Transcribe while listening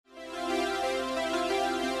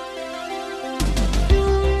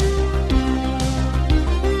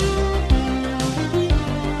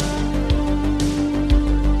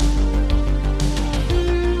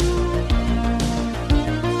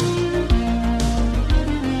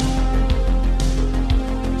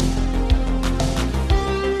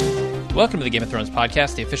Welcome to the Game of Thrones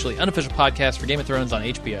podcast, the officially unofficial podcast for Game of Thrones on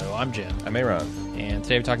HBO. I'm Jim. I'm Aaron. And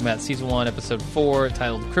today we're talking about Season 1, Episode 4,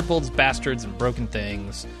 titled Crippleds, Bastards, and Broken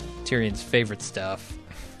Things, Tyrion's favorite stuff.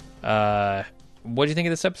 What do you think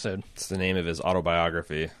of this episode? It's the name of his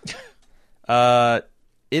autobiography.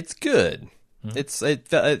 It's good. Mm-hmm.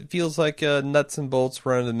 It feels like a nuts and bolts,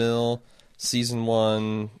 run-of-the-mill Season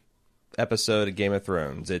 1 episode of Game of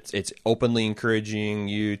Thrones. It's openly encouraging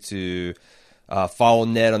you to follow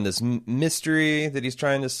Ned on this mystery that he's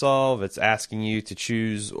trying to solve. It's asking you to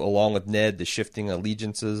choose, along with Ned, the shifting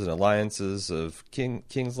allegiances and alliances of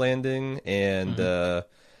King's Landing, and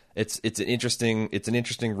it's an interesting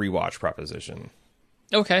rewatch proposition.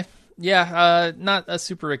 Okay, yeah, not a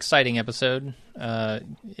super exciting episode.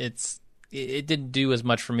 It didn't do as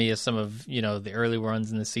much for me as some of the early ones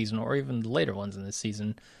in the season, or even the later ones in this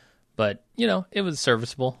season. But, it was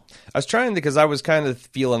serviceable. I was trying to, because I was kind of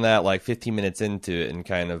feeling that like 15 minutes into it and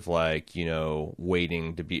kind of like,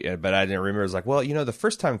 waiting to be, but I didn't remember. I was like, well, the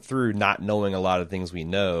first time through, not knowing a lot of things we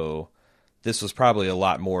know, this was probably a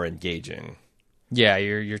lot more engaging. Yeah,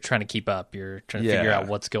 you're trying to keep up. You're trying to figure out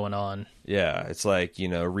what's going on. Yeah, it's like,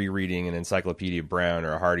 rereading an Encyclopedia Brown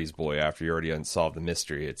or a Hardy's Boy after you already unsolved the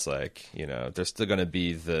mystery. It's like, there's still going to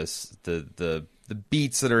be the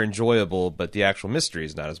beats that are enjoyable, but the actual mystery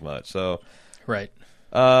is not as much. So, right.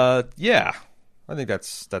 Yeah, I think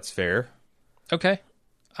that's fair. Okay.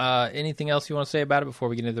 Anything else you want to say about it before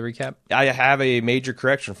we get into the recap? I have a major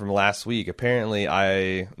correction from last week. Apparently,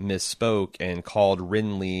 I misspoke and called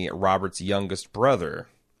Renly Robert's youngest brother.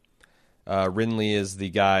 Renly is the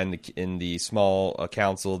guy in the small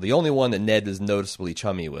council, the only one that Ned is noticeably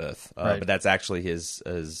chummy with. Right. But that's actually his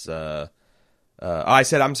I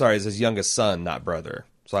said, I'm sorry, is his youngest son, not brother.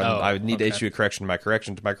 So I would need to issue a correction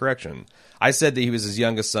to my correction. I said that he was his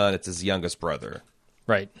youngest son. It's his youngest brother.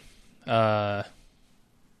 Right.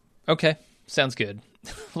 Okay. Sounds good.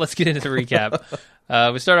 Let's get into the recap.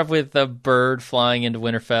 We start off with a bird flying into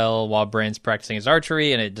Winterfell while Bran's practicing his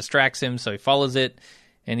archery, and it distracts him, so he follows it,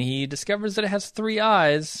 and he discovers that it has 3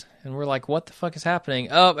 eyes, and we're like, what the fuck is happening?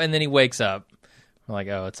 Oh, and then he wakes up. We're like,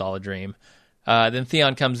 oh, it's all a dream. Then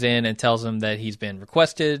Theon comes in and tells him that he's been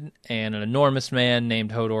requested, and an enormous man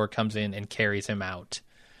named Hodor comes in and carries him out.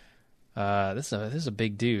 This is a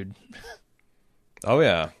big dude. Oh,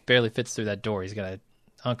 yeah. Barely fits through that door. He's got to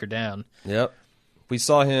hunker down. Yep. We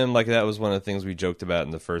saw him, like that was one of the things we joked about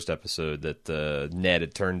in the first episode, that Ned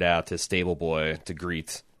had turned out his stable boy to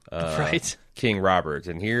greet right. King Robert.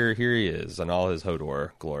 And here he is in all his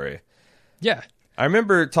Hodor glory. Yeah. I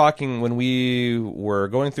remember talking when we were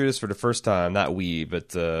going through this for the first time, not we,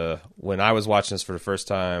 but when I was watching this for the first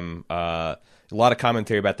time, a lot of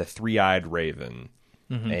commentary about the 3-eyed raven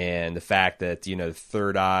and the fact that, the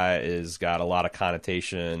third eye is got a lot of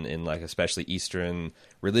connotation in like especially Eastern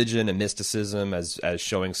religion and mysticism as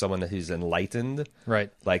showing someone that he's enlightened.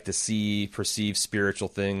 Right. Like to perceive spiritual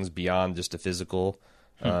things beyond just the physical.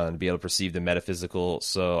 And be able to perceive the metaphysical.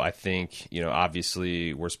 So I think,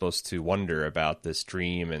 obviously we're supposed to wonder about this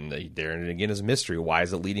dream, and there and again is a mystery. Why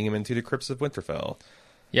is it leading him into the crypts of Winterfell?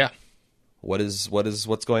 Yeah. What's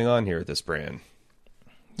going on here with this Bran?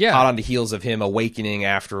 Yeah. Hot on the heels of him awakening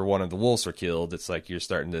after one of the wolves are killed, it's like you're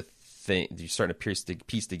starting to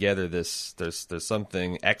piece together this. There's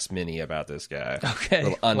something X-mini about this guy. Okay. A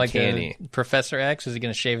little uncanny. Like Professor X, is he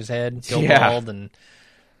going to shave his head, go Yeah. bald, and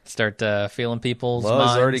start feeling people's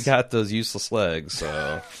minds? He's already got those useless legs,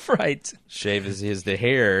 so right. Shave the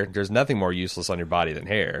hair. There's nothing more useless on your body than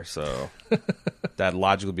hair, so that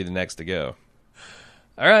logically would be the next to go.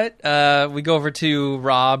 All right. We go over to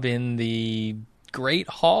Robb in the Great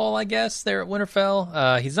Hall, I guess, there at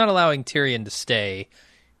Winterfell. He's not allowing Tyrion to stay,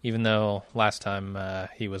 even though last time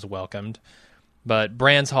he was welcomed. But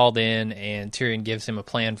Bran's hauled in, and Tyrion gives him a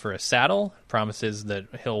plan for a saddle, promises that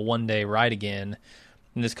he'll one day ride again.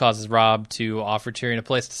 And this causes Robb to offer Tyrion a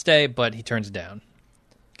place to stay, but he turns it down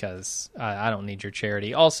because I don't need your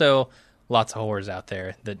charity. Also, lots of whores out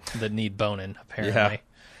there that need boning, apparently.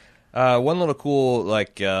 Yeah. One little cool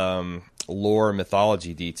lore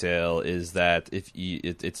mythology detail is that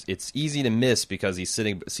it's easy to miss because he's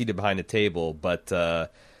seated behind a table, but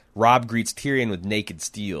Robb greets Tyrion with naked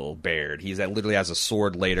steel bared. He literally has a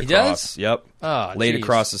sword laid across. He does? Yep. Oh, laid geez.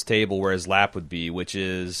 across his table where his lap would be, which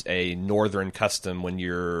is a northern custom when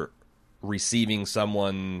you're receiving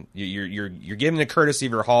someone. You're giving the courtesy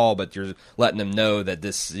of your hall, but you're letting them know that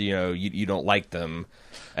this, you don't like them,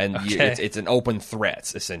 and it's an open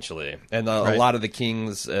threat essentially. And a lot of the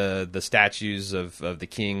kings, the statues of the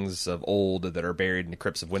kings of old that are buried in the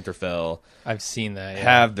crypts of Winterfell, I've seen that. Yeah.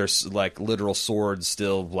 have their like literal swords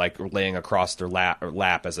still like laying across their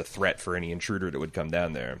lap as a threat for any intruder that would come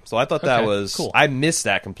down there. So I thought that was cool. I missed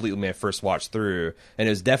that completely when I first watched through, and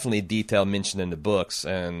it was definitely a detail mentioned in the books.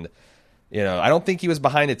 And I don't think he was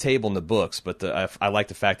behind a table in the books, but I like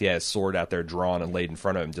the fact he had his sword out there drawn and laid in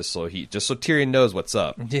front of him, just so Tyrion knows what's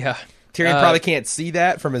up. Yeah. Tyrion probably can't see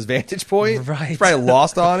that from his vantage point. Right. It's probably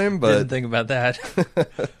lost on him, but Didn't think about that.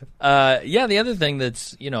 The other thing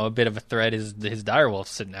that's, a bit of a threat is his direwolf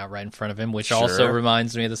sitting out right in front of him, which also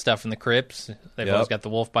reminds me of the stuff in the crypts. They've always got the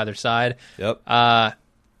wolf by their side. Yep.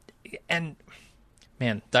 And,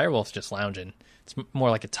 man, direwolf's just lounging. It's more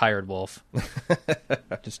like a tired wolf.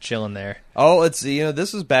 Just chilling there. Oh,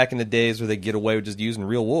 this was back in the days where they get away with just using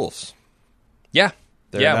real wolves. Yeah.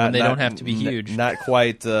 They're when they don't have to be huge. Not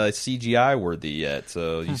quite CGI worthy yet,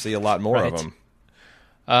 so you see a lot more of them.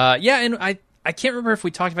 And I can't remember if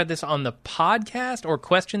we talked about this on the podcast or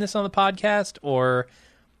questioned this on the podcast or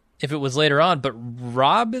if it was later on, but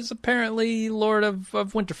Robb is apparently Lord of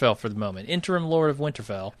Winterfell for the moment, interim Lord of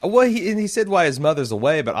Winterfell. Well, he said why his mother's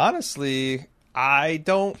away, but honestly, I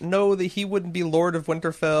don't know that he wouldn't be Lord of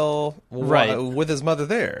Winterfell with his mother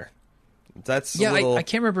there. That's I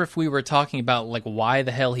can't remember if we were talking about like why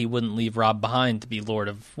the hell he wouldn't leave Robb behind to be Lord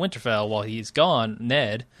of Winterfell while he's gone,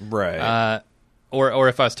 Ned. Right. Or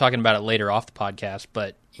if I was talking about it later off the podcast,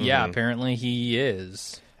 but apparently he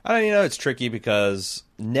is. I don't it's tricky because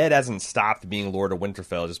Ned hasn't stopped being Lord of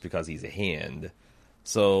Winterfell just because he's a hand.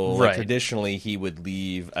 So traditionally he would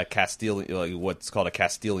leave a Castilian, like what's called a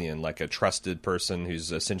Castilian, like a trusted person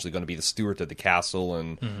who's essentially going to be the steward of the castle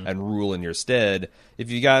and rule in your stead. If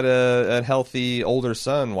you got a healthy older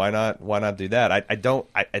son, why not do that? I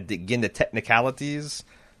don't get into technicalities,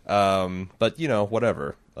 but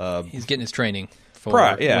whatever. He's getting his training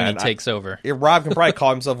when he takes over. Robb can probably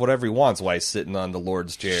call himself whatever he wants while he's sitting on the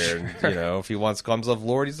Lord's chair. And, if he wants to call himself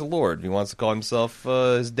Lord, he's a Lord. If he wants to call himself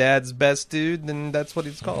his dad's best dude, then that's what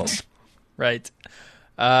he's called. Right.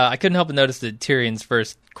 I couldn't help but notice that Tyrion's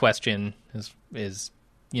first question is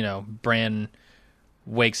Bran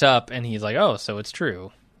wakes up and he's like, oh, so it's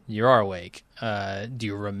true. You are awake. Do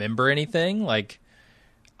you remember anything? Like,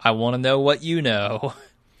 I want to know what you know.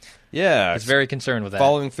 Yeah, he's very concerned with that.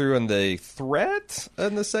 Following through on the threat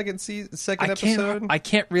in the second episode? I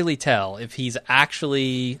can't really tell if he's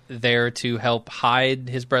actually there to help hide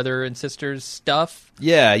his brother and sister's stuff.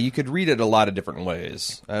 Yeah, you could read it a lot of different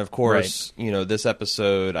ways. And of course, this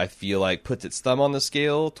episode, I feel like, puts its thumb on the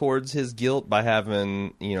scale towards his guilt by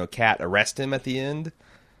having, Cat arrest him at the end.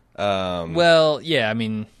 Well, yeah, I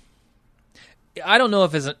mean, I don't know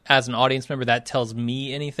if as an audience member that tells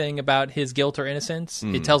me anything about his guilt or innocence.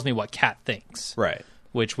 It tells me what Cat thinks. Right.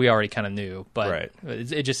 Which we already kind of knew, but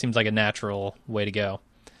it just seems like a natural way to go.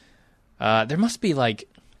 There must be I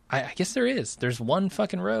guess there is. There's one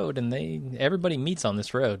fucking road, and everybody meets on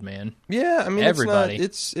this road, man. Yeah, I mean, everybody.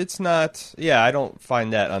 It's not. Yeah, I don't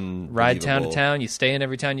find that unbelievable. Ride town to town. You stay in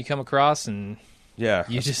every town you come across, and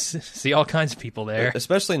you just see all kinds of people there.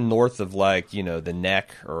 Especially north of the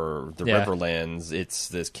Neck or the Riverlands. It's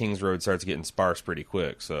this King's Road starts getting sparse pretty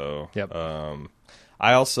quick. So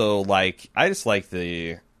I also I just like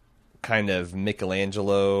the kind of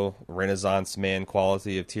Michelangelo Renaissance man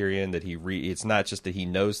quality of Tyrion that it's not just that he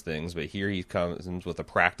knows things, but here he comes with a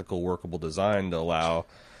practical, workable design to allow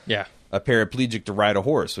a paraplegic to ride a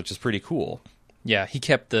horse, which is pretty cool. Yeah, he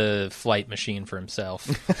kept the flight machine for himself.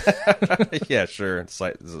 Yeah, sure. It's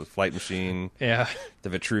the flight machine. Yeah. The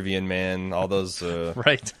Vitruvian Man, all those.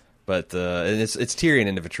 Right. But and it's Tyrion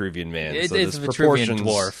and the Vitruvian Man. It's a Vitruvian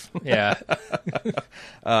dwarf. Yeah.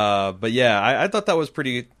 But yeah, I thought that was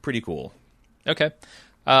pretty cool. Okay.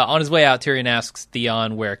 On his way out, Tyrion asks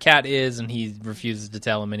Theon where Cat is, and he refuses to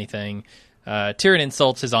tell him anything. Tyrion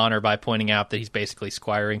insults his honor by pointing out that he's basically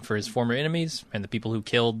squiring for his former enemies and the people who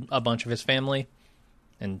killed a bunch of his family.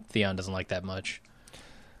 And Theon doesn't like that much.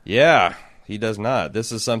 Yeah, he does not.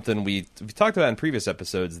 This is something we talked about in previous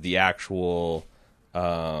episodes, the actual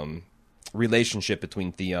relationship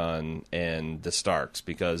between Theon and the Starks,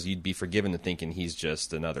 because you'd be forgiven to thinking he's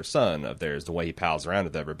just another son of theirs, the way he pals around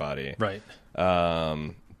with everybody. Right.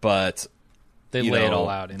 But they lay it all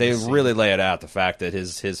out. They really lay it out. The fact that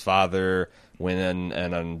his father went in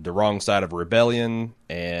and on the wrong side of a rebellion,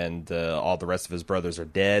 and all the rest of his brothers are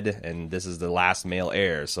dead, and this is the last male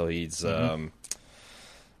heir. So he's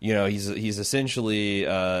he's essentially,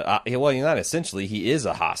 well, not essentially, he is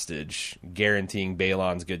a hostage, guaranteeing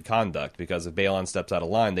Balon's good conduct, because if Balon steps out of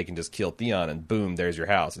line, they can just kill Theon, and boom, there's your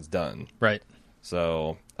house. It's done. Right.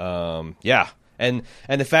 So, yeah. And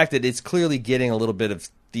the fact that it's clearly getting a little bit of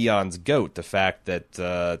Theon's goat, the fact that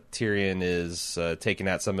Tyrion is taking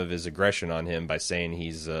out some of his aggression on him by saying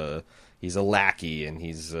he's a lackey and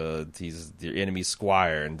he's your enemy's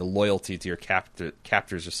squire, and the loyalty to your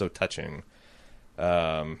captors are so touching.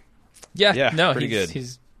 Pretty good.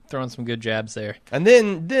 He's throwing some good jabs there. And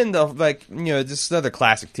then the just another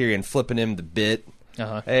classic Tyrion flipping him the bit.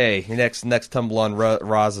 Uh-huh. Hey, next tumble on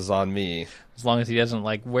Roz is on me. As long as he doesn't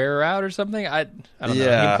wear her out or something. I don't know.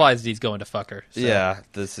 Yeah. He implies that he's going to fuck her. So. Yeah,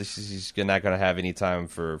 he's not going to have any time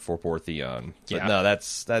for poor Theon. But no,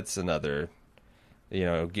 that's another.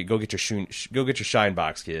 Go get your shine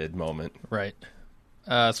box, kid moment. Right.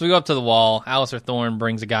 So we go up to the wall. Alistair Thorne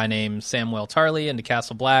brings a guy named Samwell Tarly into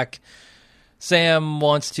Castle Black. Sam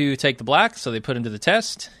wants to take the black, so they put him to the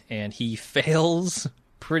test, and he fails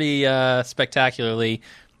pretty spectacularly.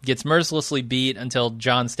 Gets mercilessly beat until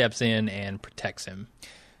Jon steps in and protects him.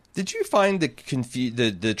 Did you find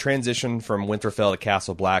the transition from Winterfell to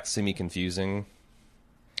Castle Black semi-confusing?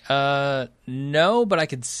 No, but I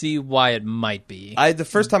could see why it might be. The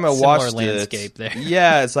first time I watched landscape it, there.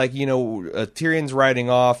 Yeah, it's like, Tyrion's riding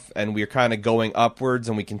off, and we're kind of going upwards,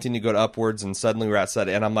 and we continue to go upwards, and suddenly we're outside,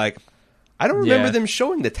 and I'm like, I don't remember them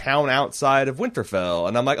showing the town outside of Winterfell,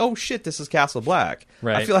 and I'm like, oh shit, this is Castle Black.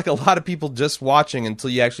 Right. I feel like a lot of people just watching until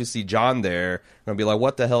you actually see Jon there are going to be like,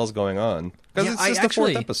 what the hell is going on? Because it's just the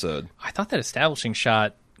fourth episode. I thought that establishing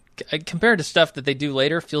shot, compared to stuff that they do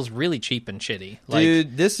later, feels really cheap and shitty.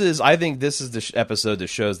 Dude, I think this is the episode that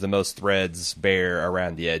shows the most threads bare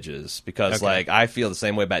around the edges, because I feel the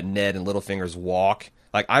same way about Ned and Littlefinger's walk.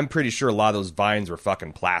 I'm pretty sure a lot of those vines were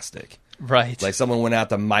fucking plastic. Right. Someone went out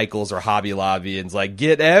to Michael's or Hobby Lobby and's like,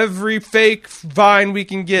 get every fake vine we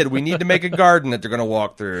can get. We need to make a garden that they're going to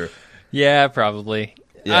walk through. Yeah, probably.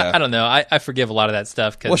 Yeah. I don't know. I forgive a lot of that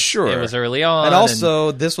stuff because it was early on. And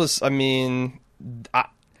also, this was, they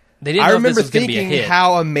didn't know I remember if this was going to be a thinking hit.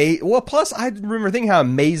 how amazing. Well, plus I remember thinking how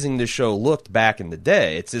amazing the show looked back in the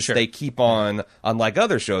day. It's just they keep on, unlike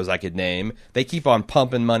other shows I could name, they keep on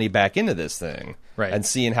pumping money back into this thing, right? And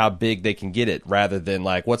seeing how big they can get it, rather than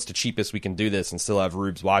what's the cheapest we can do this and still have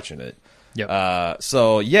Rubes watching it. Yep.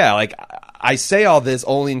 So yeah, I say all this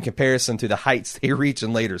only in comparison to the heights they reach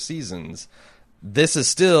in later seasons. This is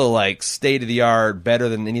still state of the art, better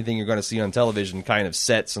than anything you're going to see on television. Kind of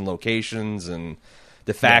sets and locations and.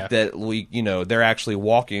 The fact that they're actually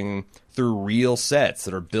walking through real sets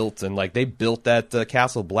that are built, and they built that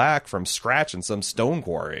Castle Black from scratch in some stone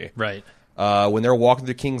quarry. Right. When they're walking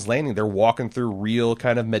through King's Landing, they're walking through real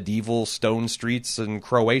kind of medieval stone streets in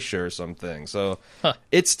Croatia or something. So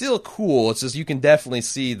it's still cool. It's just you can definitely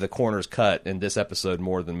see the corners cut in this episode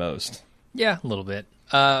more than most. Yeah, a little bit.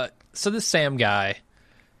 So this Sam guy,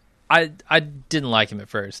 I didn't like him at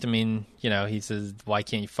first. I mean, he says, "Why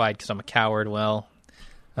can't you fight? Because I'm a coward." Well.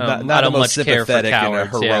 Not I don't the most much care for sympathetic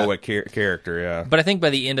cowards, and a heroic character, yeah. But I think by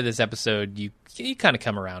the end of this episode, you kind of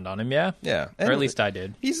come around on him, yeah? Yeah. Or at least I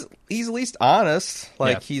did. He's at least honest.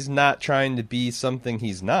 He's not trying to be something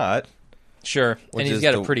he's not. Sure. And he's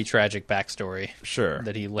got a pretty tragic backstory. Sure.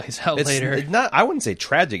 That he lays out later. It's not, I wouldn't say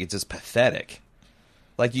tragic, it's just pathetic.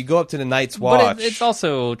 You go up to the Night's Watch. But it's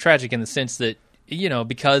also tragic in the sense that,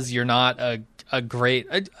 because you're not a great...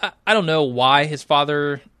 I don't know why his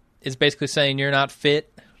father is basically saying you're not fit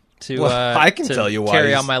to I can tell you why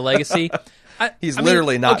carry on my legacy. He's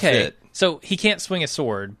literally not fit. So he can't swing a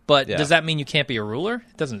sword, but does that mean you can't be a ruler?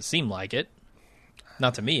 It doesn't seem like it.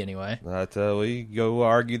 Not to me, anyway. We go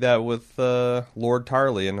argue that with Lord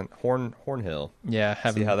Tarly and Hornhill. Yeah,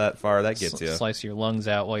 see how far that gets you. Slice your lungs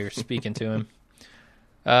out while you're speaking to him.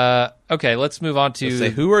 Okay, let's move on to... Let's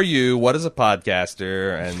say, who are you? What is a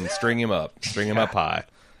podcaster? And string him up. String him up high.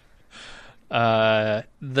 The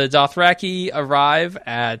Dothraki arrive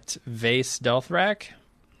at Vaes Dothrak.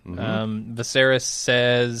 Mm-hmm. Viserys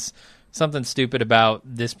says something stupid about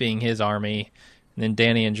this being his army. And then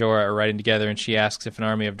Dany and Jorah are riding together, and she asks if an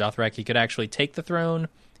army of Dothraki could actually take the throne.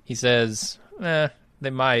 He says, they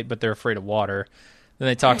might, but they're afraid of water. Then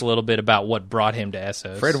they talked a little bit about what brought him to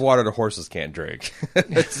Essos. Afraid of water the horses can't drink.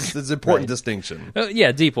 It's an important distinction.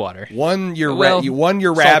 Yeah, deep water. One you're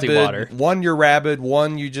rabid. Water. One you're rabid.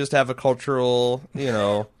 One you just have a cultural,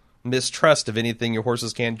 mistrust of anything your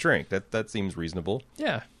horses can't drink. That seems reasonable.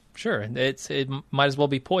 Yeah, sure. It might as well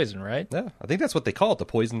be poison, right? Yeah, I think that's what they call it, the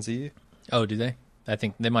poison sea. Oh, do they? I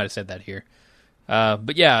think they might have said that here.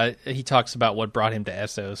 But yeah, he talks about what brought him to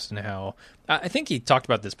Essos and how... I think he talked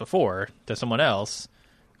about this before to someone else,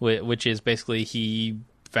 which is basically he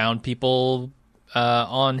found people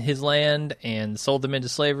on his land and sold them into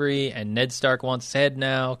slavery, and Ned Stark wants his head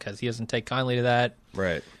now because he doesn't take kindly to that.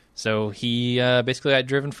 Right. So he basically got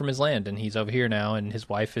driven from his land, and he's over here now, and his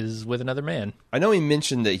wife is with another man. I know he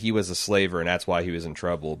mentioned that he was a slaver, and that's why he was in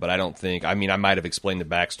trouble, but I don't think... I mean, I might have explained the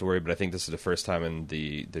backstory, but I think this is the first time in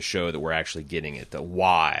the show that we're actually getting it. The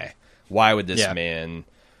why. Why would this man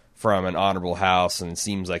from an honorable house, and it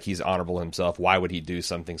seems like he's honorable himself, why would he do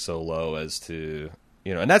something so low as to...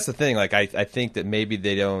 You know, and that's the thing. Like, I think that maybe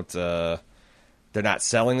they don't... they're not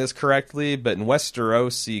selling this correctly, but in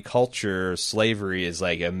Westerosi culture, slavery is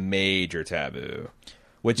like a major taboo.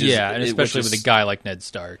 Which is, and especially with a guy like Ned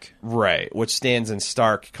Stark. Right, which stands in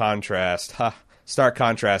stark contrast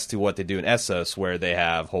to what they do in Essos, where they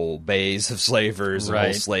have whole bays of slavers and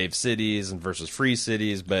whole slave cities and versus free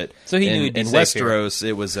cities. But so he knew in Westeros,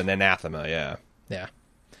 it was an anathema, Yeah.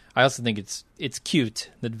 I also think it's cute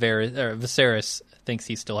that Viserys thinks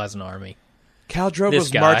he still has an army. Khal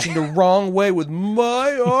Drogo's marching the wrong way with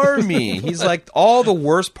my army. He's like all the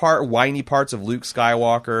worst whiny parts of Luke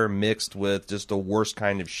Skywalker mixed with just the worst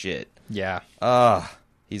kind of shit. Yeah.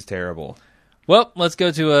 He's terrible. Well, let's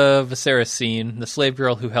go to a Viserys scene. The slave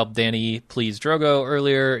girl who helped Dany please Drogo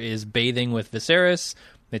earlier is bathing with Viserys.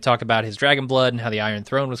 They talk about his dragon blood and how the Iron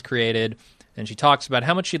Throne was created. And she talks about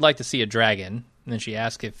how much she'd like to see a dragon. And then she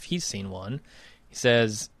asks if he's seen one. He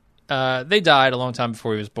says... they died a long time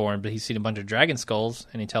before he was born, but he's seen a bunch of dragon skulls,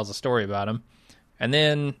 and he tells a story about them. And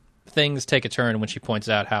then things take a turn when she points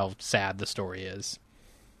out how sad the story is.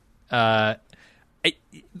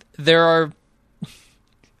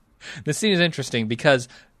 This scene is interesting because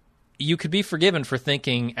you could be forgiven for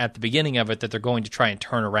thinking at the beginning of it that they're going to try and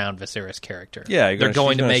turn around Viserys' character. Yeah, they're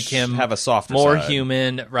going to make him have a softer more side.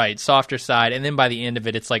 human, right, softer side. And then by the end of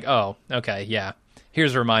it, it's like, oh, okay, yeah.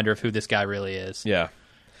 Here's a reminder of who this guy really is. Yeah.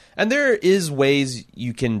 And there is ways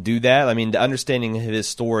you can do that. I mean, the understanding of his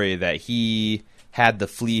story that he had to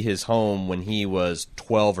flee his home when he was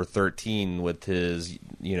 12 or 13 with his,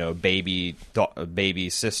 baby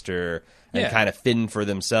sister and kind of fend for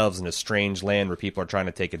themselves in a strange land where people are trying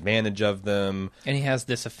to take advantage of them. And he has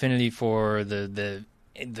this affinity for the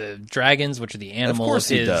dragons, which are the animals, of course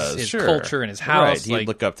he does. His Sure. culture and his house. Right, he'd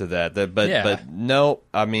look up to that. But no,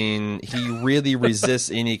 I mean, he really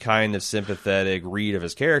resists any kind of sympathetic read of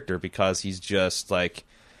his character because he's just like,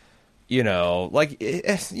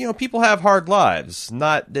 people have hard lives.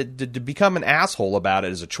 Not to become an asshole about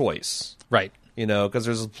it is a choice. Right. Because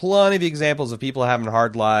there's plenty of examples of people having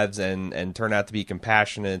hard lives and turn out to be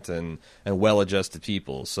compassionate and well-adjusted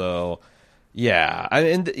people. So... Yeah,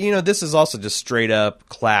 and this is also just straight up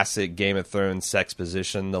classic Game of Thrones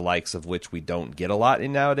sexposition, the likes of which we don't get a lot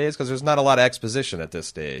in nowadays because there's not a lot of exposition at this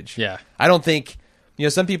stage. Yeah, I don't think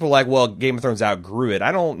some people are like, well, Game of Thrones outgrew it.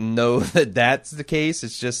 I don't know that that's the case.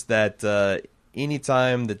 It's just that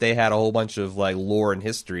anytime that they had a whole bunch of like lore and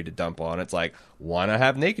history to dump on, it's like, why not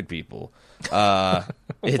have naked people? Why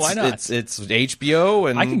not? It's HBO,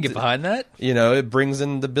 and I can get behind that. It brings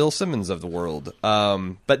in the Bill Simmons of the world.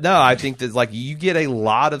 But no, I think that like you get a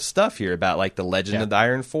lot of stuff here about like the legend of the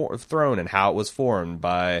Iron Throne and how it was formed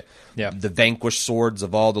by the vanquished swords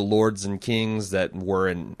of all the lords and kings that were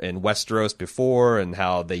in Westeros before, and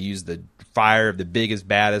how they used the fire of the biggest,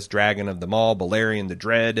 baddest dragon of them all, Balerion the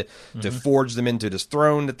Dread, to forge them into this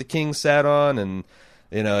throne that the king sat on. And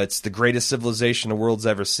it's the greatest civilization the world's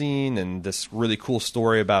ever seen, and this really cool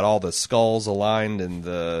story about all the skulls aligned and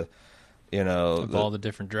of all the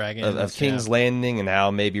different dragons of King's Landing and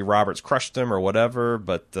how maybe Robert's crushed them or whatever.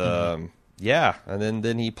 But and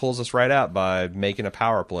then he pulls us right out by making a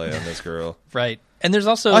power play on this girl, right? And there's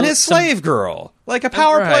also on his slave girl, like a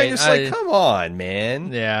power play. Just like, come on,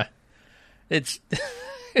 man. Yeah, it's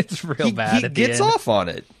real bad. He gets off on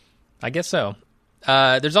it. I guess so.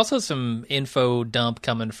 There's also some info dump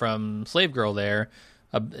coming from Slave Girl there.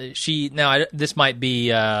 This might be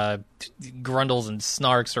Grundles and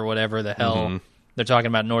Snarks or whatever the hell they're talking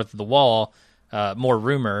about north of the Wall. More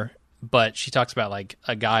rumor, but she talks about like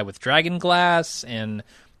a guy with dragon glass and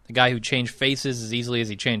a guy who changed faces as easily as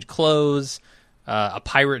he changed clothes. A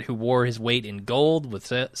pirate who wore his weight in gold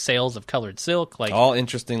with sails of colored silk. Like all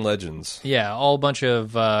interesting legends. Yeah, all a bunch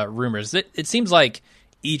of rumors. It seems like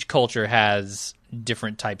each culture has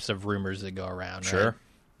different types of rumors that go around. Sure. Right?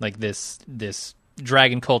 Like this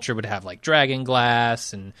dragon culture would have like dragon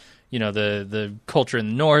glass, and the culture in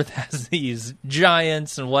the north has these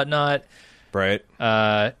giants and whatnot. Right.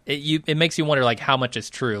 It makes you wonder like how much is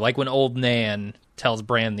true. Like when old Nan tells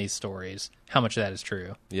Bran these stories, how much of that is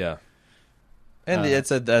true? Yeah. And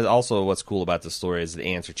it's also what's cool about the story is the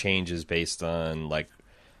answer changes based on like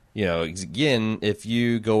Again, if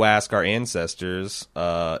you go ask our ancestors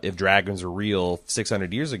if dragons were real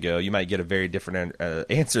 600 years ago, you might get a very different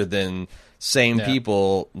answer than same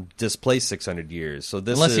people displaced 600 years. So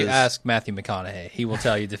unless you ask Matthew McConaughey, he will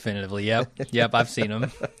tell you definitively. Yep, I've seen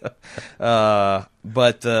him. And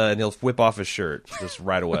he'll whip off his shirt just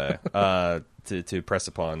right away to press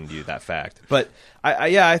upon you that fact. But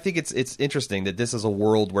I think it's interesting that this is a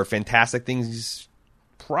world where fantastic things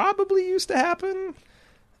probably used to happen.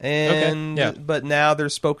 But now they're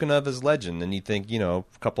spoken of as legend, and you think, a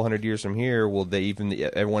couple hundred years from here, will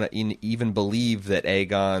everyone even believe that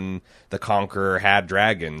Aegon the Conqueror had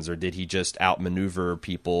dragons, or did he just outmaneuver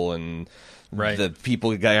people and the people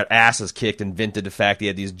who got asses kicked invented the fact he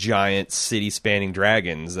had these giant city-spanning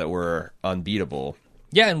dragons that were unbeatable?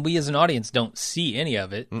 Yeah, and we as an audience don't see any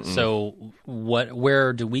of it. Mm-mm. So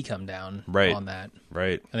where do we come down on that?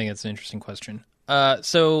 Right. I think that's an interesting question.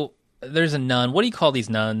 So there's a nun. What do you call these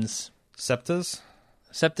nuns? Septas?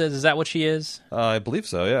 Septas, is that what she is? I believe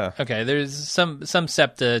so, yeah. Okay, there's some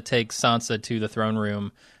septa takes Sansa to the throne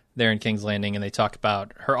room there in King's Landing, and they talk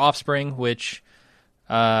about her offspring, which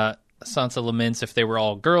Sansa laments if they were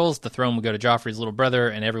all girls, the throne would go to Joffrey's little brother,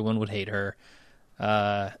 and everyone would hate her.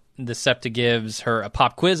 The septa gives her a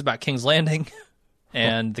pop quiz about King's Landing,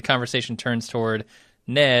 and the conversation turns toward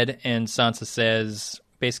Ned, and Sansa says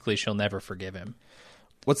basically she'll never forgive him.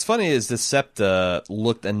 What's funny is the septa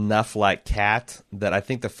looked enough like Kat that I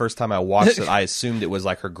think the first time I watched it, I assumed it was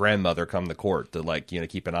like her grandmother come to court to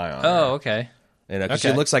keep an eye on her. Oh, okay. And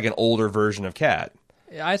she looks like an older version of Kat.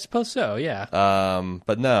 I suppose so, yeah.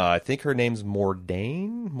 But no, I think her name's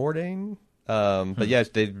Mordain. But yeah,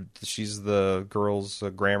 she's the girl's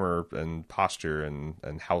grammar and posture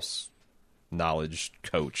and house knowledge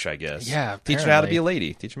coach, I guess. Yeah, apparently. Teach them how to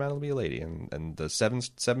be a lady. And the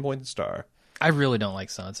seven-pointed star. I really don't like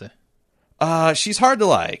Sansa. She's hard to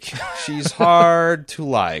like. She's hard to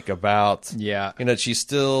like about, she's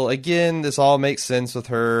still, again, this all makes sense with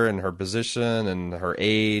her and her position and her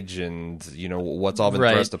age and, what's all been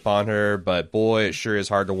thrust upon her. But boy, it sure is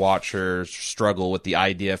hard to watch her struggle with the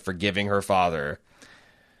idea of forgiving her father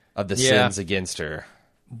of the sins against her.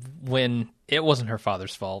 When it wasn't her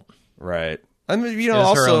father's fault. Right. I mean, it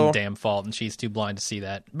was her own damn fault, and she's too blind to see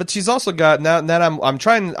that. But she's also got now that I'm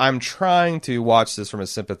trying to watch this from a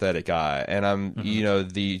sympathetic eye, and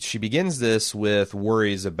she begins this with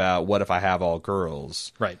worries about what if I have all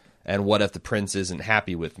girls, right? And what if the prince isn't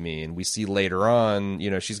happy with me? And we see later on,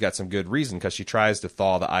 she's got some good reason because she tries to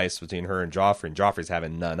thaw the ice between her and Joffrey's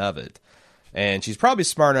having none of it. And she's probably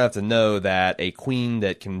smart enough to know that a queen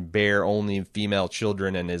that can bear only female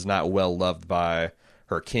children and is not well loved by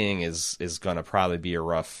her king is going to probably be a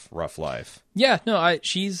rough life. Yeah, no,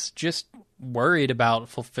 she's just worried about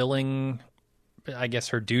fulfilling, I guess,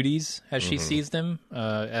 her duties as she sees them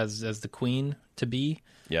as the queen to be.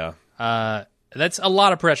 Yeah. That's a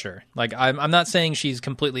lot of pressure. Like, I'm not saying she's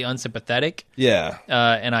completely unsympathetic. Yeah.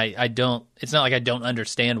 And I don't, it's not like I don't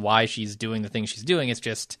understand why she's doing the things she's doing. It's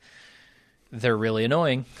just, they're really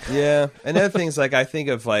annoying. Yeah. And other things, I think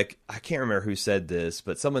of, I can't remember who said this,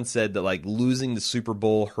 but someone said that, losing the Super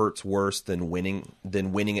Bowl hurts worse than winning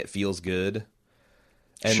it feels good.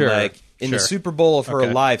 And, in the Super Bowl of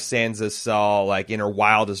her life, Sansa saw, in her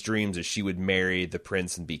wildest dreams, that she would marry the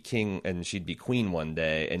prince and be king, and she'd be queen one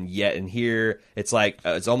day. And yet, in here, it's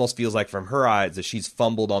it almost feels like from her eyes that she's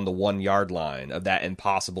fumbled on the 1 yard line of that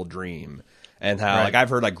impossible dream. And how,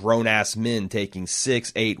 I've heard, grown-ass men taking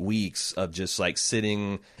 6-8 weeks of just,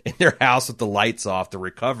 sitting in their house with the lights off to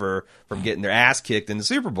recover from getting their ass kicked in the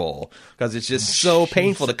Super Bowl. Because it's just so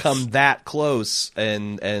painful to come that close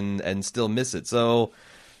and still miss it. So,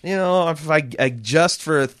 if I adjust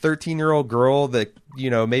for a 13-year-old girl that,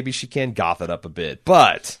 maybe she can goth it up a bit.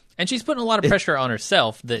 But... And she's putting a lot of pressure on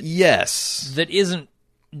herself that... Yes. That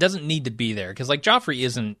doesn't need to be there. Because, Joffrey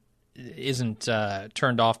isn't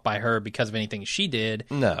turned off by her because of anything she did.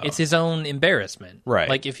 No. It's his own embarrassment.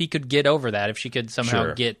 Right. If he could get over that, if she could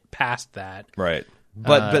somehow get past that. Right.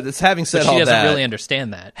 But it's having said all that... She doesn't really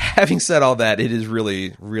understand that. Having said all that, it is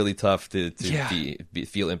really, really tough to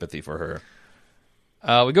feel empathy for her.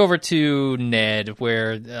 We go over to Ned,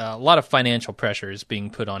 where a lot of financial pressure is being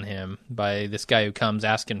put on him by this guy who comes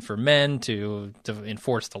asking for men to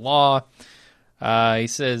enforce the law. He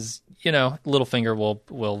says, Littlefinger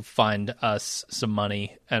will find us some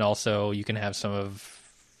money, and also you can have some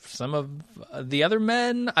of the other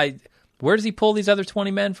men. Where does he pull these other 20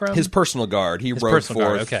 men from? His personal guard. He rode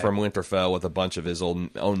forth from Winterfell with a bunch of his own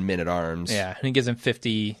men at arms. Yeah, and he gives him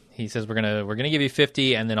 50. He says, "We're gonna give you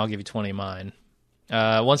 50, and then I'll give you 20 of mine."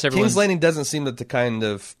 King's Landing doesn't seem like the kind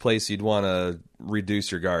of place you'd want to reduce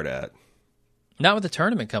your guard at. Not with the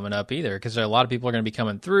tournament coming up either, because a lot of people are going to be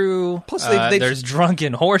coming through. Plus, there's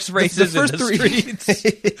drunken horse races in the streets.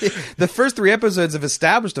 The first 3 episodes have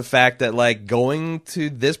established the fact that, like, going to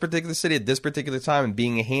this particular city at this particular time and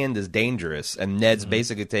being a hand is dangerous. And Ned's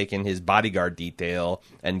basically taking his bodyguard detail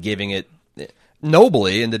and giving it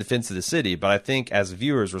nobly in the defense of the city. But I think as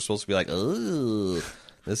viewers, we're supposed to be like, oh,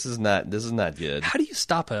 this is not good. How do you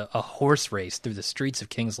stop a horse race through the streets of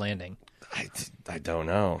King's Landing? I don't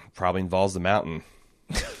know. Probably involves the mountain.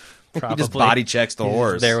 Probably. He just body checks the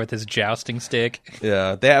horse. There with his jousting stick.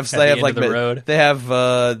 Yeah, they have like the road. They have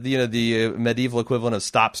the medieval equivalent of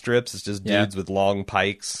stop strips. It's just dudes with long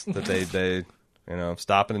pikes that they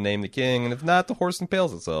stop and name the king, and if not, the horse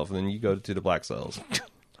impales itself, and then you go to the black cells.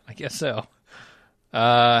 I guess so.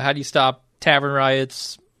 How do you stop tavern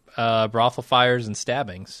riots, brothel fires, and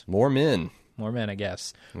stabbings? More men. More men, I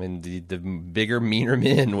guess. I mean, the bigger, meaner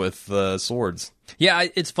men with swords. Yeah,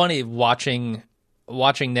 it's funny watching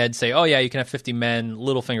Ned say, "Oh yeah, you can have 50 men.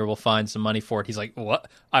 Littlefinger will find some money for it." He's like,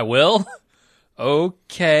 "What? I will."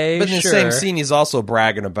 Okay, but in the sure. same scene, he's also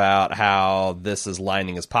bragging about how this is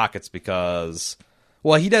lining his pockets because,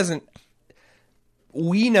 well, he doesn't.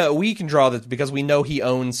 We can draw this because we know he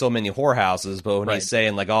owns so many whorehouses, but when he's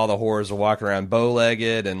saying like all the whores are walking around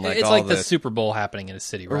bow-legged and like it's all like the Super Bowl happening in a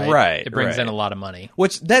city, right? Right. It brings in a lot of money.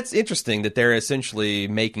 Which that's interesting that they're essentially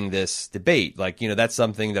making this debate. Like, that's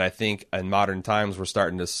something that I think in modern times we're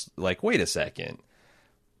starting to like, wait a second.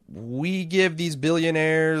 We give these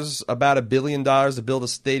billionaires about $1 billion to build a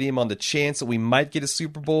stadium on the chance that we might get a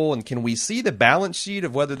Super Bowl, and can we see the balance sheet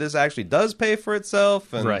of whether this actually does pay for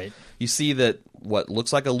itself? And right. You see that what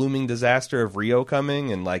looks like a looming disaster of Rio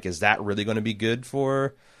coming, and like, is that really going to be good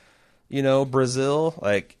for, Brazil?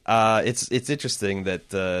 Like, it's interesting that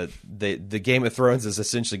the Game of Thrones is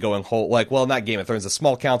essentially going whole, like, well, not Game of Thrones, the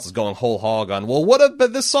Small Council is going whole hog on, well, what are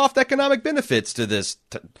the soft economic benefits to this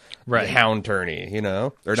hound tourney,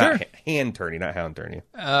 or sure. not hand tourney, not hound tourney.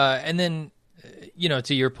 And then,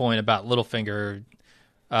 to your point about Littlefinger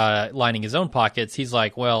lining his own pockets, he's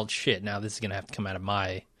like, well, shit, now this is going to have to come out of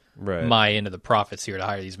my end of the profits here to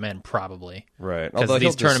hire these men, probably. Right. Because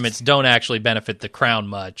these tournaments don't actually benefit the crown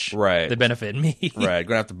much. Right. They benefit me. Right. Going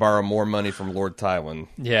to have to borrow more money from Lord Tywin.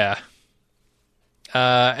 Yeah.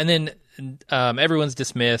 And then everyone's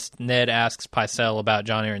dismissed. Ned asks Pycelle about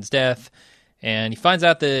Jon Arryn's death, and he finds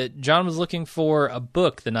out that Jon was looking for a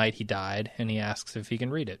book the night he died, and he asks if he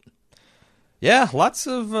can read it. Yeah, lots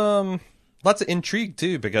of intrigue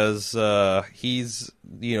too, because Ned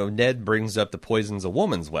brings up the poison's a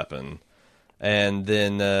woman's weapon, and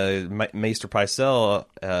then Maester Pycelle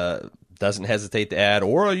doesn't hesitate to add,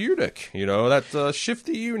 or a eunuch, that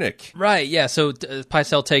shifty eunuch. Right, yeah, so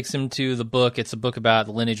Pycelle takes him to the book. It's a book about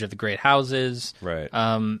the lineage of the great houses. Right.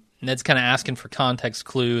 Ned's kind of asking for context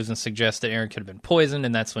clues and suggests that Arryn could have been poisoned,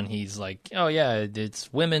 and that's when he's like, oh yeah,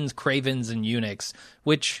 it's women's, cravens, and eunuchs,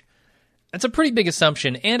 which... That's a pretty big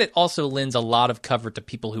assumption, and it also lends a lot of cover to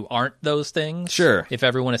people who aren't those things. Sure. If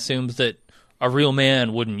everyone assumes that a real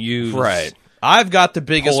man wouldn't use... Right. I've got the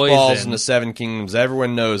biggest poison. balls in the Seven Kingdoms.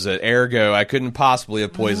 Everyone knows it. Ergo, I couldn't possibly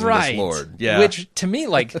have poisoned this lord. Yeah. Which, to me,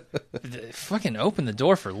 fucking opened the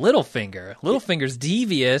door for Littlefinger. Littlefinger's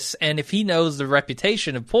devious, and if he knows the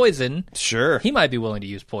reputation of poison... Sure. He might be willing to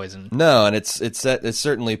use poison. No, and it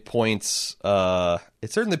certainly points...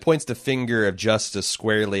 It certainly points the finger of justice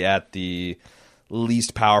squarely at the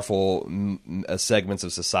least powerful segments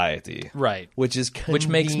of society. Right. Which is convenient. Which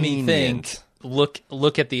makes me think,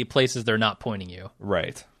 look at the places they're not pointing you.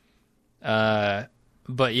 Right. But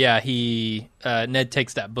yeah, Ned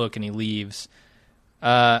takes that book and he leaves.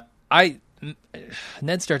 Ned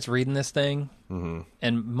starts reading this thing,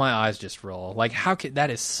 and my eyes just roll. Like, that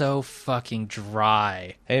is so fucking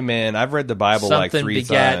dry. Hey man, I've read the Bible like 3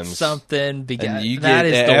 times. Something begat. And you that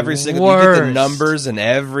get is every the single worst. you get the numbers, and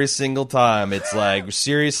every single time it's like,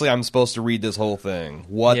 seriously, I'm supposed to read this whole thing.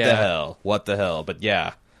 What the hell? What the hell? But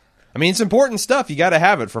yeah, I mean, it's important stuff. You got to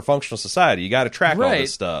have it for functional society. You got to track all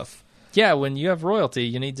this stuff. Yeah, when you have royalty,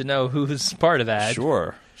 you need to know who's part of that.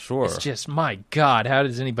 Sure. It's just, my God, how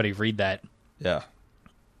does anybody read that? Yeah.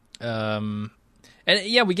 And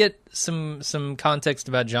yeah, we get some context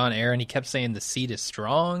about Jon Arryn. He kept saying the seed is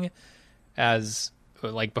strong, as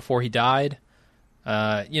like before he died.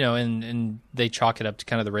 And they chalk it up to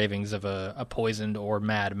kind of the ravings of a poisoned or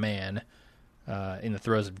mad man in the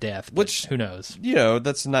throes of death. Which, who knows?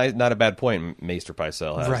 That's not a bad point Maester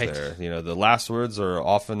Pycelle has there. The last words are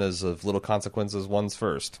often as of little consequence as one's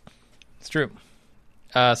first. It's true.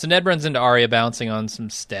 So Ned runs into Arya bouncing on some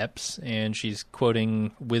steps, and she's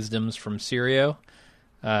quoting wisdoms from Syrio.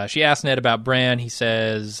 She asks Ned about Bran. He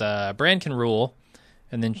says, Bran can rule,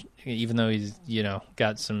 And then, even though he's,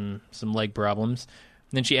 got some leg problems,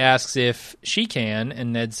 and then she asks if she can,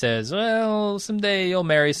 and Ned says, well, someday you'll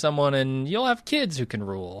marry someone and you'll have kids who can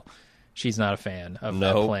rule. She's not a fan of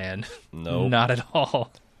that plan. No. Not at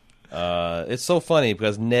all. It's so funny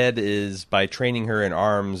because Ned is, by training her in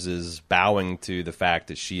arms, is bowing to the fact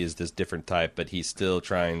that she is this different type, but he's still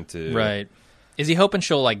trying to... Right. Is he hoping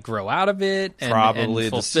she'll, grow out of it and, Probably. and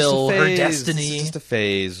fulfill her destiny? It's just a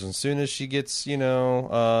phase. As soon as she gets,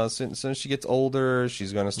 as soon as she gets older,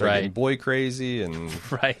 she's going to start getting boy crazy, and,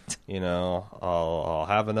 right. I'll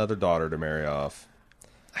have another daughter to marry off.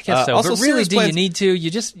 I guess so. Also, but really, do you need to?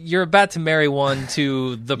 You're about to marry one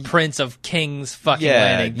to the Prince of King's fucking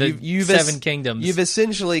landing, the Seven Kingdoms. You've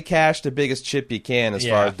essentially cashed the biggest chip you can as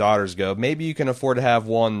far as daughters go. Maybe you can afford to have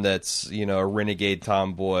one that's, a renegade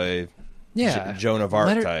tomboy, Joan of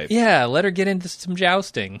Arc type. Yeah, let her get into some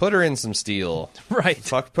jousting. Put her in some steel. Right.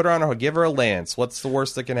 Put her on give her a lance. What's the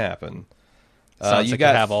worst that can happen? You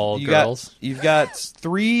got have all girls. You've got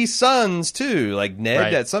 3 sons too. Like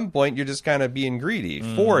Ned, at some point you're just kind of being greedy.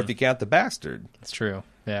 4 if you count the bastard. That's true.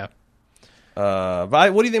 Yeah.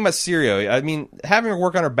 But what do you think about Sirio? I mean, having her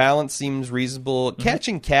work on her balance seems reasonable.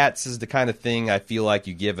 Catching cats is the kind of thing I feel like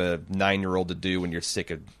you give a 9-year-old to do when you're sick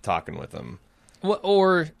of talking with them. Well,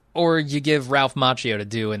 or you give Ralph Macchio to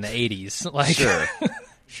do in the 80s. Like, sure.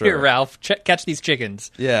 Here, Ralph, catch these chickens.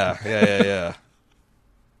 Yeah.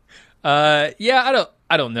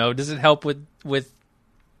 I don't know. Does it help with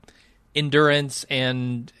endurance,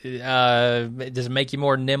 and does it make you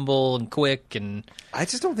more nimble and quick? And I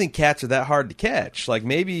just don't think cats are that hard to catch. Like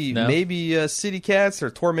maybe city cats are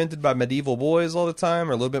tormented by medieval boys all the time,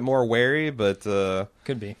 or a little bit more wary, but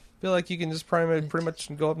could be. I feel like you can just pretty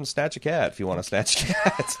much go up and snatch a cat if you want to snatch a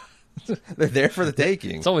cat. They're there for the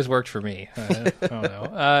taking. It's always worked for me. I don't know.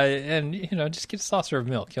 And just get a saucer of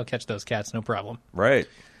milk. You'll catch those cats, no problem. Right.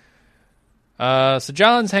 So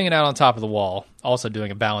John's hanging out on top of the wall, also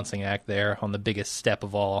doing a balancing act there on the biggest step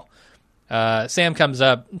of all. Sam comes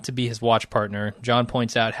up to be his watch partner. John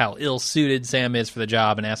points out how ill-suited Sam is for the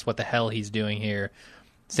job and asks what the hell he's doing here.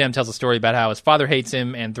 Sam tells a story about how his father hates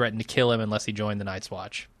him and threatened to kill him unless he joined the Night's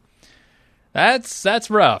Watch. That's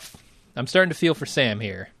rough. I'm starting to feel for Sam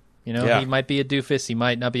here. He might be a doofus. He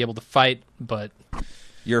might not be able to fight, but...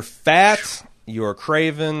 You're fat. You're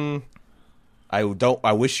craven. I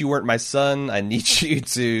wish you weren't my son. I need you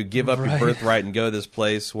to give up your birthright and go to this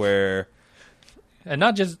place where... And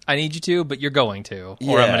not just, I need you to, but you're going to,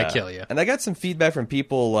 or I'm going to kill you. And I got some feedback from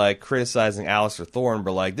people, criticizing Alistair Thorne,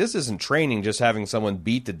 but, this isn't training, just having someone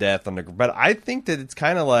beat to death on the... But I think that it's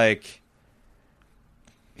kind of like...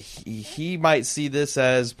 He might see this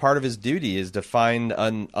as part of his duty, is to find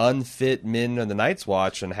unfit men on the Night's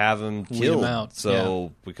Watch and have them killed.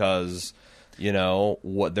 Because...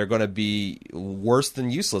 what they're going to be worse than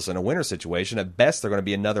useless in a winter situation. At best, they're going to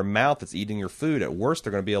be another mouth that's eating your food. At worst,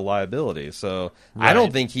 they're going to be a liability. So I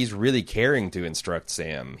don't think he's really caring to instruct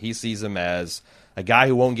Sam. He sees him as a guy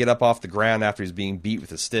who won't get up off the ground after he's being beat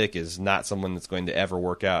with a stick is not someone that's going to ever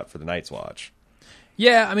work out for the Night's Watch.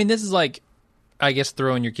 Yeah, I mean, this is I guess,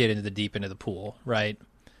 throwing your kid into the deep end of the pool, right?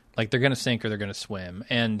 They're going to sink or they're going to swim.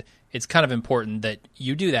 And it's kind of important that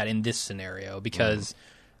you do that in this scenario because...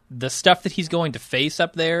 The stuff that he's going to face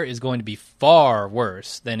up there is going to be far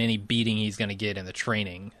worse than any beating he's going to get in the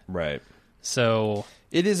training. Right. So...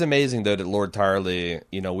 It is amazing, though, that Lord Tarley,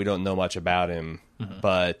 we don't know much about him,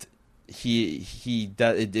 but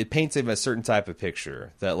it paints him a certain type of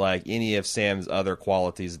picture that, any of Sam's other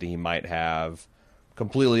qualities that he might have,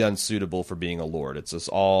 completely unsuitable for being a lord. It's just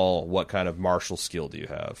all, what kind of martial skill do you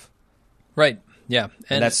have? Right, yeah.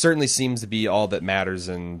 And that certainly seems to be all that matters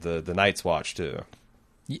in the Night's Watch, too.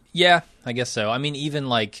 Yeah, I guess so. I mean, even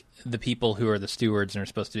the people who are the stewards and are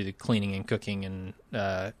supposed to do the cleaning and cooking and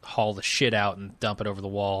haul the shit out and dump it over the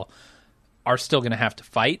wall are still going to have to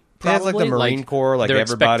fight. Probably. Yeah, it's the Marine Corps.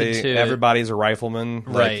 Everybody's a rifleman.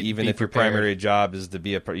 Right. Even if your primary job is to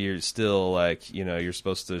be you're still you're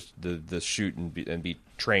supposed to shoot and be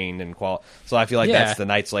trained and qual. So I feel like that's the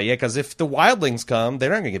Knight's because if the wildlings come, they're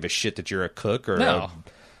not going to give a shit that you're a cook or a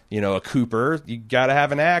cooper. You got to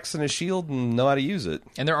have an axe and a shield and know how to use it.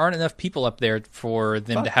 And there aren't enough people up there for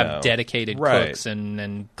them to have dedicated cooks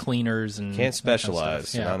and cleaners and can't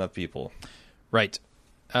specialize. Kind of not enough people. Right.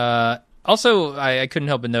 Also, I couldn't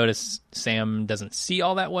help but notice Sam doesn't see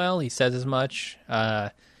all that well. He says as much.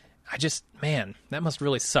 That must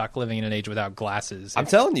really suck living in an age without glasses. I'm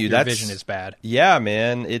telling you, your vision is bad. Yeah,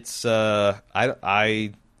 man. It's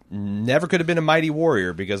I never could have been a mighty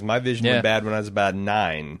warrior because my vision was bad when I was about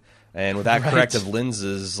 9. And without corrective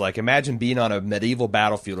lenses, imagine being on a medieval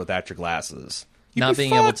battlefield without your glasses. not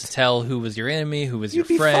being able to tell who was your enemy, who was your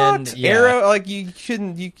friend. Fucked. Arrow, like you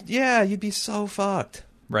couldn't. You'd be so fucked.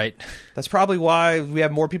 Right. That's probably why we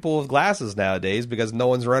have more people with glasses nowadays, because no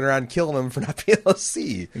one's running around killing them for not being able to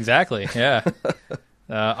see. Exactly. Yeah.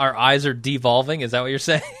 Our eyes are devolving. Is that what you're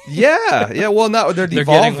saying? Yeah. Well, not they're getting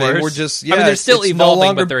devolving. worse. We're just. I mean, they're still evolving, no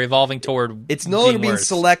longer, but they're evolving toward. It's no longer being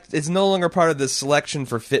worse. It's no longer part of the selection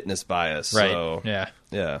for fitness bias. Right. So,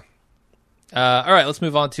 Yeah. All right. Let's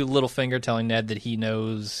move on to Littlefinger telling Ned that he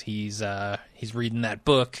knows he's reading that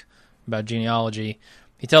book about genealogy.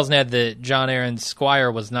 He tells Ned that Jon Arryn's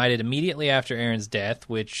squire was knighted immediately after Arryn's death,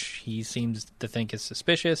 which he seems to think is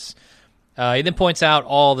suspicious. He then points out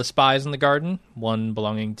all the spies in the garden, one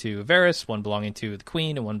belonging to Varys, one belonging to the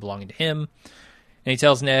queen, and one belonging to him. And he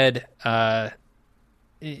tells Ned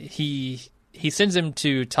he sends him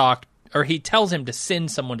to talk, or he tells him to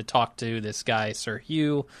send someone to talk to this guy, Sir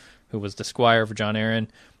Hugh, who was the squire for Jon Arryn.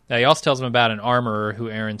 He also tells him about an armorer who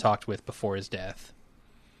Arryn talked with before his death.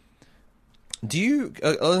 Do you?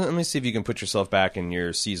 Let me see if you can put yourself back in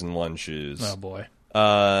your season 1 shoes. Oh boy.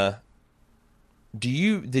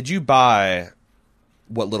 Did you buy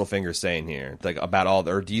what Littlefinger's saying here, like about all,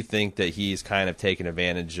 or do you think that he's kind of taking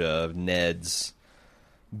advantage of Ned's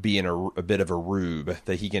being a bit of a rube,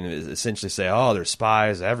 that he can essentially say, "Oh, there's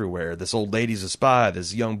spies everywhere. This old lady's a spy.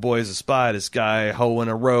 This young boy's a spy. This guy hoeing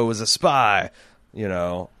a row is a spy." You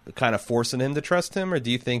know, kind of forcing him to trust him, or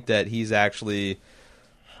do you think that he's actually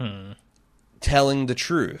telling the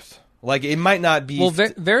truth? Like, it might not be. Well,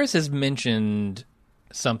 Varys has mentioned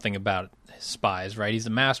something about spies, right? He's the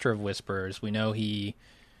master of whispers. We know he,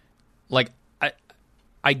 like,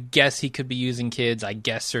 I guess he could be using kids. I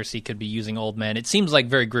guess Cersei could be using old men. It seems like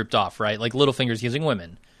very grouped off, right? Like Littlefinger's using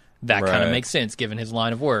women. That kind of makes sense given his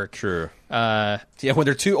line of work. True. Yeah, when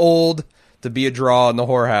they're too old to be a draw in the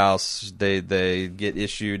whorehouse, they get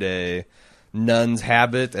issued a nun's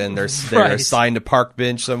habit, and they're assigned a park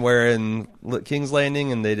bench somewhere in King's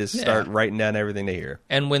Landing, and they just start writing down everything they hear.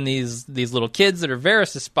 And when these little kids that are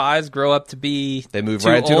Varys' spies grow up to be they move too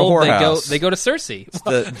right to the old, whorehouse. They go to Cersei.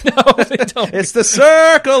 No, they don't. It's the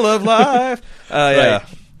circle of life. Yeah,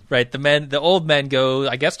 right. The old men go,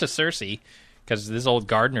 I guess, to Cersei, because this old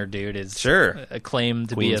gardener dude is claimed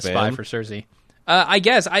to be a spy for Cersei. I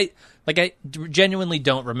guess I genuinely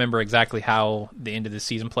don't remember exactly how the end of this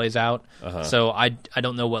season plays out, so I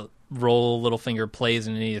don't know what role Littlefinger plays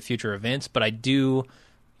in any of the future events, but I do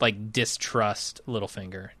distrust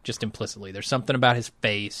Littlefinger just implicitly. There's something about his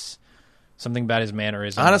face, something about his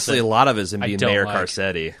mannerisms. Honestly, a lot of it is him being Mayor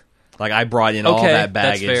Carcetti. Like, I brought in all that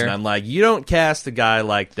baggage, and I'm like, you don't cast a guy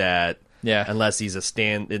like that unless he's a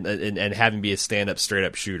and have him be a stand-up,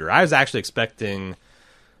 straight-up shooter. I was actually expecting.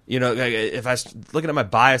 You know, if I was looking at my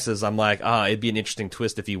biases, I'm like, it'd be an interesting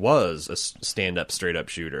twist if he was a stand-up, straight-up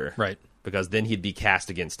shooter. Right. Because then he'd be cast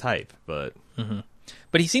against type. But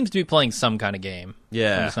but he seems to be playing some kind of game.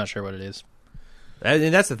 Yeah. I'm just not sure what it is.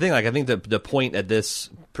 And that's the thing. Like, I think the point at this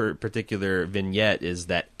particular vignette is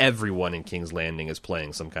that everyone in King's Landing is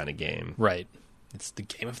playing some kind of game. Right. It's the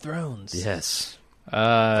Game of Thrones. Yes.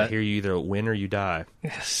 I hear you either win or you die.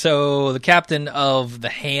 So the captain of the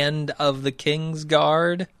Hand of the King's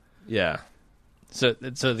Guard. Yeah. So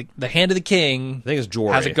the Hand of the King, I think it's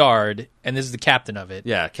Jory, has a guard, and this is the captain of it.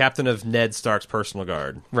 Yeah, captain of Ned Stark's personal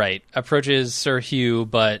guard. Right. Approaches Sir Hugh,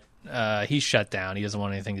 but he's shut down. He doesn't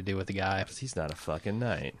want anything to do with the guy. He's not a fucking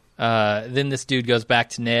knight. Then this dude goes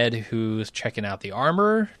back to Ned, who's checking out the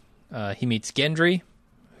armor. He meets Gendry,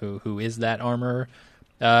 who is that armorer.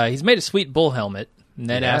 He's made a sweet bull helmet.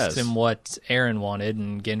 Ned asks him what Arryn wanted,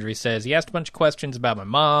 and Gendry says he asked a bunch of questions about my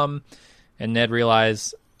mom, and Ned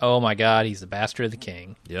realized, oh my god, he's the bastard of the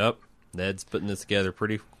king. Yep, Ned's putting this together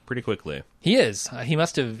pretty quickly. He is. He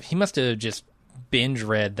must have just binge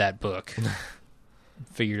read that book,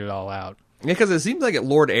 figured it all out. Yeah, because it seems like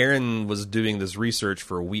Lord Arryn was doing this research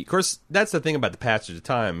for a week. Of course, that's the thing about the passage of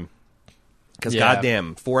time. Because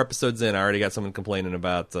goddamn, 4 episodes in, I already got someone complaining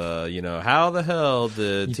about, how the hell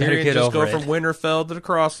did Tyrion just go from Winterfell to the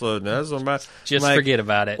Crossroads? Just forget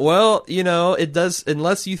about it. Well, it does,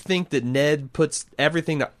 unless you think that Ned puts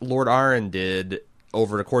everything that Lord Arryn did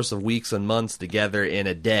over the course of weeks and months together in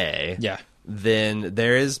a day. Yeah. Then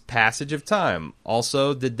there is passage of time.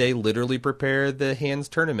 Also, did they literally prepare the Hands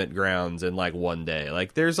tournament grounds in one day?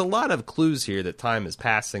 Like, there's a lot of clues here that time is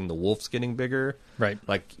passing. The wolf's getting bigger. Right.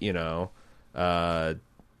 I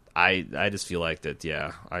just feel like that.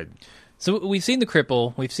 Yeah. So we've seen the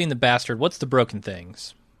cripple, we've seen the bastard. What's the broken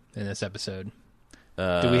things in this episode?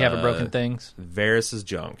 Do we have a broken things? Varys'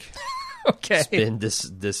 junk. Okay. It's been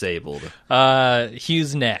disabled.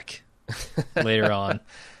 Hugh's neck later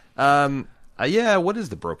on. Yeah, what is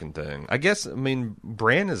the broken thing? I guess, I mean,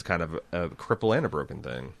 Bran is kind of a cripple and a broken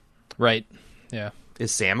thing. Right. Yeah.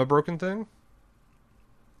 Is Sam a broken thing?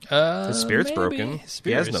 His spirit's maybe. broken.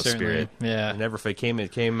 He has no spirit. Yeah.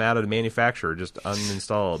 It came out of the manufacturer, just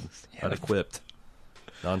uninstalled, unequipped,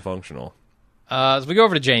 non-functional. So we go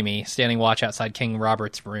over to Jaime, standing watch outside King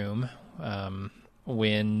Robert's room.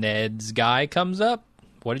 When Ned's guy comes up,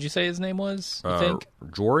 what did you say his name was, you think?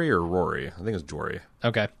 Jory or Rory? I think it's Jory.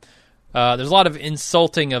 Okay. There's a lot of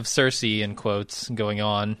insulting of Cersei, in quotes, going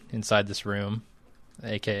on inside this room,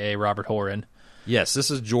 a.k.a. Robert Horan. Yes, this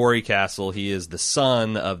is Jory Castle. He is the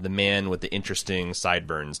son of the man with the interesting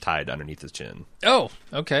sideburns tied underneath his chin. Oh,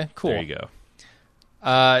 okay, cool. There you go.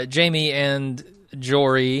 Jaime and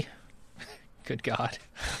Jory, good God.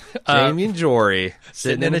 Jaime and Jory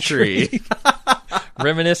sitting in a tree.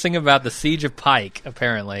 Reminiscing about the Siege of Pike,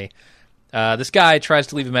 apparently. This guy tries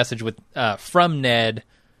to leave a message with from Ned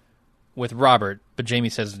with Robert, but Jaime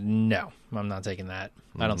says, no, I'm not taking that.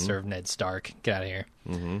 I don't serve Ned Stark. Get out of here.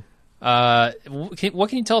 Mm-hmm. What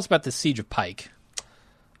can you tell us about the Siege of Pike?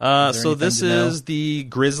 So this is the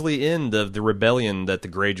grisly end of the rebellion that the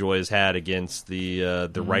Greyjoys had against the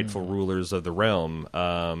rightful rulers of the realm.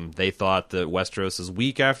 They thought that Westeros is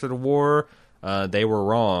weak after the war. They were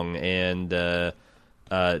wrong, and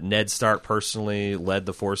Ned Stark personally led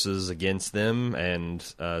the forces against them and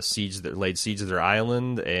laid siege to their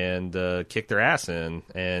island and kicked their ass in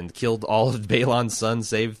and killed all of Balon's sons,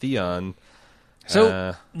 save Theon.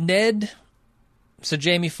 So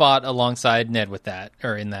Jaime fought alongside Ned with that,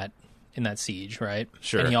 or in that siege, right?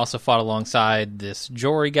 Sure. And he also fought alongside this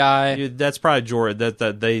Jory guy. Yeah, that's probably Jory.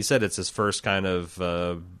 That they said it's his first kind of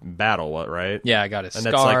battle, right? Yeah, I got his and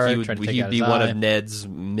scar. That's like he'd be one of Ned's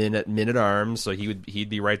men at arms, so he'd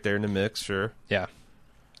be right there in the mix. Sure. Yeah.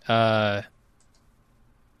 Why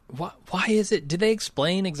is it? Did they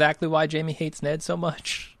explain exactly why Jaime hates Ned so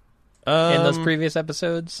much in those previous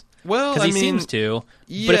episodes? Well, because he seems to.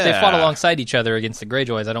 Yeah. But if they fought alongside each other against the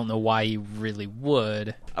Greyjoys, I don't know why he really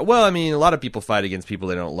would. Well, I mean, a lot of people fight against people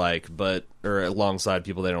they don't like, or alongside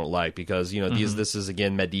people they don't like, because this is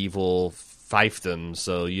again medieval fiefdom,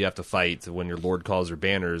 so you have to fight when your lord calls your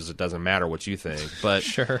banners. It doesn't matter what you think, but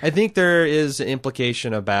sure. I think there is an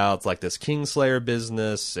implication about like this Kingslayer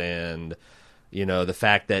business, and the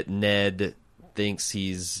fact that Ned thinks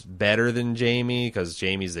he's better than Jaime because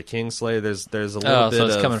Jaime's the Kingslayer. There's a little bit. So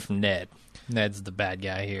it's coming from Ned. Ned's the bad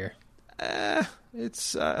guy here.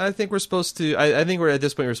 It's. I think we're supposed to. I think we're at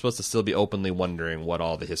this point. We're supposed to still be openly wondering what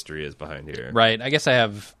all the history is behind here. Right. I guess I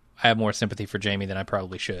have more sympathy for Jaime than I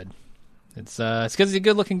probably should. It's because he's a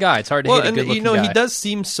good-looking guy. It's hard to hate a good-looking guy. He does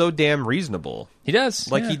seem so damn reasonable. He does.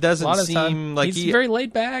 Like he doesn't seem like he's very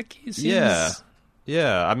laid back. He seems...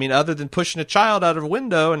 Yeah, I mean, other than pushing a child out of a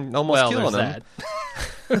window and almost killing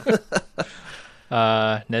him.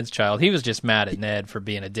 Ned's child. He was just mad at Ned for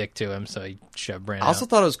being a dick to him, so he shoved Bran out. I also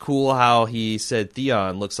thought it was cool how he said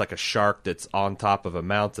Theon looks like a shark that's on top of a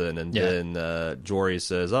mountain, and then Jory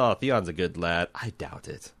says, "Oh, Theon's a good lad." I doubt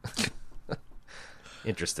it.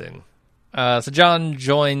 Interesting. So Jon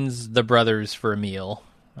joins the brothers for a meal.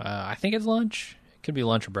 I think it's lunch. Could be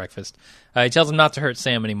lunch or breakfast. He tells him not to hurt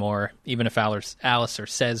Sam anymore, even if Alistair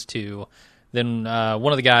says to. Then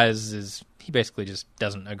one of the guys he basically just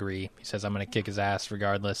doesn't agree. He says, I'm going to kick his ass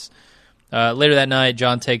regardless. Later that night,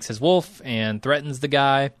 Jon takes his wolf and threatens the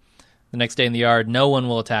guy. The next day in the yard, no one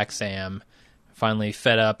will attack Sam. Finally,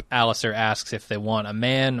 fed up, Alistair asks if they want a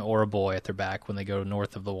man or a boy at their back when they go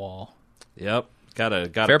north of the wall. Yep.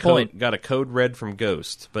 Got Fair point. Got a code red from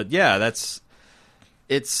Ghost. But yeah,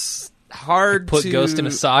 it's hard Put to Ghost in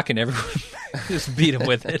a sock and everyone just beat him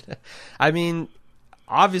with it. I mean,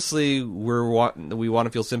 obviously we want to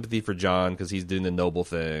feel sympathy for Jon because he's doing the noble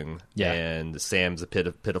thing, and Sam's a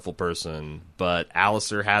pitiful person. But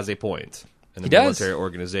Alistair has a point in the military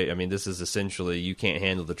organization. I mean, this is essentially you can't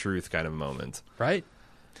handle the truth kind of moment, right?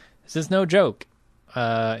 This is no joke.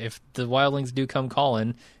 If the wildlings do come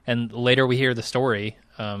calling, and later we hear the story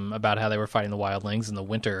about how they were fighting the wildlings and the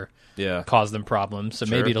winter caused them problems. So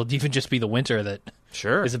maybe it'll even just be the winter that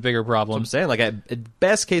is a bigger problem. That's what I'm saying. Like at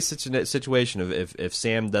best case situation of if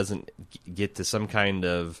Sam doesn't get to some kind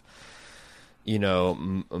of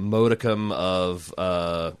modicum of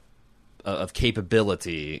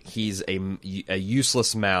capability, he's a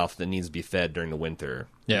useless mouth that needs to be fed during the winter,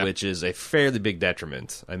 which is a fairly big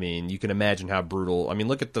detriment. I mean, you can imagine how brutal. I mean,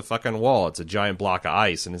 look at the fucking wall. It's a giant block of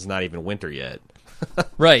ice, and it's not even winter yet.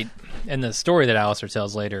 Right. And the story that Alistair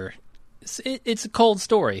tells later, it's a cold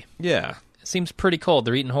story. Yeah. It seems pretty cold.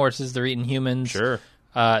 They're eating horses. They're eating humans. Sure.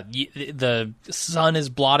 The sun is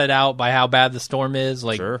blotted out by how bad the storm is.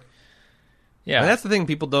 Like, sure. Yeah. And that's the thing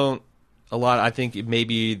people don't I think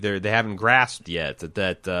maybe they haven't grasped yet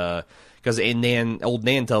that because old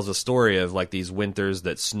Nan tells a story of like these winters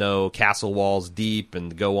that snow castle walls deep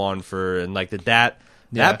and go on for and like that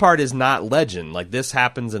part is not legend. Like this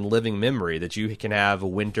happens in living memory that you can have a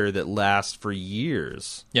winter that lasts for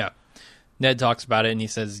years. Yeah. Ned talks about it and he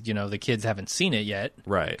says, the kids haven't seen it yet.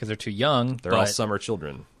 Right. Because they're too young. They're all summer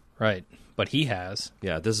children. Right. But he has.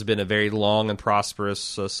 Yeah, this has been a very long and prosperous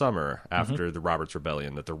summer after the Roberts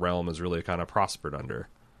Rebellion that the realm has really kind of prospered under.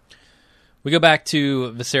 We go back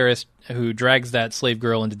to Viserys, who drags that slave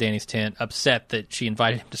girl into Dany's tent, upset that she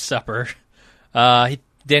invited him to supper.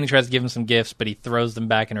 Dany tries to give him some gifts, but he throws them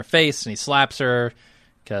back in her face, and he slaps her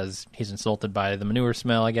because he's insulted by the manure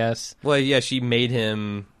smell, I guess. Well, yeah, she made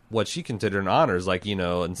him what she considered an honors, like,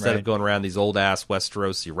 instead of going around these old-ass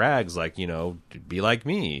Westerosi rags, like, be like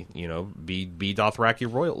me, be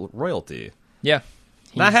Dothraki royalty. Yeah.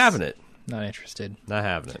 Not having it. Not interested. Not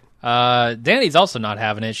having it. Dany's also not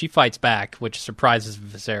having it. She fights back, which surprises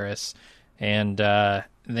Viserys, and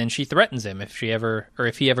then she threatens him if he ever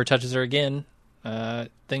touches her again.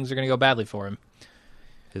 Things are going to go badly for him.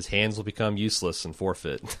 His hands will become useless and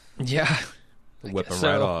forfeit. Yeah. Whip him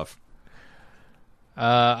right off.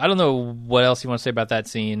 I don't know what else you want to say about that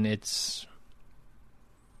scene. It's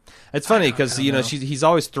funny because he's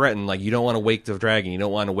always threatened, like, you don't want to wake the dragon. You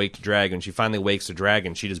don't want to wake the dragon. She finally wakes the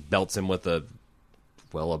dragon. She just belts him with a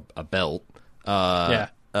belt.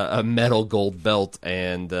 A metal gold belt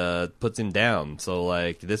and puts him down. So,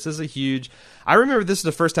 like, this is a huge... I remember this is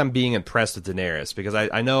the first time being impressed with Daenerys because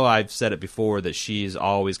I know I've said it before that she's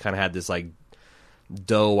always kind of had this, like,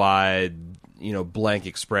 doe-eyed, blank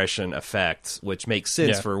expression effect, which makes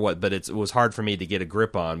sense for but it was hard for me to get a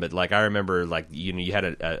grip on. But, like, I remember, like, you had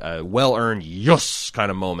a well-earned yes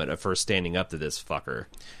kind of moment of her standing up to this fucker.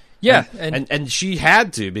 Yeah, and she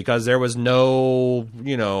had to because there was no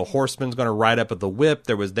horseman's going to ride up at the whip.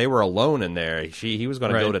 They were alone in there. He was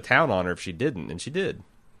going to go to town on her if she didn't, and she did.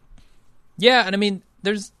 Yeah, and I mean,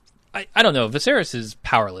 I don't know. Viserys is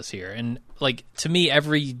powerless here, and like to me,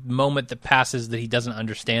 every moment that passes that he doesn't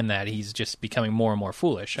understand that he's just becoming more and more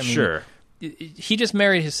foolish. I mean, sure, he just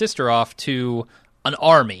married his sister off to an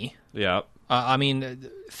army. Yeah, I mean,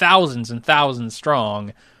 thousands and thousands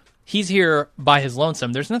strong. He's here by his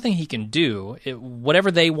lonesome. There's nothing he can do. Whatever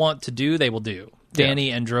they want to do, they will do.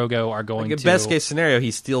 Dany and Drogo are going to... Best case scenario,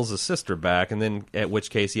 he steals his sister back, and then at which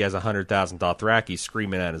case he has 100,000 Dothraki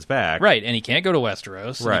screaming at his back. Right, and he can't go to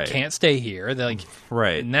Westeros. Right. He can't stay here.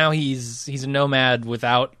 Right. Now he's a nomad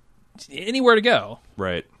without anywhere to go.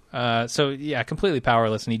 Right. So, yeah, completely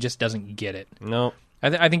powerless, and he just doesn't get it. No.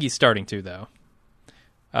 I think he's starting to, though.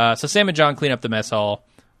 So Sam and Jon clean up the mess hall.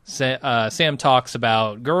 Sam talks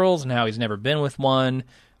about girls and how he's never been with one.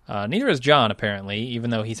 Neither has Jon, apparently, even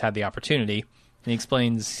though he's had the opportunity. And he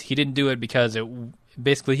explains he didn't do it because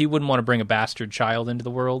basically he wouldn't want to bring a bastard child into the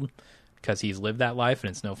world because he's lived that life and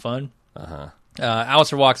it's no fun.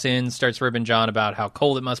 Alistair walks in, starts ribbing Jon about how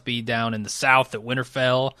cold it must be down in the south at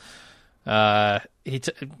Winterfell. And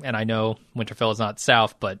I know Winterfell is not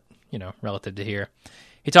south, but, relative to here.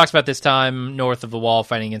 He talks about this time north of the wall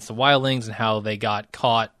fighting against the wildlings and how they got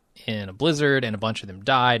caught in a blizzard and a bunch of them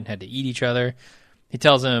died and had to eat each other. He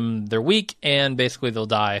tells them they're weak and basically they'll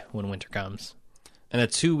die when winter comes. And a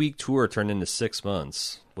 2-week tour turned into 6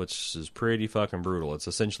 months, which is pretty fucking brutal. It's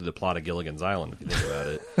essentially the plot of Gilligan's Island, if you think about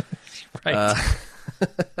it. Right.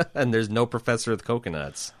 And there's no Professor of the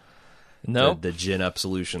Coconuts. Nope. The gin up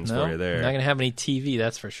solutions for you there. Not going to have any TV,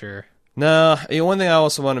 that's for sure. No, one thing I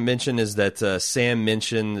also want to mention is that Sam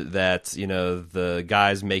mentioned that, the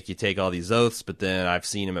guys make you take all these oaths, but then I've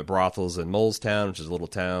seen him at brothels in Molestown, which is a little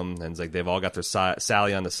town, and it's like they've all got their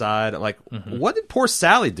Sally on the side. I'm like, what did poor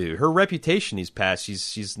Sally do? Her reputation he's passed.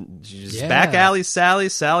 She's back alley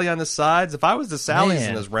Sally on the sides. If I was the Sallys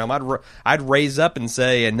in this realm, I'd raise up and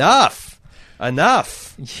say, enough.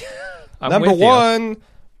 Number one...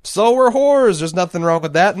 So we're whores. There's nothing wrong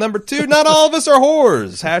with that. Number 2, not all of us are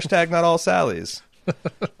whores. # not all Sallys.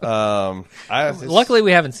 Luckily,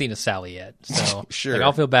 we haven't seen a Sally yet. So sure.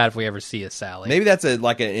 I'll feel bad if we ever see a Sally. Maybe that's an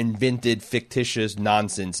invented, fictitious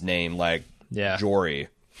nonsense name like Jory.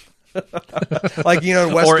 Like,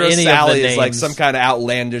 Westeros Sally is like some kind of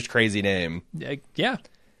outlandish, crazy name. Yeah,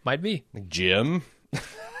 might be. Jim?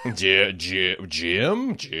 Jim?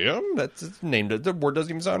 That's named. The word doesn't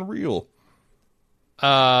even sound real.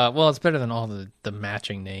 Well, it's better than all the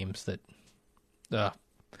matching names that, the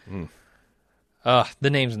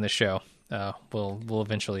names in the show. We'll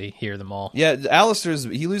eventually hear them all. Yeah, Alistair's,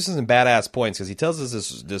 he loses some badass points because he tells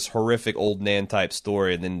us this horrific old Nan type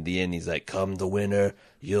story, and then in the end he's like, "Come the winter,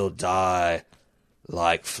 you'll die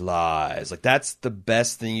like flies. Like, that's the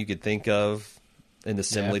best thing you could think of in the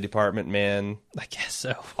assembly department, man. I guess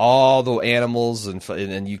so. All the animals,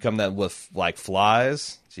 and you come that with, like,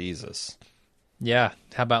 flies? Jesus. Yeah.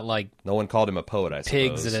 How about, like, no one called him a poet, I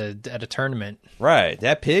pigs suppose. at a tournament? Right.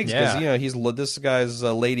 That pigs, because, Yeah. this guy's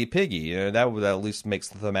Lady Piggy. That would at least makes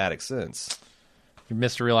the thematic sense. You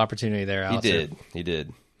missed a real opportunity there, Alistair. He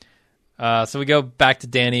did. So we go back to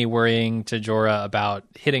Dany worrying to Jorah about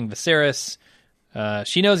hitting Viserys.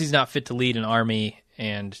 She knows he's not fit to lead an army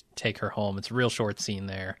and take her home. It's a real short scene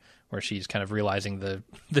there where she's kind of realizing the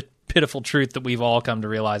pitiful truth that we've all come to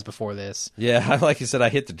realize before this. Yeah, like you said, I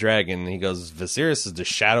hit the dragon, and he goes, Viserys is the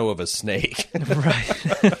shadow of a snake.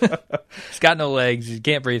 Right. He's got no legs. He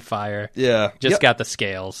can't breathe fire. Yeah. Just got the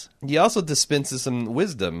scales. He also dispenses some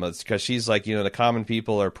wisdom, because she's like, the common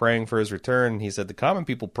people are praying for his return. He said, the common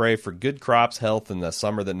people pray for good crops, health, and the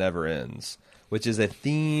summer that never ends, which is a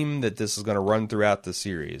theme that this is going to run throughout the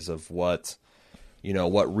series of what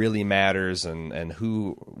really matters and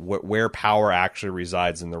where power actually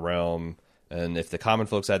resides in the realm. And if the common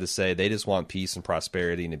folks had to say, they just want peace and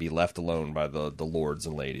prosperity and to be left alone by the lords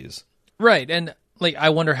and ladies. Right. And like, I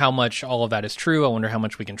wonder how much all of that is true. I wonder how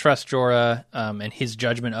much we can trust Jorah and his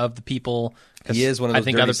judgment of the people. He is one of those I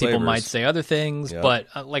think dirty other people slavers. might say other things, Yep. but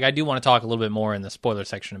I do want to talk a little bit more in the spoiler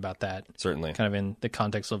section about that. Certainly. Kind of in the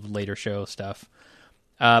context of later show stuff.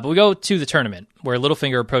 But we go to the tournament, where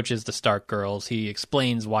Littlefinger approaches the Stark girls. He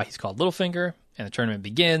explains why he's called Littlefinger, and the tournament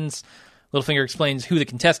begins. Littlefinger explains who the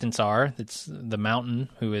contestants are. It's the Mountain,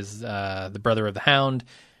 who is the brother of the Hound,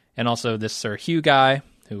 and also this Sir Hugh guy,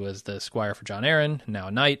 who was the squire for Jon Arryn, now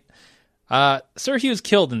a knight. Sir Hugh's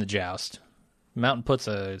killed in the joust. Mountain puts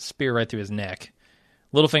a spear right through his neck.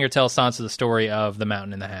 Littlefinger tells Sansa the story of the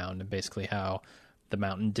Mountain and the Hound, and basically how the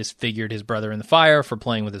Mountain disfigured his brother in the fire for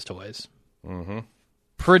playing with his toys. Mm-hmm.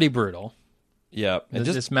 Pretty brutal. Yeah.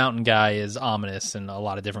 This Mountain guy is ominous in a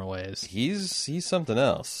lot of different ways. He's something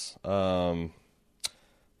else. Talk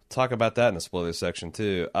about that in the spoiler section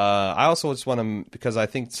too. I also just want to, because I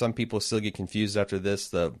think some people still get confused after this,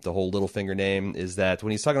 the whole Littlefinger name, is that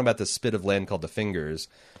when he's talking about the spit of land called the Fingers,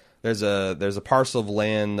 there's a parcel of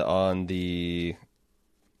land on the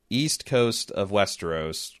east coast of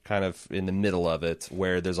Westeros, kind of in the middle of it,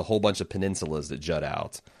 where there's a whole bunch of peninsulas that jut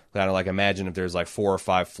out. Kind of like, imagine if there's like 4 or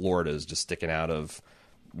 5 Floridas just sticking out of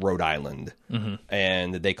Rhode Island. Mm-hmm.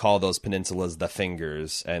 And they call those peninsulas the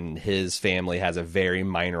Fingers, and his family has a very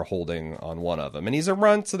minor holding on one of them. And he's a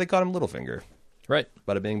runt, so they call him Littlefinger. Right.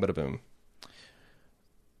 Bada bing, bada boom.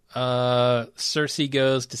 Cersei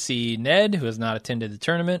goes to see Ned, who has not attended the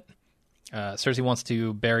tournament. Cersei wants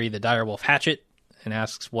to bury the direwolf hatchet and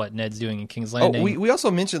asks what Ned's doing in King's Landing. Oh, we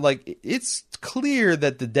also mentioned, like, it's clear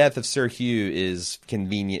that the death of Sir Hugh is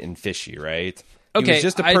convenient and fishy, right? Okay, he was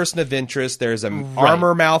just a person of interest. There's an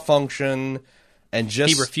armor malfunction, and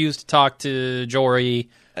just he refused to talk to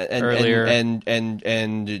Jory earlier.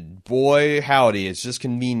 And boy, howdy, it's just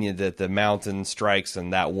convenient that the Mountain strikes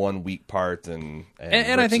in that one weak part, and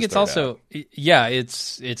I think it's also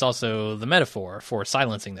it's also the metaphor for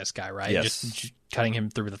silencing this guy, right? Yes. Just cutting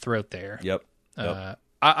him through the throat there. Yep.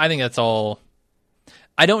 I think that's all.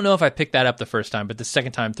 I don't know if I picked that up the first time, but the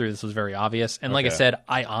second time through, this was very obvious. And like I said,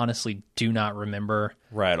 I honestly do not remember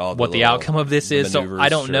what the outcome of this is. So I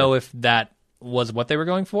don't know if that was what they were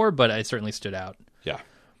going for, but it certainly stood out. Yeah.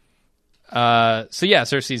 So yeah,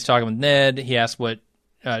 Cersei's talking with Ned. She asks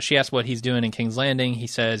what he's doing in King's Landing. He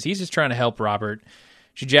says he's just trying to help Robert.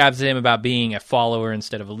 She jabs at him about being a follower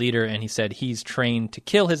instead of a leader, and he said he's trained to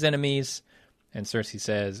kill his enemies. And Cersei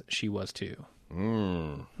says she was too.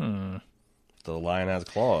 The lion has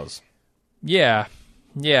claws. Yeah.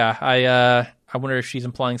 I wonder if she's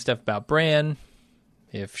implying stuff about Bran.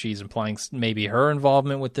 If she's implying maybe her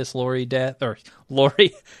involvement with this Hugh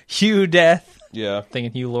death. Yeah.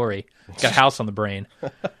 Thinking Hugh Laurie. Got a house on the brain.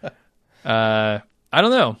 I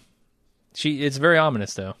don't know. It's very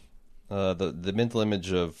ominous though. The mental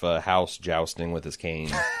image of House jousting with his cane.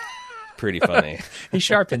 Pretty funny. He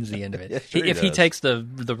sharpens the end of it. Yeah, sure if he takes the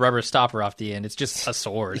rubber stopper off the end, it's just a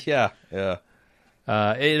sword. Yeah.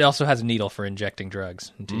 It also has a needle for injecting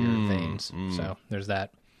drugs into your veins. So there's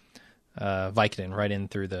that. Vicodin right in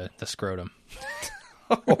through the scrotum.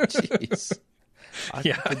 Oh, jeez.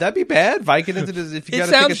 Yeah. Would that be bad? Vicodin if you got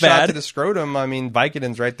to take a shot to the scrotum, I mean,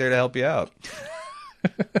 Vicodin's right there to help you out.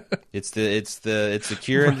 It's the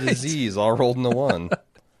cure and the disease all rolled into one.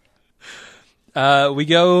 We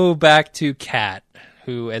go back to Kat,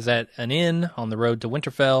 who is at an inn on the road to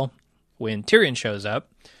Winterfell when Tyrion shows up.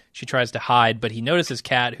 She tries to hide, but he notices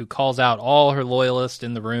Kat, who calls out all her loyalists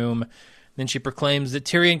in the room. Then she proclaims that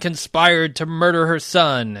Tyrion conspired to murder her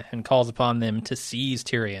son and calls upon them to seize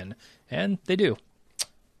Tyrion. And they do.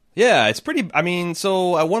 Yeah, it's pretty... I mean,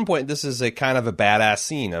 so at one point, this is a kind of a badass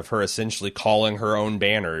scene of her essentially calling her own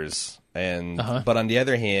banners. And But on the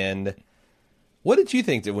other hand, what did you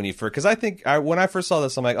think that when you first... Because I think when I first saw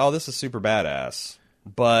this, I'm like, oh, this is super badass.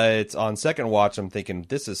 But on second watch, I'm thinking,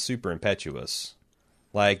 this is super impetuous.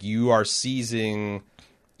 Like, you are seizing...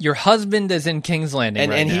 Your husband is in King's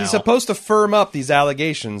Landing and now. He's supposed to firm up these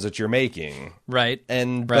allegations that you're making. Right.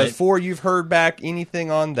 And right. before you've heard back anything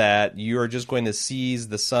on that, you are just going to seize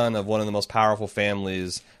the son of one of the most powerful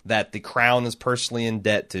families that the crown is personally in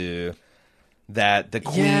debt to, that the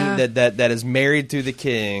queen that is married to the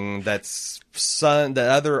king, that's son, the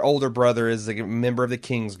other older brother is a member of the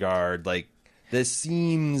Kingsguard. Like, this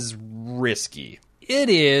seems risky. It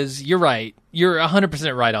is. You're right. You're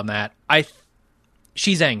 100% right on that.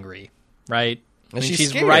 She's angry, right? And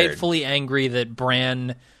she's scared. rightfully angry that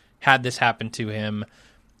Bran had this happen to him.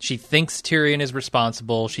 She thinks Tyrion is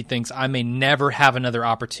responsible. She thinks, I may never have another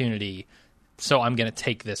opportunity, so I'm going to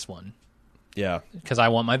take this one. Yeah. Because I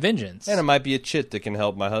want my vengeance. And it might be a chit that can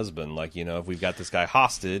help my husband. Like, you know, if we've got this guy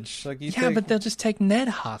hostage. Like, but they'll just take Ned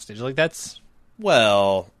hostage. Like, that's...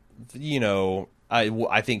 Well, you know...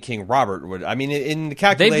 I think King Robert would. I mean, in the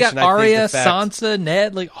calculation, they've got Arya, I think Sansa,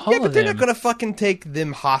 Ned, like all of them. Yeah, but they're not going to fucking take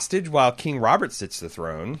them hostage while King Robert sits the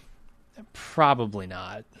throne. Probably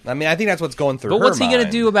not. I mean, I think that's what's going through. But her what's he going to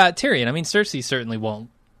mind. do about Tyrion? I mean, Cersei certainly won't.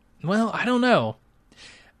 Well, I don't know.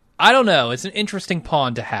 It's an interesting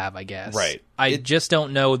pawn to have, I guess. Right. I just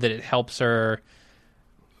don't know that it helps her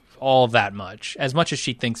all that much as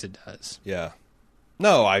she thinks it does. Yeah.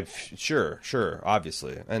 No, sure,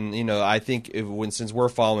 obviously, and you know, I think since we're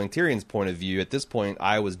following Tyrion's point of view at this point,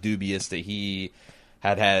 I was dubious that he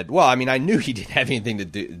had. Well, I mean, I knew he didn't have anything to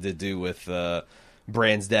do with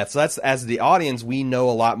Bran's death. So that's, as the audience, we know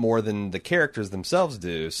a lot more than the characters themselves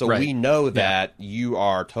do. So we know that you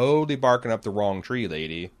are totally barking up the wrong tree,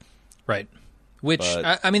 lady. Right. Which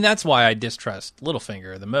I mean, that's why I distrust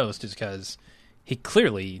Littlefinger the most, is because he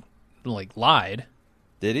clearly lied.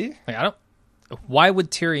 Did he? Why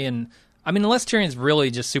would Tyrion... I mean, unless Tyrion's really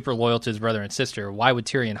just super loyal to his brother and sister, why would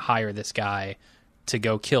Tyrion hire this guy to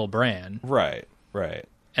go kill Bran? Right.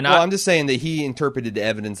 And I'm just saying that he interpreted the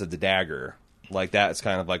evidence of the dagger. Like, that's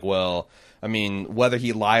kind of like, well, I mean, whether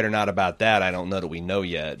he lied or not about that, I don't know that we know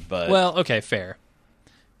yet, but... Well, okay, fair.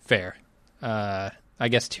 I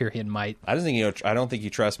guess Tyrion might... I don't think you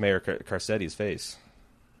trust Mayor Carcetti's face.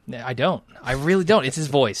 I don't. I really don't. It's his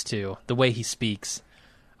voice, too. The way he speaks.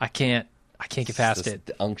 I can't get past it.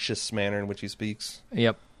 The unctuous manner in which he speaks.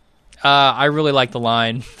 Yep. I really like the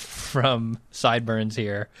line from Sideburns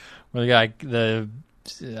here, where the guy,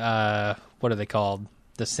 what are they called?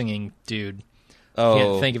 The singing dude. Oh, I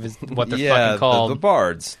can't think of what they're fucking called. The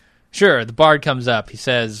bards. Sure, the bard comes up. He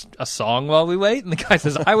says, "A song while we wait," and the guy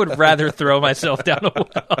says, "I would rather throw myself down a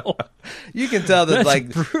well." You can tell that,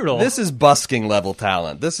 That's brutal. This is busking level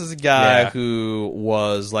talent. This is a guy who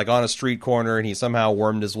was on a street corner and he somehow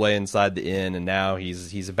wormed his way inside the inn, and now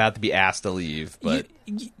he's about to be asked to leave. But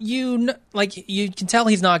you can tell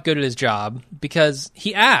he's not good at his job because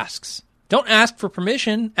he asks. Don't ask for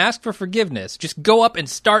permission. Ask for forgiveness. Just go up and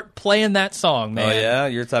start playing that song, man. Oh, yeah?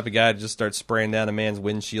 You're the type of guy to just start spraying down a man's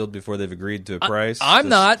windshield before they've agreed to a price? I'm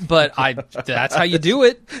not, but that's how you do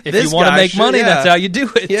it. If you want to make money, that's how you do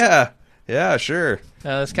it. Yeah, sure.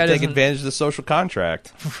 This guy take advantage of the social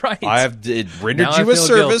contract. Right. It rendered you a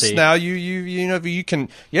service. Guilty. Now you know you can.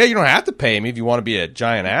 Yeah, you don't have to pay me if you want to be a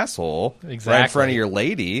giant asshole right in front of your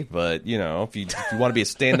lady. But you know, if you want to be a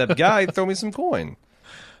stand-up guy, throw me some coin.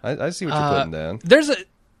 I see what you're putting down.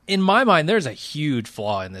 In my mind, there's a huge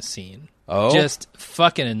flaw in this scene. Oh, just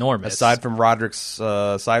fucking enormous. Aside from Roderick's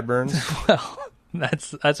sideburns, well,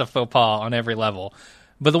 that's a faux pas on every level.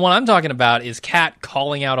 But the one I'm talking about is Kat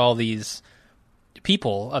calling out all these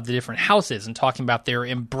people of the different houses and talking about their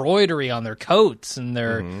embroidery on their coats and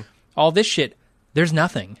their all this shit. There's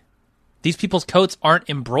nothing. These people's coats aren't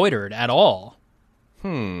embroidered at all.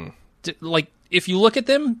 If you look at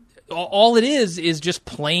them, all it is just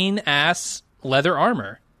plain ass leather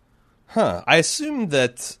armor. I assumed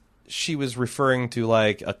that she was referring to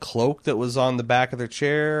a cloak that was on the back of their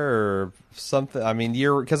chair or something. I mean,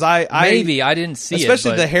 because I didn't see it,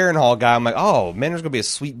 especially the Harrenhal guy. I'm like, oh man, there's gonna be a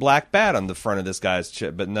sweet black bat on the front of this guy's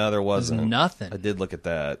chair, but no, there wasn't. There's nothing. I did look at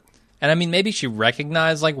that. And I mean, maybe she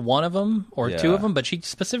recognized one of them or two of them, but she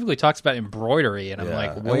specifically talks about embroidery, and I'm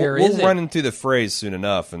like, where is it? We'll run into the phrase soon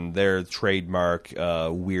enough, and their trademark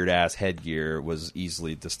weird-ass headgear was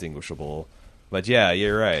easily distinguishable. But yeah,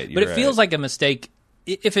 you're right. But it feels like a mistake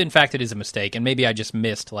if in fact it is a mistake, and maybe I just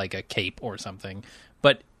missed like a cape or something,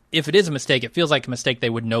 but if it is a mistake, it feels like a mistake they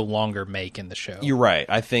would no longer make in the show. You're right.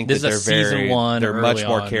 I think this that is season one. They're much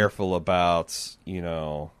more on. careful about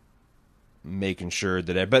making sure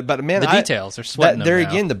that. But man, the details are sweating them there now.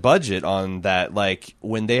 again. The budget on that, like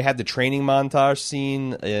when they had the training montage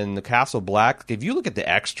scene in the Castle Black. If you look at the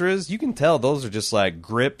extras, you can tell those are just like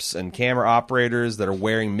grips and camera operators that are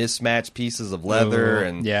wearing mismatched pieces of leather, Ooh,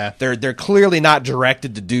 and yeah. they're clearly not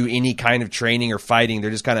directed to do any kind of training or fighting. They're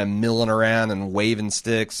just kind of milling around and waving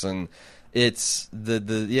sticks and. It's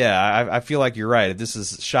I feel like you're right. If this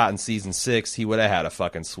is shot in season 6, he would have had a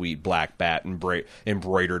fucking sweet black bat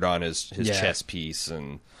embroidered on his chest piece,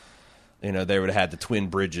 and they would have had the twin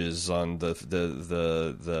bridges on the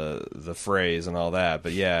phrase and all that.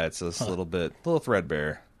 But yeah, it's a little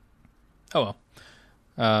threadbare. Oh well,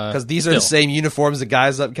 because these are the same uniforms the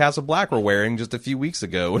guys up in Castle Black were wearing just a few weeks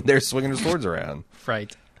ago when they're swinging their swords around.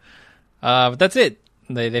 Right. But that's it.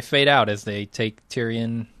 They fade out as they take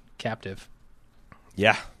Tyrion captive.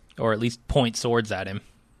 Yeah. Or at least point swords at him.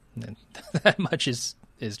 That much is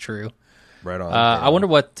true. Right on. I wonder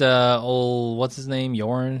what what's his name?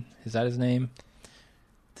 Yoren? Is that his name?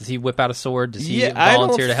 Does he whip out a sword? Does he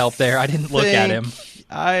volunteer to help there? I didn't look at him.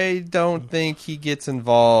 I don't think he gets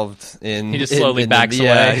involved in. He just slowly backs away.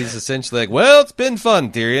 Yeah, he's essentially like, "Well, it's been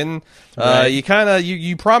fun, Tyrion. Right.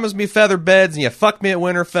 You promised me feather beds, and you fucked me at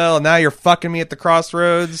Winterfell, and now you're fucking me at the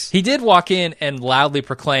crossroads." He did walk in and loudly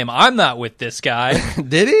proclaim, "I'm not with this guy."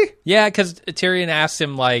 Did he? Yeah, because Tyrion asked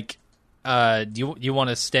him like, "Do you want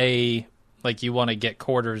to stay? Like, you want to get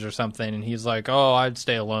quarters or something?" And he's like, "Oh, I'd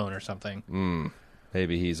stay alone or something."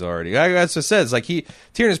 Maybe he's already. That's what it says. Like Tyrion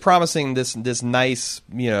is promising this nice,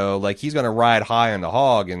 like he's going to ride high on the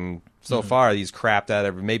hog, and so far he's crapped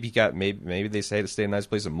out. Maybe they say to stay in a nice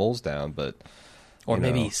place in Molestown, but or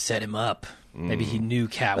maybe he set him up. Maybe he knew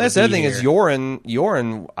Cat. That's the other thing is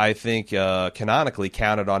Yoren. I think canonically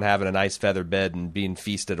counted on having a nice feather bed and being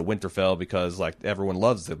feasted at Winterfell because like everyone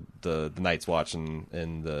loves the Night's Watch in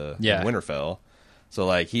Winterfell. So,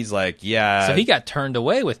 like, he's like, yeah. So he got turned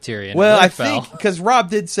away with Tyrion. Well, I think, because Rob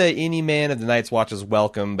did say any man of the Night's Watch is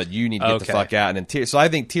welcome, but you need to get the fuck out. And then so I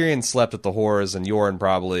think Tyrion slept at the whores, and Yoren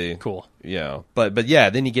probably. Cool. But yeah,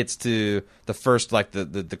 then he gets to the first, like,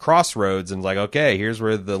 the crossroads, and like, okay, here's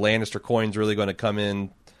where the Lannister coin's really going to come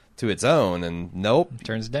in to its own, and nope.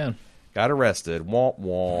 Turns it down. Got arrested. Womp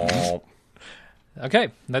womp.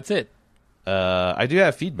 Okay, that's it. I do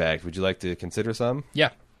have feedback. Would you like to consider some?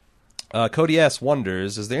 Yeah. Cody S.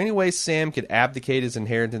 wonders, is there any way Sam could abdicate his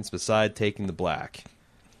inheritance beside taking the black?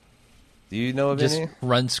 Do you know of any? Just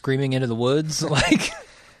run screaming into the woods? Like,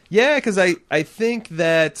 yeah, because I think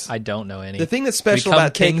that... I don't know any. The thing that's special Become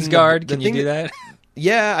about taking Kingsguard, can you do that?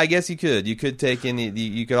 Yeah, I guess you could. You could take any...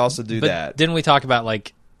 You could also do that. Didn't we talk about,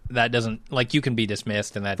 like, that doesn't... Like, you can be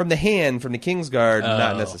dismissed and that... From the Kingsguard,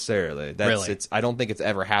 not necessarily. Really? I don't think it's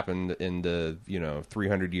ever happened in the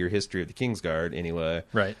 300-year history of the Kingsguard, anyway.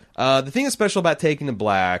 Right. The thing that's special about taking the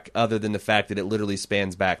black, other than the fact that it literally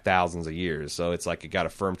spans back thousands of years, so it's like it got a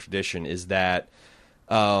firm tradition, is that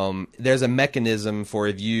there's a mechanism for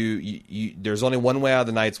if you there's only one way out of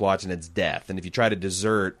the Night's Watch, and it's death. And if you try to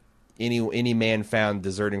desert, any man found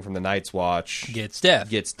deserting from the Night's Watch gets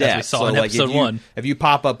death. As we saw in episode 1. If you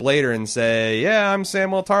pop up later and say, "Yeah, I'm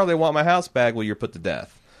Samwell Tarly, want my house back," well, you're put to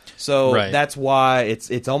death. So that's why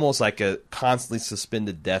it's almost like a constantly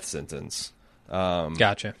suspended death sentence.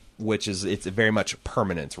 Gotcha. Which is it's very much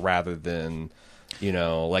permanent rather than.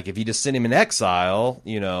 Like if you just send him in exile,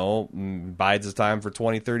 bides his time for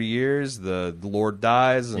 20, 30 years, the Lord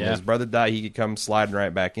dies and his brother dies, he could come sliding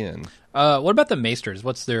right back in. What about the Maesters?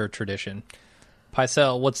 What's their tradition?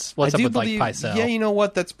 Pycelle, what's up with like Pycelle? Yeah, you know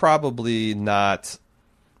what? That's probably not...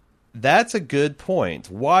 That's a good point.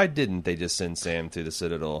 Why didn't they just send Sam to the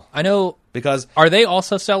Citadel? I know... Because... Are they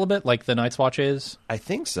also celibate like the Night's Watch is? I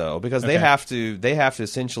think so, because they have to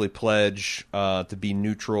essentially pledge to be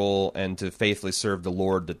neutral and to faithfully serve the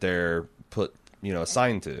Lord that they're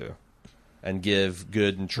assigned to, and give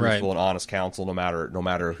good and truthful and honest counsel no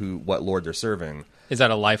matter what Lord they're serving. Is that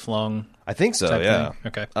a lifelong? I think so, yeah. Thing?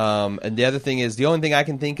 Okay. And the other thing is, the only thing I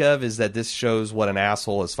can think of is that this shows what an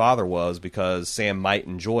asshole his father was, because Sam might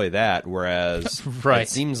enjoy that, whereas it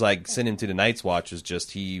seems like sending him to the Night's Watch is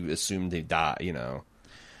just he assumed he'd die,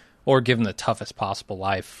 Or give him the toughest possible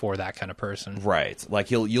life for that kind of person. Right.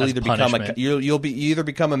 Like you'll either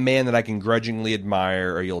become a man that I can grudgingly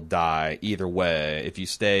admire, or you'll die. Either way, if you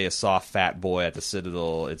stay a soft fat boy at the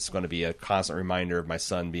Citadel, it's going to be a constant reminder of my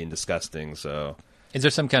son being disgusting. So. Is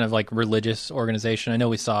there some kind of like religious organization? I know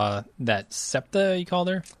we saw that Septa, you called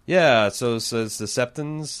her? Yeah, so it's the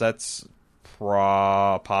Septons.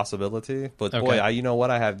 possibility. But boy, Okay. you know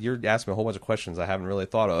what? You're asking me a whole bunch of questions I haven't really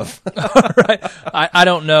thought of. Right. I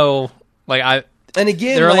don't know. Like And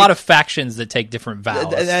again, there are like, a lot of factions that take different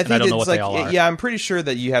vows, and I don't know what it's they all are. Yeah, I'm pretty sure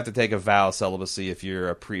that you have to take a vow of celibacy if you're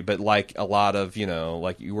a but like a lot of,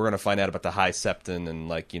 like we're going to find out about the High Septon and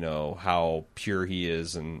like, how pure he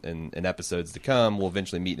is in episodes to come. We'll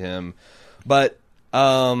eventually meet him. But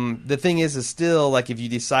the thing is still like if you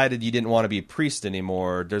decided you didn't want to be a priest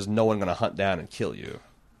anymore, there's no one going to hunt down and kill you.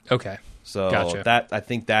 Okay. So Gotcha. I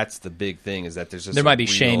think that's the big thing is that there's just There might be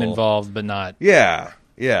shame involved, but not. Yeah.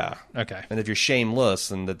 Yeah. Okay. And if you're shameless,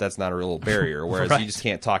 then that's not a real barrier. Whereas Right. you just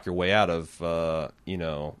can't talk your way out of,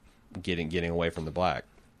 getting away from the black.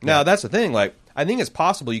 Now, that's the thing. Like, I think it's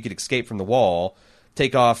possible you could escape from the wall,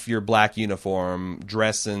 take off your black uniform,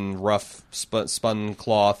 dress in rough spun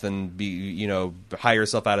cloth, and hire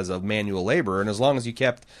yourself out as a manual laborer. And as long as you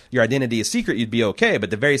kept your identity a secret, you'd be okay.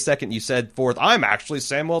 But the very second you said forth, "I'm actually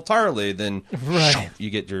Samuel Tarley," then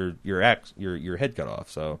you get your head cut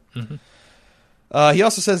off. So. Mm-hmm. He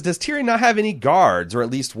also says, does Tyrion not have any guards, or at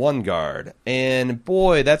least one guard? And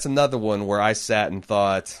boy, that's another one where I sat and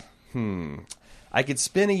thought, I could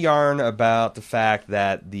spin a yarn about the fact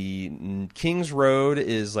that the King's Road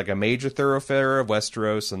is like a major thoroughfare of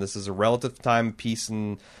Westeros, and this is a relative time of peace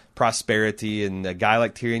and prosperity, and a guy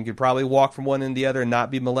like Tyrion could probably walk from one end to the other and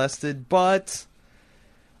not be molested, but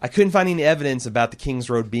I couldn't find any evidence about the King's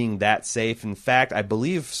Road being that safe. In fact, I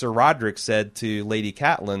believe Sir Roderick said to Lady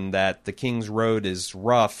Catelyn that the King's Road is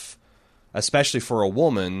rough, especially for a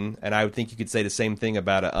woman, and I would think you could say the same thing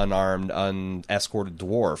about an unarmed, unescorted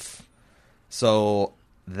dwarf. So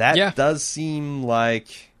that does seem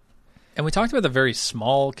like... And we talked about the very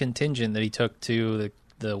small contingent that he took to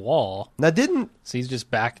the wall. Now, so he's just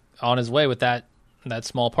back on his way with that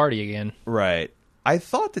small party again. Right. I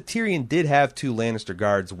thought that Tyrion did have 2 Lannister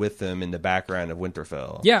guards with him in the background of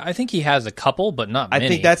Winterfell. Yeah, I think he has a couple, but not many. I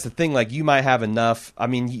think that's the thing. Like, you might have enough. I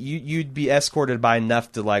mean, you'd be escorted by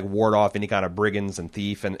enough to, like, ward off any kind of brigands and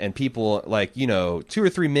thief. And people, like, 2 or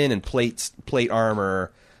 3 men in plate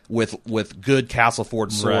armor with good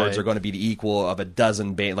Castleford swords are going to be the equal of a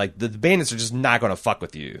dozen bandits. Like, the bandits are just not going to fuck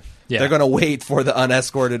with you. Yeah. They're going to wait for the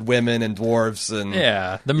unescorted women and dwarves and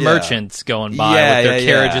the merchants going by with their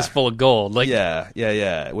carriages full of gold. Like,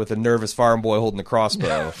 with a nervous farm boy holding a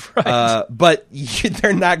crossbow. Right. But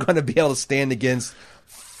they're not going to be able to stand against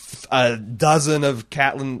a dozen of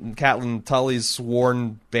Catelyn Tully's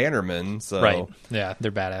sworn bannermen. So. Right. Yeah,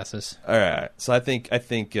 they're badasses. All right. So I think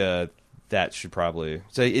that should probably...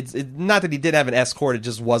 So it's not that he did have an escort, it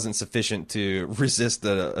just wasn't sufficient to resist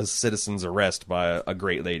a citizen's arrest by a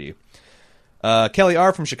great lady. Kelly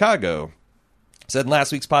R. from Chicago said, in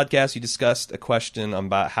last week's podcast, you discussed a question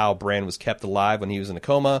about how Bran was kept alive when he was in a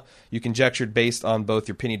coma. You conjectured, based on both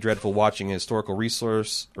your Penny Dreadful watching and historical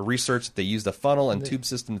research, that they used a funnel and tube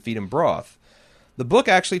system to feed him broth. The book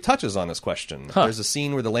actually touches on this question. There's a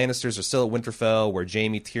scene where the Lannisters are still at Winterfell, where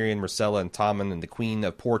Jaime, Tyrion, Myrcella, and Tommen and the Queen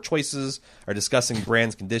of Poor Choices are discussing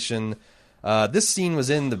Bran's condition. This scene was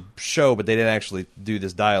in the show, but they didn't actually do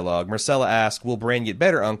this dialogue. Myrcella asks, will Bran get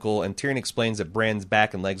better, Uncle? And Tyrion explains that Bran's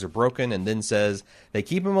back and legs are broken, and then says, they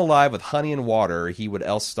keep him alive with honey and water, he would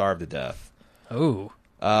else starve to death. Ooh.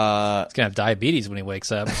 He's going to have diabetes when he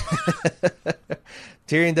wakes up.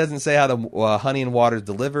 Tyrion doesn't say how the honey and water is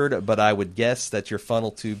delivered, but I would guess that your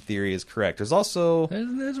funnel tube theory is correct. There's also...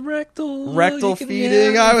 There's rectal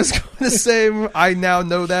feeding. I was going to say, I now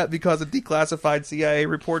know that because of declassified CIA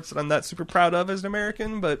reports that I'm not super proud of as an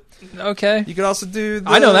American, but... Okay. You could also do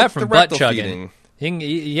I know that from butt chugging. Feeding.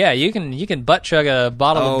 You can butt chug a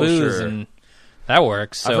bottle of booze and... That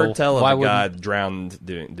works. So I've heard tell of a guy drowned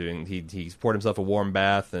doing he poured himself a warm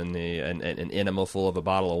bath and an enema full of a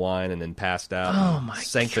bottle of wine and then passed out. Oh my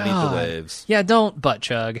sank God. beneath the waves. Yeah, don't butt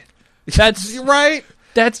chug. That's right.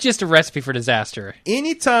 That's just a recipe for disaster.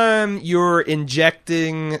 Anytime you're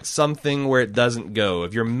injecting something where it doesn't go,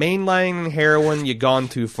 if you're mainlining heroin, you've gone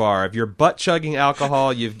too far. If you're butt chugging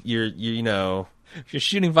alcohol, you're If you're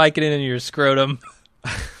shooting Vicodin in your scrotum,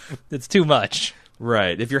 it's too much.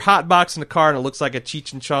 Right. If you're hotboxing a car and it looks like a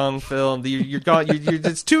Cheech and Chong film, you're gone.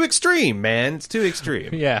 It's too extreme, man. It's too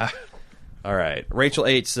extreme. Yeah. All right. Rachel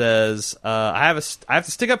H says, I have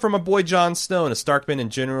to stick up for my boy Jon Snow and a Starkman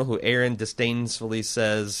in general, who Aaron disdainfully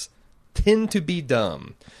says tend to be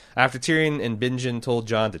dumb. After Tyrion and Benjen told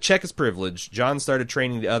Jon to check his privilege, Jon started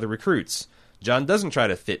training the other recruits. Jon doesn't try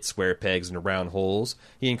to fit square pegs into round holes.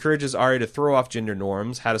 He encourages Arya to throw off gender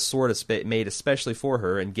norms, had a sword made especially for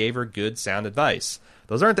her, and gave her good, sound advice.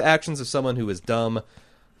 Those aren't the actions of someone who is dumb.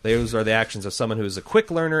 Those are the actions of someone who is a quick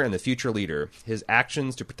learner and the future leader. His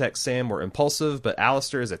actions to protect Sam were impulsive, but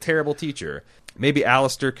Alistair is a terrible teacher. Maybe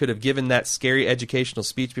Alistair could have given that scary educational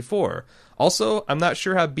speech before. Also, I'm not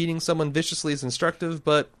sure how beating someone viciously is instructive,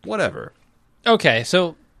 but whatever. Okay,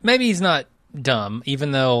 so maybe he's not dumb,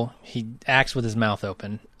 even though he acts with his mouth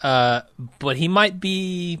open. But he might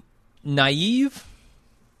be naive,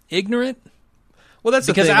 ignorant. Well, that's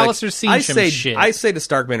because the thing. Alistair's seen some shit. I say the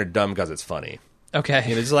Starkmen are dumb because it's funny. Okay,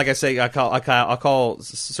 You know, just like I say, I'll call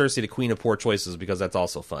Cersei the queen of poor choices because that's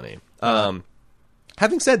also funny.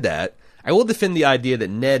 Having said that, I will defend the idea that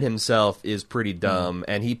Ned himself is pretty dumb,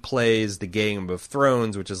 and he plays the Game of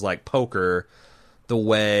Thrones, which is like poker, the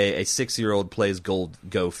way a 6-year-old plays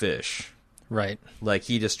Go Fish. right. Like,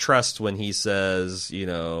 he just trusts when he says,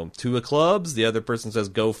 2 of clubs, the other person says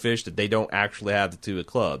go fish, that they don't actually have the 2 of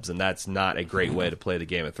clubs, and that's not a great way to play the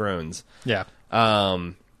Game of Thrones. Yeah.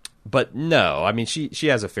 But no, I mean, she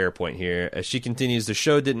has a fair point here. As she continues, the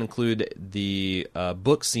show didn't include the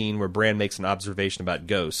book scene where Bran makes an observation about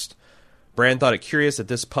Ghost. Bran thought it curious that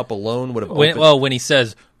this pup alone would have opened... when he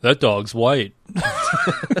says, that dog's white.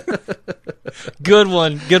 Good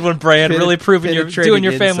one, Bran. Really proving you're doing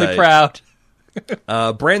your family proud.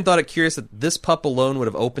 Bran thought it curious that this pup alone would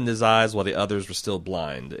have opened his eyes while the others were still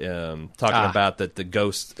blind. Talking about that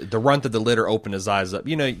the runt of the litter opened his eyes up.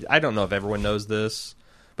 I don't know if everyone knows this,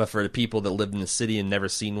 but for the people that lived in the city and never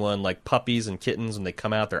seen one, like puppies and kittens, when they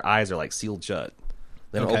come out, their eyes are like sealed shut.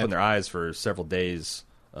 They don't open their eyes for several days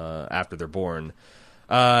after they're born.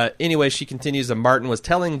 Anyway, she continues that Martin was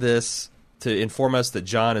telling this to inform us that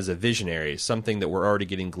Jon is a visionary, something that we're already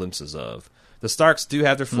getting glimpses of. The Starks do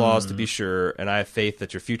have their flaws, to be sure, and I have faith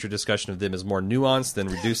that your future discussion of them is more nuanced than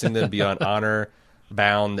reducing them beyond honor,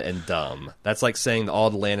 bound, and dumb. That's like saying that all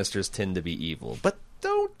the Lannisters tend to be evil. But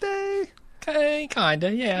don't they? Okay,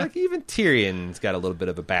 kinda, yeah. Like, even Tyrion's got a little bit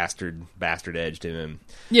of a bastard edge to him.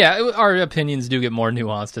 Yeah, our opinions do get more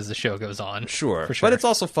nuanced as the show goes on. Sure. For sure. But it's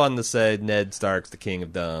also fun to say Ned Stark's the king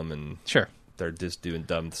of dumb, and sure, they're just doing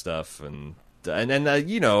dumb stuff, and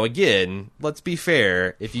again, let's be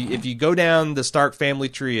fair. If you go down the Stark family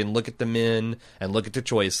tree and look at the men and look at their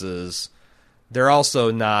choices, they're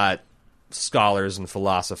also not scholars and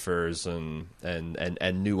philosophers and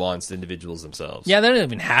nuanced individuals themselves. Yeah, they don't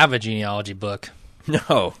even have a genealogy book.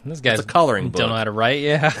 No, These guys it's a coloring book. Don't know how to write.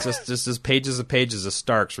 Yeah, just pages of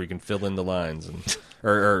Starks where you can fill in the lines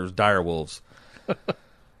or dire wolves.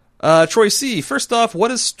 Troy C. First off, what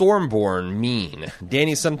does Stormborn mean?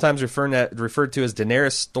 Dany sometimes referred to as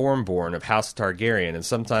Daenerys Stormborn of House Targaryen, and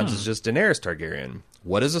sometimes it's just Daenerys Targaryen.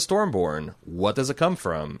 What is a Stormborn? What does it come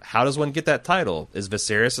from? How does one get that title? Is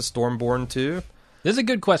Viserys a Stormborn too? This is a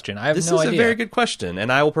good question. I have no idea. This is a very good question,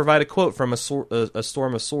 and I will provide a quote from a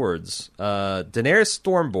Storm of Swords. Daenerys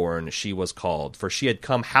Stormborn, she was called, for she had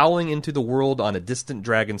come howling into the world on a distant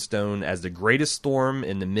dragonstone as the greatest storm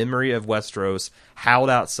in the memory of Westeros howled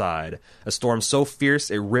outside, a storm so fierce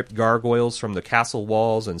it ripped gargoyles from the castle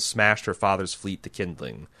walls and smashed her father's fleet to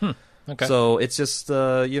kindling. Okay. So it's just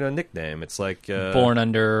nickname. It's like born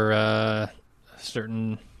under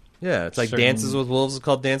certain... Yeah, it's like Dances with Wolves is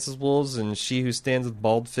called Dances with Wolves, and She Who Stands with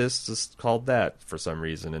Bald Fists is called that for some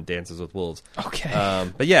reason in Dances with Wolves. Okay.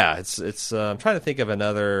 But yeah, it's I'm trying to think of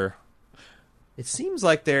another. It seems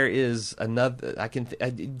like there is another.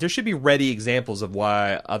 There should be ready examples of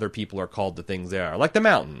why other people are called the things they are. Like the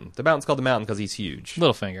Mountain. The Mountain's called the Mountain because he's huge.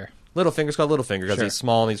 Littlefinger. Littlefinger's called Littlefinger because he's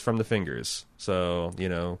small and he's from the fingers. So,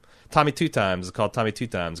 Tommy Two Times is called Tommy Two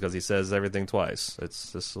Times because he says everything twice.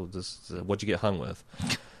 It's just what you get hung with.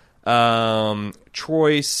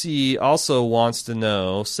 Troy C. also wants to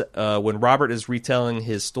know, when Robert is retelling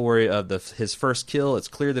his story of his first kill, it's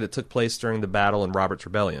clear that it took place during the battle in Robert's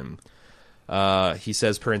Rebellion. He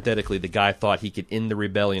says parenthetically, the guy thought he could end the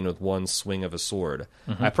rebellion with one swing of a sword.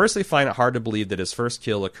 I personally find it hard to believe that his first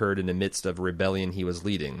kill occurred in the midst of a rebellion he was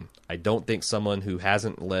leading. I don't think someone who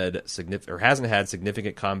hasn't had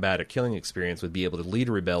significant combat or killing experience would be able to lead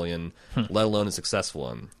a rebellion, let alone a successful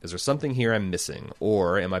one. Is there something here I'm missing,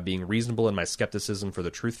 or am I being reasonable in my skepticism for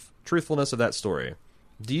the truthfulness of that story?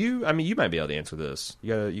 You might be able to answer this.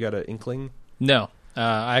 You got an inkling? No.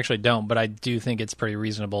 I actually don't, but I do think it's pretty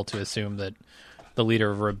reasonable to assume that the leader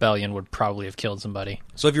of a rebellion would probably have killed somebody.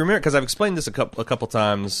 So if you remember, because I've explained this a couple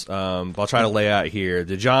times, but I'll try to lay out here.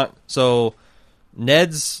 So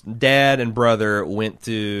Ned's dad and brother went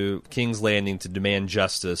to King's Landing to demand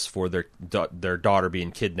justice for their daughter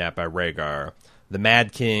being kidnapped by Rhaegar. The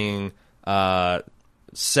Mad King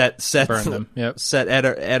set them. Yep. Set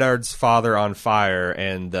Eddard's father on fire,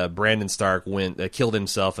 and Brandon Stark killed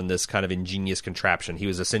himself in this kind of ingenious contraption. He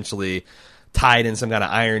was essentially tied in some kind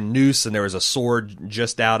of iron noose, and there was a sword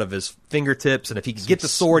just out of his fingertips. And if he could get the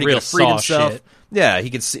sword, he could have freed himself. Shit. Yeah, he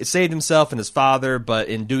could save himself and his father, but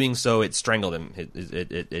in doing so, it strangled him.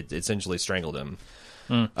 It essentially strangled him.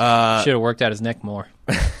 Should have worked out his neck more.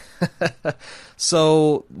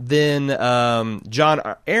 So then John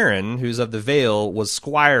Aaron, who's of the Vale, was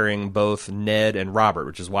squiring both Ned and Robert,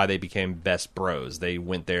 which is why they became best bros. They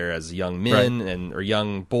went there as young men or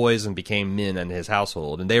young boys and became men in his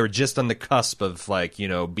household. And they were just on the cusp of, like, you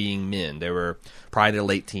know, being men. They were probably in their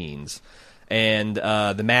late teens. And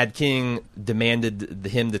the Mad King demanded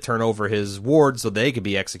him to turn over his ward so they could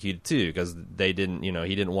be executed too, because they didn't, you know,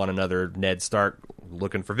 he didn't want another Ned Stark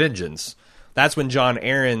looking for vengeance. That's when John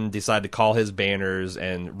Aaron decided to call his banners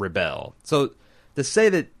and rebel. So to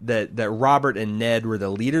say that Robert and Ned were the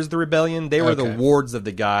leaders of the rebellion, they were the wards of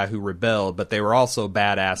the guy who rebelled, but they were also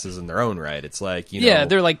badasses in their own right. It's like, you know, yeah,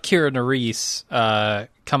 they're like Kira Nerys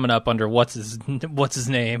coming up under what's his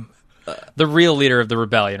name, the real leader of the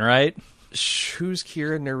rebellion, right? Who's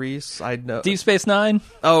Kira Nerys? I know. Deep Space Nine?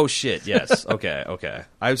 Oh, shit, yes. Okay.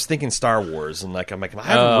 I was thinking Star Wars, and I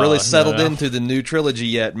haven't really settled into the new trilogy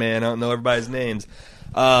yet, man. I don't know everybody's names.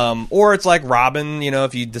 Or it's like Robin, you know,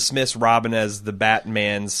 if you dismiss Robin as the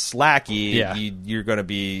Batman's lackey, you're going to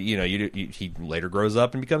be, you know, he later grows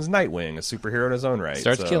up and becomes Nightwing, a superhero in his own right.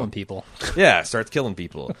 Starts killing people. Yeah, starts killing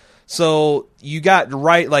people. So you got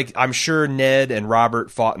right, like, I'm sure Ned and Robert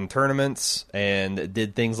fought in tournaments and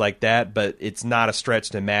did things like that, but it's not a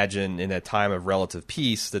stretch to imagine in a time of relative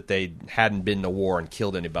peace that they hadn't been to war and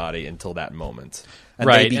killed anybody until that moment. And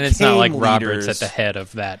right, and it's not like Robert's at the head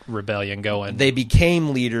of that rebellion going. They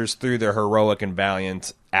became leaders through their heroic and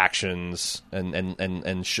valiant actions and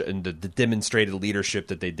the demonstrated leadership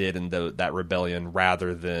that they did in that rebellion,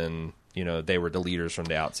 rather than, you know, they were the leaders from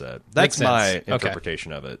the outset. That's my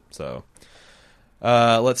interpretation of it. So,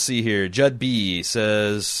 let's see here. Judd B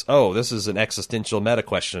says, "Oh, this is an existential meta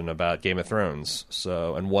question about Game of Thrones."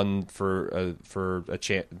 So, and one for a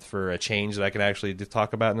change that I can actually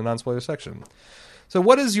talk about in the non-spoiler section. So,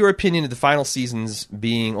 what is your opinion of the final seasons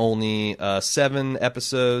being only 7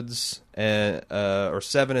 episodes, or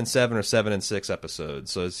 7 and 7, or 7 and 6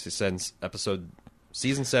 episodes? So, since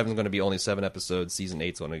Season 7 is going to be only 7 episodes. Season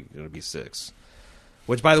 8 is going to be 6.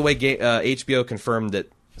 Which, by the way, HBO confirmed that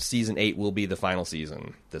Season 8 will be the final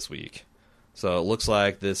season this week. So it looks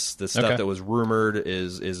like this stuff that was rumored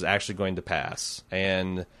is actually going to pass.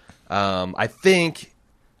 And I think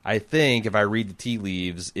if I read the tea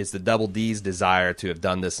leaves, it's the Double D's desire to have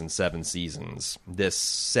done this in 7 seasons. This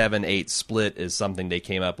 7-8 split is something they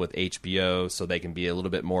came up with HBO so they can be a little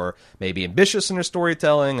bit more maybe ambitious in their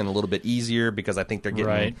storytelling and a little bit easier, because I think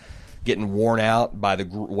they're getting worn out by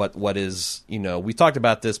what is, you know, we talked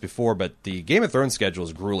about this before, but the Game of Thrones schedule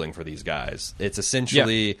is grueling for these guys. It's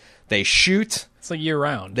essentially they shoot. It's like year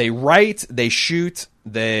round. They write, they shoot,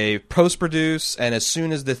 they post-produce, and as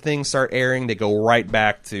soon as the things start airing, they go right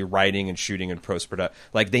back to writing and shooting and post-production.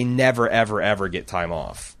 Like, they never, ever, ever get time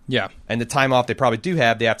off. Yeah. And the time off they probably do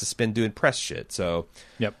have, they have to spend doing press shit. So,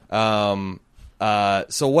 so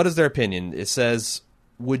what is their opinion? It says,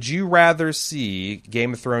 would you rather see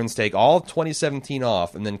Game of Thrones take all of 2017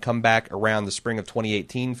 off and then come back around the spring of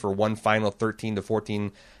 2018 for one final 13 to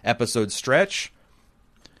 14 episode stretch?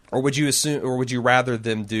 Or would you rather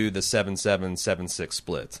them do the 7-7, 7-6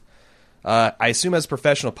 split? I assume as a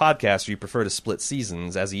professional podcaster, you prefer to split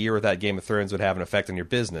seasons, as a year without Game of Thrones would have an effect on your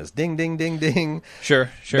business. Ding, ding, ding, ding.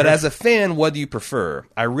 Sure. But as a fan, what do you prefer?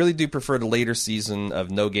 I really do prefer the later season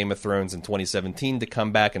of no Game of Thrones in 2017 to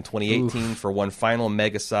come back in 2018 for one final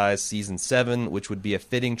mega-sized season 7, which would be a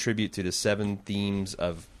fitting tribute to the 7 themes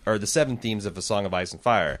of A Song of Ice and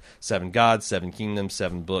Fire. 7 gods, 7 kingdoms,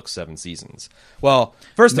 7 books, 7 seasons. Well,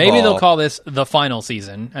 first of all, maybe they'll call this the final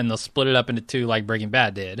season, and they'll split it up into 2 like Breaking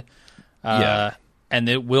Bad did. And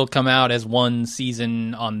it will come out as one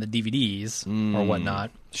season on the DVDs or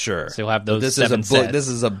whatnot. Sure. So you'll have those 7 sets. This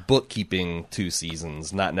is a bookkeeping 2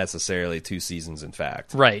 seasons, not necessarily 2 seasons, in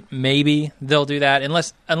fact. Right. Maybe they'll do that,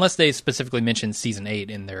 unless they specifically mention Season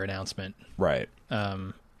 8 in their announcement. Right.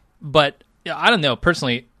 But I don't know.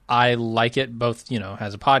 Personally, I like it both, you know,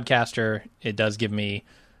 as a podcaster. It does give me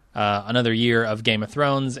another year of Game of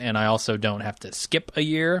Thrones, and I also don't have to skip a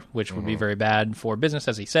year, which would be very bad for business,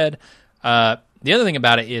 as he said. The other thing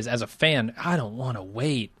about it is, as a fan, I don't want to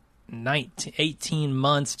wait 18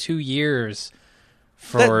 months, 2 years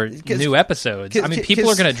for new episodes. I mean, people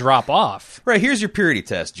are going to drop off. Right, here's your purity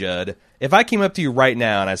test, Judd. If I came up to you right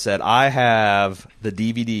now and I said, I have the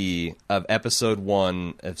DVD of episode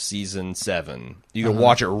 1 of season 7, you can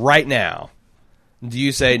watch it right now. Do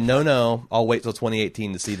you say, no, I'll wait till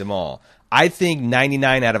 2018 to see them all? I think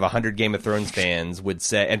 99 out of 100 Game of Thrones fans would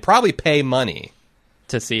say, and probably pay money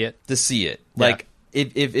to see it. Yeah. Like,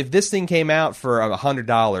 if this thing came out for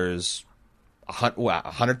 $100,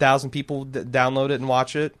 100,000 people download it and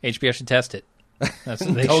watch it. HBO should test it. That's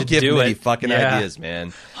what they Don't should give do me any it. fucking ideas,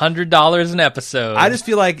 man. $100 an episode. I just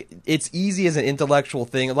feel like it's easy as an intellectual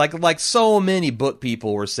thing. Like so many book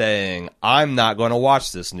people were saying, I'm not going to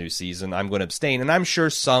watch this new season. I'm going to abstain. And I'm sure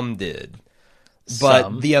some did.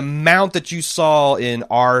 But the amount that you saw in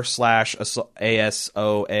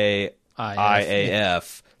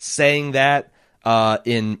r/ASOAIAF saying that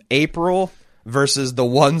in April versus the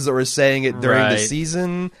ones that were saying it during the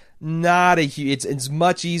season, not a huge. It's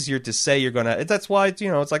much easier to say you're gonna. That's why it's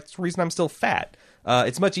like the reason I'm still fat.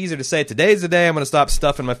 It's much easier to say today's the day I'm going to stop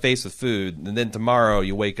stuffing my face with food, and then tomorrow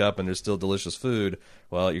you wake up and there's still delicious food.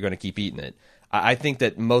 Well, you're going to keep eating it. I think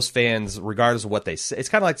that most fans, regardless of what they say, it's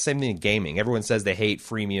kind of like the same thing in gaming. Everyone says they hate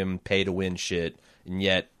freemium, pay-to-win shit, and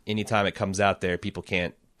yet anytime it comes out there, people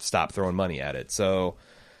can't stop throwing money at it. So,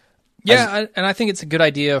 yeah, and I think it's a good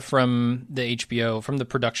idea from the HBO, from the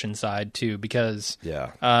production side, too, because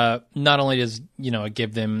not only does it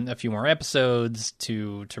give them a few more episodes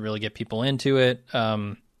to really get people into it,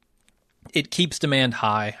 it keeps demand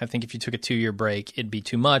high. I think if you took a 2-year break, it'd be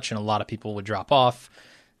too much, and a lot of people would drop off.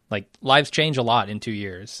 Like, lives change a lot in 2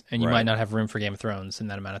 years, and you might not have room for Game of Thrones in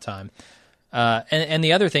that amount of time. And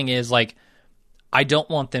the other thing is, like, I don't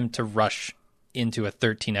want them to rush into a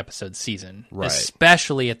 13-episode season,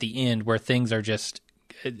 especially at the end where things are just,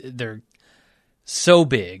 they're so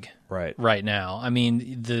big right now. I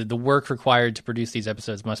mean, the work required to produce these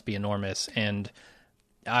episodes must be enormous, and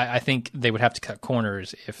I think they would have to cut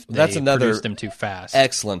corners if they produce them too fast.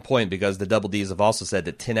 Excellent point, because the Double Ds have also said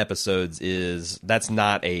that 10 episodes that's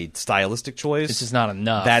not a stylistic choice. It's just not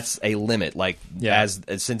enough. That's a limit. Like,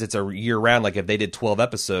 since it's a year round, like if they did 12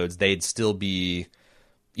 episodes, they'd still be,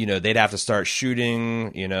 they'd have to start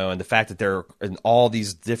shooting, and the fact that they're in all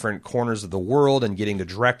these different corners of the world and getting the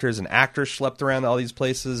directors and actors schlepped around all these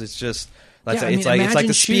places, it's just... it's like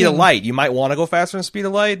the speed of light. You might want to go faster than the speed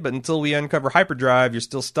of light, but until we uncover hyperdrive, you're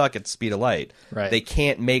still stuck at the speed of light. Right. They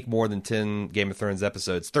can't make more than 10 Game of Thrones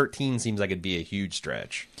episodes. 13 seems like it'd be a huge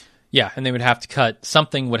stretch. Yeah, and they would have to cut.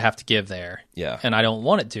 Something would have to give there. Yeah. And I don't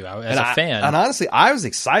want it to, as a fan. And honestly, I was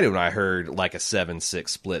excited when I heard like a 7-6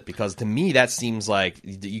 split, because to me that seems like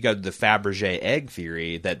you got the Fabergé egg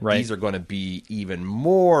theory that these are going to be even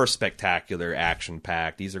more spectacular,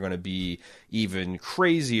 action-packed. These are going to be even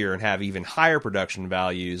crazier and have even higher production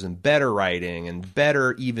values and better writing and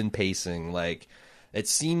better even pacing. Like, it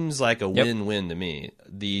seems like a win-win to me.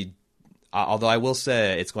 Although I will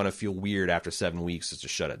say it's going to feel weird after 7 weeks just to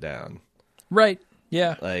shut it down. Right.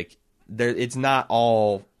 Yeah. Like, it's not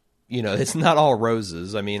all, it's not all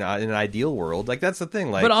roses. I mean, in an ideal world, like, that's the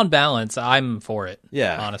thing. Like, but on balance, I'm for it.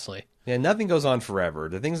 Yeah. Honestly. Yeah. Nothing goes on forever.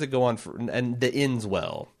 The things that go on and the ends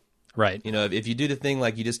well. Right. If you do the thing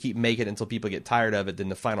like you just keep making it until people get tired of it, then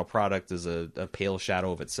the final product is a pale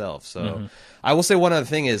shadow of itself. So I will say one other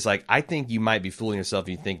thing is, like, I think you might be fooling yourself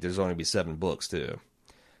if you think there's only going to be 7 books too.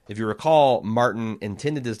 If you recall, Martin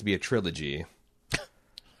intended this to be a trilogy,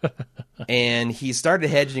 and he started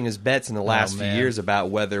hedging his bets in the last few years about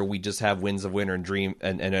whether we just have Winds of Winter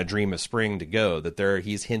and A Dream of Spring to go.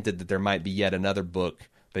 He's hinted that there might be yet another book,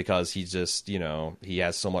 because he's just, he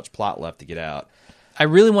has so much plot left to get out. I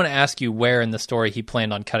really want to ask you where in the story he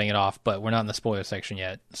planned on cutting it off, but we're not in the spoiler section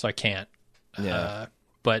yet, so I can't. Yeah.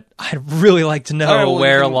 But I'd really like to know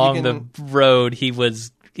where along the road he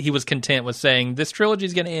was content with saying this trilogy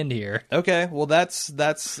is going to end here. Okay, well that's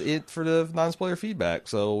it for the non-spoiler feedback.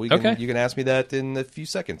 So you can ask me that in a few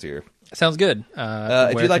seconds here. Sounds good.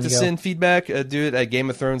 If you'd like to send feedback, do it at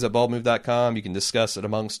GameOfThrones@baldmove.com. You can discuss it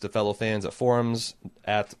amongst the fellow fans at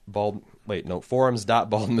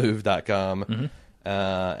forums.baldmove.com.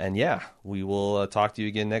 And we will talk to you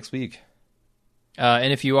again next week.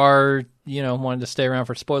 And if you are, wanting to stay around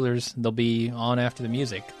for spoilers, they'll be on after the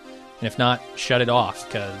music. And if not, shut it off,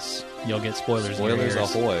 because you'll get spoilers. Spoilers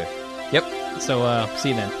ahoy. Yep. So, see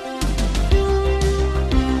you then.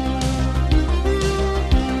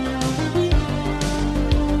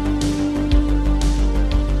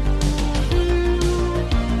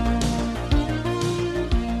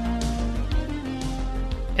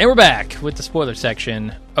 And we're back with the spoiler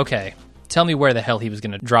section. Okay, tell me where the hell he was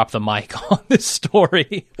going to drop the mic on this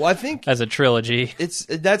story. Well, I think as a trilogy,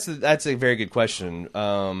 that's a very good question.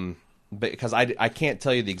 Because I can't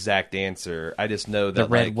tell you the exact answer. I just know that the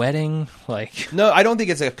Red Wedding, no, I don't think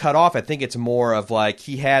it's a cutoff. I think it's more of like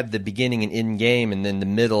he had the beginning and end game, and then the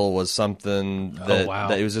middle was something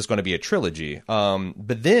that it was just going to be a trilogy.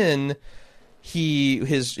 But then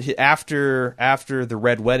after the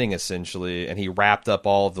Red Wedding essentially, and he wrapped up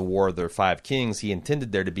all of the War of the Five Kings. He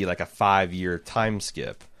intended there to be like a 5-year time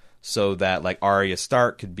skip, so that like Arya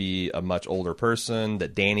Stark could be a much older person,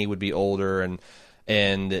 that Dany would be older,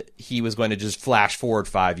 and he was going to just flash forward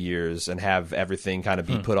 5 years and have everything kind of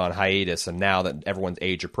be put on hiatus. And now that everyone's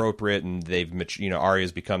age appropriate and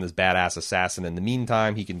Arya's become this badass assassin, in the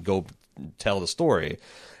meantime, he can go tell the story.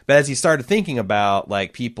 But as he started thinking about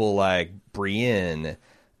like people like Brienne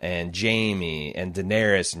and Jaime and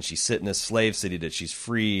Daenerys, and she's sitting in a slave city that she's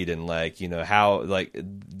freed, and like, how like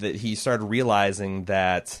that, he started realizing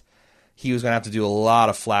that he was going to have to do a lot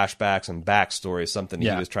of flashbacks and backstory, something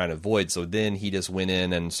he was trying to avoid. So then he just went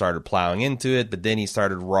in and started plowing into it. But then he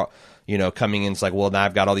started, coming in. It's like, well, now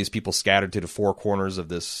I've got all these people scattered to the four corners of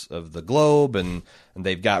the globe, and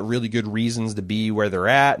they've got really good reasons to be where they're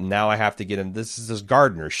at. And now I have to get in. This is this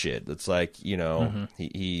Gardner shit. It's like,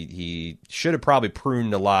 he should have probably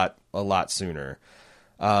pruned a lot sooner.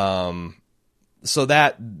 So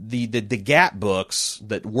that the Gap books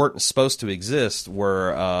that weren't supposed to exist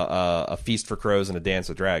were a Feast for Crows and a Dance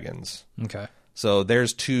with Dragons. Okay. So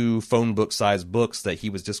there's 2 phone book sized books that he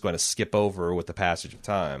was just going to skip over with the passage of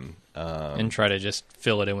time, and try to just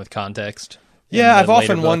fill it in with context. Yeah, I've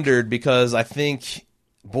often wondered, because I think,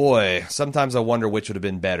 boy, sometimes I wonder which would have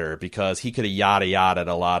been better, because he could have yada-yada'd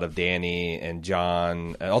a lot of Dany and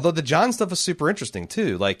Jon. Although the Jon stuff was super interesting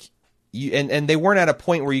too. Like, and they weren't at a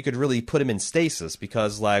point where you could really put him in stasis,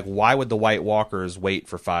 because like, why would the White Walkers wait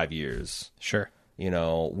for 5 years? Sure.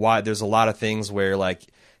 Why? There's a lot of things where like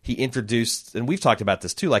he introduced, and we've talked about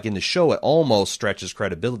this too, like in the show, it almost stretches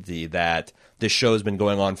credibility that this show has been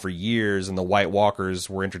going on for years, and the White Walkers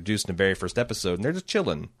were introduced in the very first episode, and they're just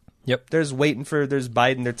chilling. Yep. There's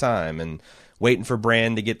biding their time and waiting for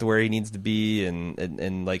Bran to get to where he needs to be,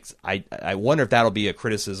 and like I wonder if that'll be a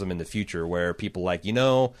criticism in the future, where people like,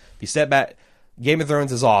 if you step back, Game of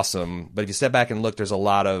Thrones is awesome, but if you step back and look, there's a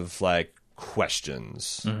lot of like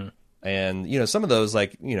questions, and some of those,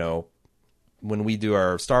 like, when we do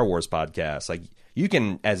our Star Wars podcast, like, you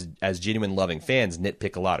can, as genuine loving fans,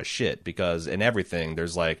 nitpick a lot of shit, because in everything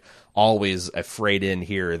there's like always a frayed in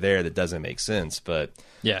here or there that doesn't make sense. But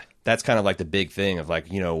yeah, that's kind of like the big thing of like,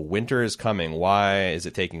 winter is coming. Why is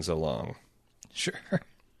it taking so long? Sure.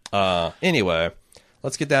 Anyway,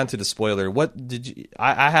 let's get down to the spoiler. What did you?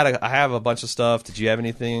 I have a bunch of stuff. Did you have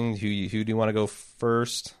anything? Who do you want to go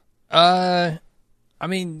first? I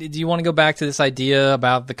mean, do you want to go back to this idea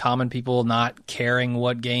about the common people not caring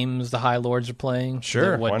what games the High Lords are playing?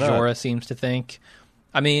 Sure, what why not? Jorah seems to think.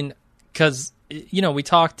 I mean, because, we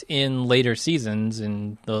talked in later seasons,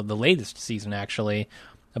 in the latest season actually,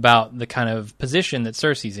 about the kind of position that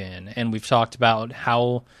Cersei's in. And we've talked about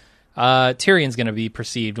how Tyrion's going to be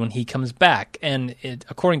perceived when he comes back. And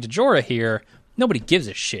according to Jorah here, nobody gives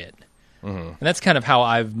a shit. Mm-hmm. And that's kind of how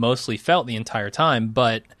I've mostly felt the entire time.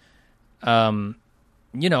 But... a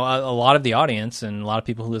lot of the audience and a lot of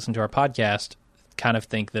people who listen to our podcast kind of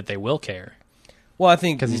think that they will care. Well, I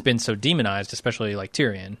think... because he's been so demonized, especially like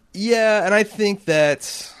Tyrion. Yeah, and I think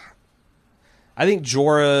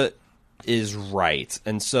Jorah is right.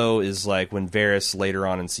 And so is like when Varys later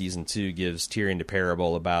on in season 2 gives Tyrion the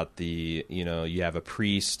parable about the, you have a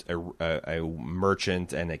priest, a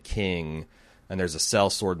merchant, and a king, and there's a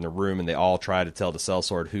sellsword in the room, and they all try to tell the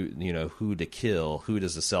sellsword who to kill. Who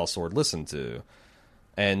does the sellsword listen to?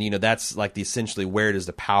 And, that's like essentially where does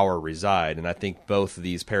the power reside? And I think both of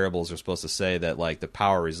these parables are supposed to say that like the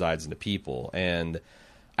power resides in the people. And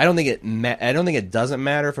I don't think it doesn't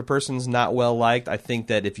matter if a person's not well liked. I think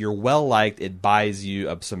that if you're well liked, it buys you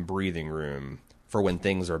up some breathing room for when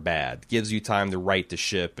things are bad. Gives you time to right the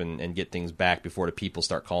ship and get things back before the people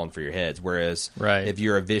start calling for your heads. Whereas if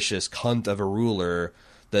you're a vicious cunt of a ruler,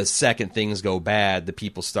 the second things go bad, the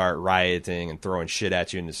people start rioting and throwing shit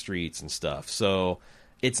at you in the streets and stuff. So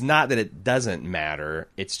it's not that it doesn't matter.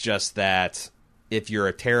 It's just that if you're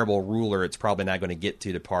a terrible ruler, it's probably not going to get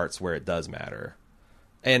to the parts where it does matter.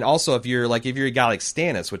 And also, if you're a guy like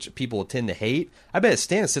Stannis, which people tend to hate, I bet if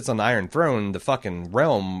Stannis sits on the Iron Throne, the fucking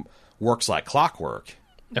realm works like clockwork.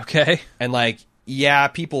 Okay. And like, yeah,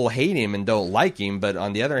 people hate him and don't like him, but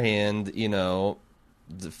on the other hand,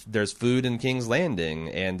 there's food in King's Landing,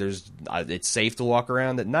 and it's safe to walk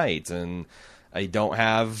around at night, and I don't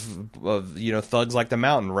have, thugs like the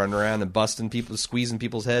Mountain running around and busting people, squeezing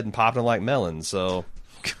people's head and popping them like melons. So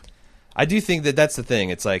I do think that that's the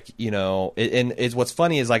thing. It's like, and it's what's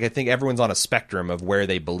funny is like I think everyone's on a spectrum of where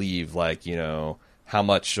they believe, like, how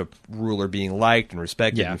much a ruler being liked and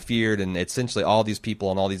respected and feared, and essentially all these people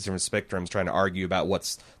on all these different spectrums trying to argue about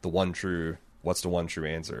what's the one true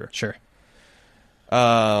answer. Sure.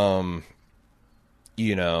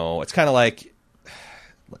 it's kind of like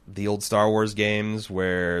the old Star Wars games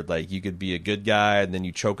where like you could be a good guy and then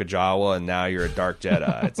you choke a Jawa and now you're a dark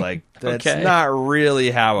Jedi. It's like that's not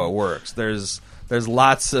really how it works. There's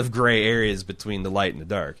lots of gray areas between the light and the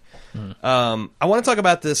dark. I want to talk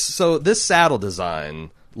about this. So this saddle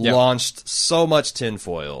design launched so much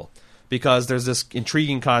tinfoil because there's this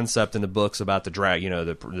intriguing concept in the books about the dragon.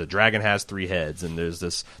 The dragon has 3 heads, and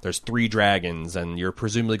there's 3 dragons, and you're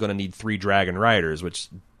presumably going to need 3 dragon riders, which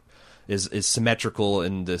is symmetrical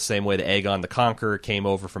in the same way that Aegon the Conqueror came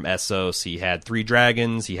over from Essos. He had 3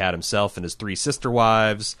 dragons. He had himself and his 3 sister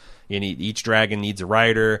wives. And each dragon needs a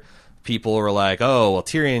rider. People were like, oh, well,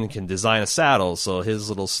 Tyrion can design a saddle, so his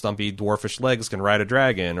little stumpy dwarfish legs can ride a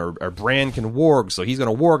dragon, or Bran can warg, so he's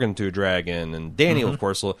going to warg into a dragon, and Dany, of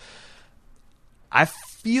course, will. I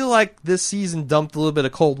feel like this season dumped a little bit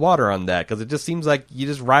of cold water on that, because it just seems like you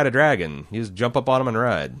just ride a dragon. You just jump up on him and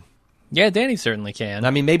ride. Yeah, Dany certainly can. I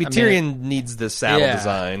mean, maybe Tyrion needs this saddle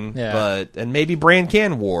design, and maybe Bran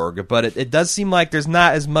can warg, but it does seem like there's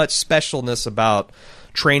not as much specialness about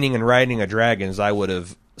training and riding a dragon as I would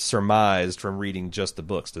have surmised from reading just the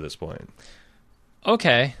books to this point.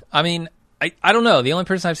 Okay. I mean, I don't know. The only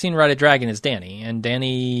person I've seen ride a dragon is Dany, and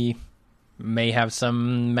Dany may have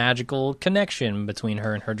some magical connection between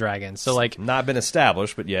her and her dragon. So, like, not been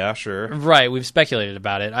established, but yeah, sure. Right, we've speculated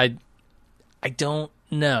about it. I don't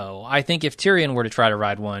know. I think if Tyrion were to try to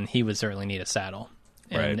ride one, he would certainly need a saddle.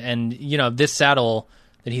 And this saddle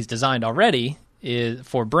that he's designed already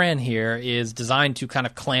for Bran here is designed to kind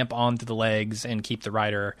of clamp onto the legs and keep the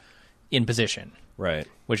rider in position. Right.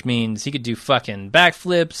 Which means he could do fucking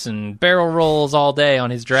backflips and barrel rolls all day on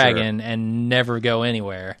his dragon and never go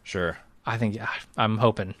anywhere. Sure. I'm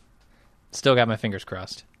hoping. Still got my fingers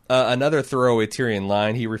crossed. Another throwaway Tyrion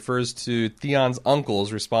line, he refers to Theon's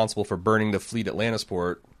uncles responsible for burning the fleet at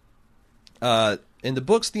Lannisport. In the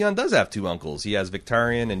books, Theon does have 2 uncles. He has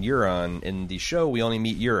Victarion and Euron. In the show, we only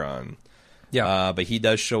meet Euron. Yeah, but he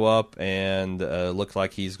does show up and look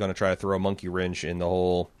like he's going to try to throw a monkey wrench in the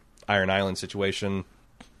whole Iron Island situation.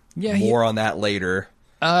 Yeah, more on that later.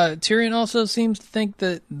 Tyrion also seems to think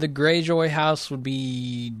that the Greyjoy house would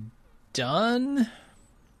be done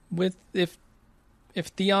with if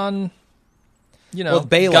Theon,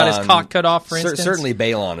 Balon, got his cock cut off. For instance, certainly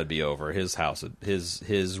Balon would be over. His house,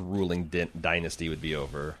 his ruling dynasty would be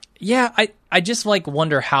over. Yeah, I just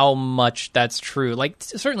wonder how much that's true. Like,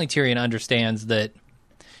 certainly Tyrion understands that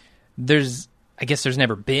there's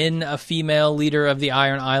never been a female leader of the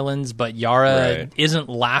Iron Islands, but Yara isn't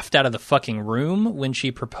laughed out of the fucking room when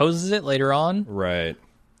she proposes it later on. Right.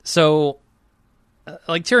 So,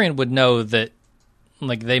 Tyrion would know that,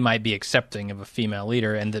 they might be accepting of a female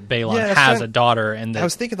leader, and that Balon has a daughter. And that, I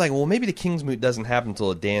was thinking, maybe the Kingsmoot doesn't happen until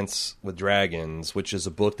A Dance with Dragons, which is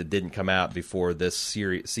a book that didn't come out before this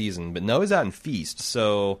season. But no, it's out in Feast,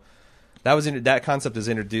 so that concept is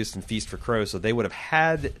introduced in Feast for Crows, so they would have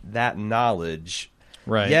had that knowledge.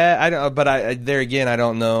 Right. Yeah, I don't. But there again, I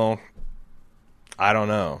don't know. I don't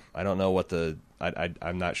know what the.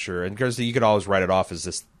 I'm not sure. And because you could always write it off as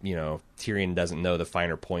this, Tyrion doesn't know the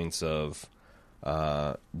finer points of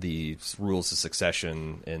the rules of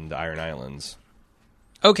succession in the Iron Islands.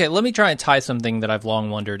 Okay, let me try and tie something that I've long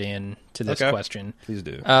wondered into this question. Please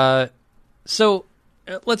do. So,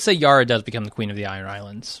 let's say Yara does become the Queen of the Iron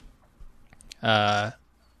Islands. Or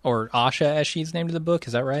Asha, as she's named in the book,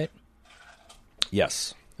 is that right?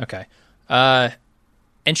 Yes. Okay. And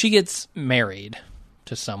she gets married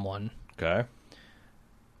to someone. Okay.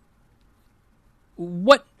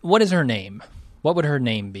 What is her name? What would her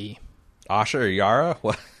name be? Asha or Yara?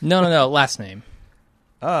 What? No, last name.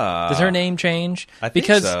 Does her name change? I think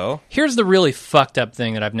so. Here's the really fucked up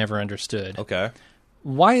thing that I've never understood. Okay.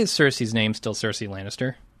 Why is Cersei's name still Cersei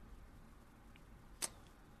Lannister?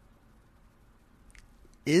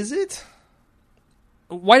 Is it?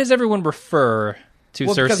 Why does everyone refer to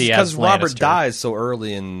Cersei as Lannister? Because Robert dies so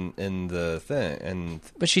early in the thing,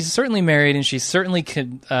 but she's certainly married, and she's certainly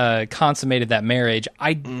consummated that marriage.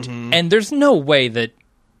 And there's no way that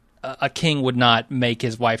a king would not make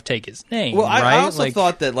his wife take his name. Well, right? I also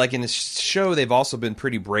thought that, in the show, they've also been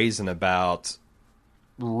pretty brazen about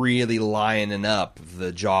really lining up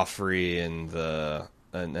the Joffrey and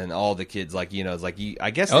all the kids. I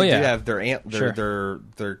guess they do have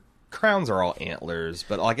their crowns are all antlers,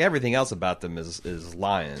 but everything else about them is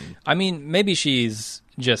lion. I mean, maybe she's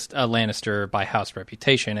just a Lannister by house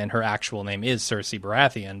reputation, and her actual name is Cersei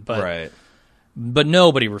Baratheon, but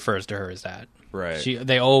nobody refers to her as that. Right.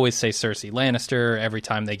 They always say Cersei Lannister every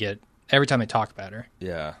time they get every time they talk about her.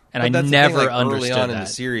 Yeah, And but I that's the never thing, like, understood early on in that.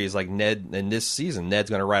 the series, like Ned in this season, Ned's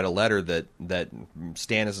going to write a letter that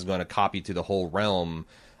Stannis is going to copy to the whole realm,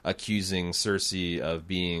 accusing Cersei of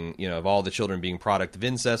being, of all the children being product of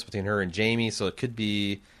incest between her and Jaime. So it could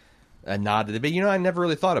be a nod to the. But I never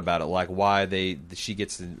really thought about it, like why she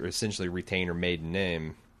gets to essentially retain her maiden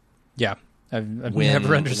name. Yeah, I've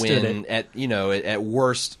never understood it. At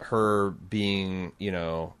worst, her being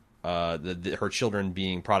her children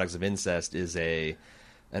being products of incest is an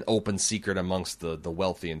open secret amongst the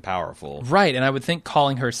wealthy and powerful. Right, and I would think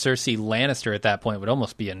calling her Cersei Lannister at that point would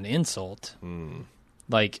almost be an insult.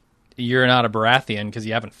 Like, you're not a Baratheon because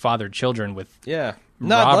you haven't fathered children with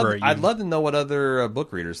Robert. I'd love to know what other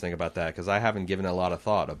book readers think about that, because I haven't given it a lot of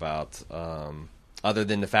thought about, other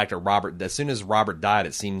than the fact that as soon as Robert died,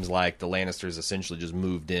 it seems like the Lannisters essentially just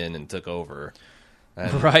moved in and took over.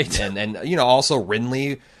 Right. And also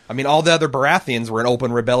Renly. I mean, all the other Baratheons were in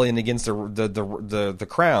open rebellion against the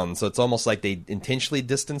crown, so it's almost like they intentionally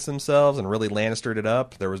distanced themselves and really Lannistered it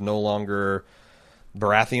up. There was no longer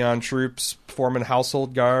Baratheon troops forming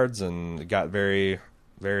household guards, and it got very,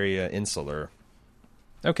 very insular.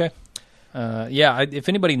 Okay. If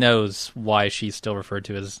anybody knows why she's still referred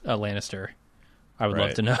to as a Lannister, I would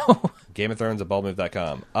love to know. Game of Thrones at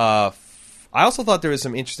baldmove.com. I also thought there was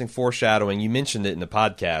some interesting foreshadowing. You mentioned it in the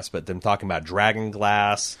podcast, but them talking about dragon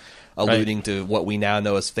glass, alluding to what we now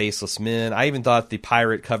know as faceless men. I even thought the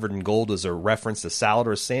pirate covered in gold was a reference to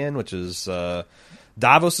Salladhor Saan, which is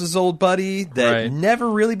Davos's old buddy that never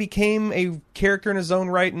really became a character in his own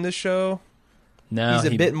right in this show. No,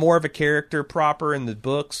 he's a bit more of a character proper in the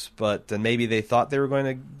books, but then maybe they thought they were going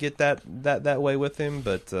to get that way with him,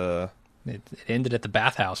 but it ended at the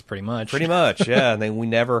bathhouse pretty much. Pretty much, yeah. And then we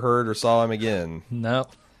never heard or saw him again. No.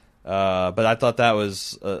 But I thought that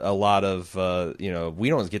was a lot of we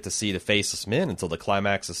don't get to see the faceless men until the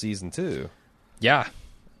climax of season 2. Yeah.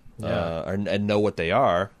 And know what they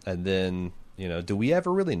are, and then do we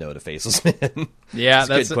ever really know the faceless men? Yeah,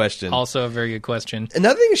 that's a good question. Also a very good question.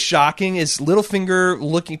 Another thing is shocking is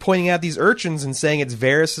Littlefinger pointing out these urchins and saying it's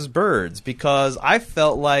Varys's birds, because I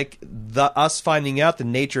felt like us finding out the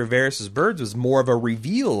nature of Varys's birds was more of a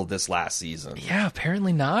reveal this last season. Yeah,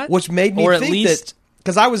 apparently not. Which made me think at least that,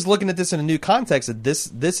 because I was looking at this in a new context, that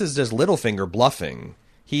this is just Littlefinger bluffing.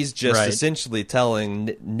 He's just essentially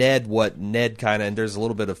telling Ned what Ned kind of, and there's a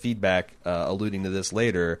little bit of feedback alluding to this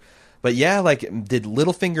later. But yeah, like, did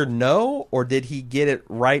Littlefinger know, or did he get it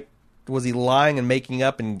right? Was he lying and making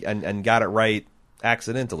up and got it right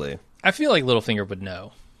accidentally? I feel like Littlefinger would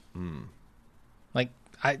know. Like,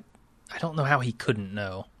 I don't know how he couldn't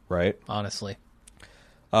know. Right. Honestly.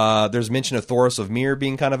 There's mention of Thoros of Myr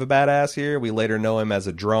being kind of a badass here. We later know him as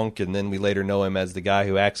a drunk, and then we later know him as the guy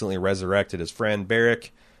who accidentally resurrected his friend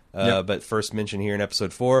Beric. But first mentioned here in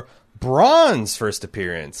episode 4, Bronn's first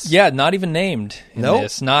appearance. Yeah, not even named in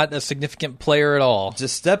this. Not a significant player at all.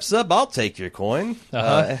 Just steps up, I'll take your coin,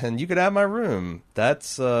 and you could have my room.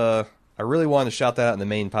 That's I really wanted to shout that out in the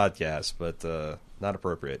main podcast, but not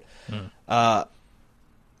appropriate. Yeah,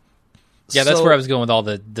 that's where I was going with all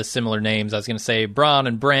the similar names. I was going to say Bronn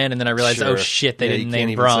and Bran, and then I realized, oh shit, they didn't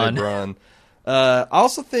name Bronn. I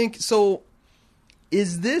also think so.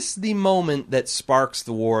 Is this the moment that sparks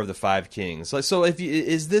the War of the Five Kings? So,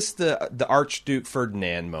 is this the Archduke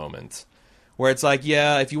Ferdinand moment, where it's like,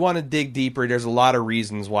 yeah, if you want to dig deeper, there's a lot of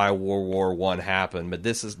reasons why World War I happened, but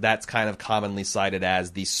that's kind of commonly cited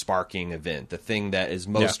as the sparking event, the thing that is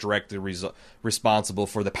most directly responsible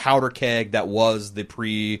for the powder keg that was the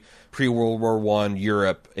pre World War I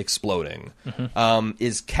Europe exploding.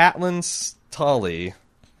 Is Catelyn Tully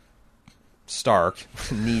Stark,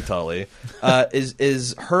 Nee Tully,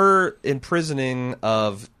 is her imprisoning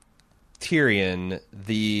of Tyrion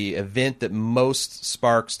the event that most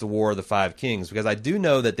sparks the War of the Five Kings? Because I do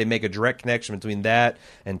know that they make a direct connection between that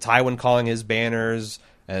and Tywin calling his banners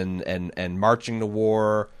and marching to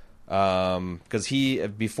war. Because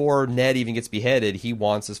before Ned even gets beheaded, he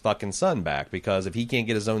wants his fucking son back. Because if he can't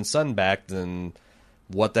get his own son back, then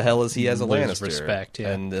what the hell is he as a Lannister? Respect, yeah.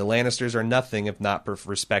 And the Lannisters are nothing if not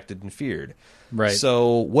respected and feared. Right.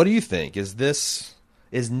 So, what do you think? Is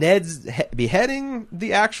Ned's beheading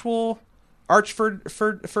the actual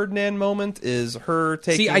Ferdinand moment? Is her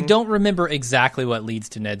taking? See, I don't remember exactly what leads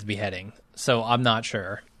to Ned's beheading, so I'm not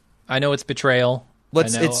sure. I know it's betrayal. By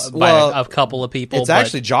a couple of people. It's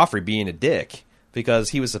actually Joffrey being a dick, because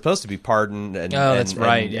he was supposed to be pardoned and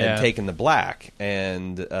taken the black,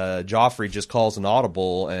 and Joffrey just calls an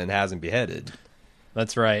audible and has him beheaded.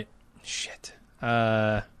 That's right. Shit.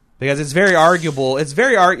 Because it's very arguable.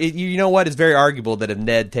 You know what? It's very arguable that if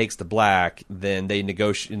Ned takes the black, then they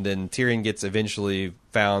negotiate, and then Tyrion gets eventually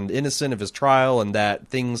found innocent of his trial, and that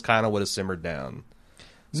things kind of would have simmered down.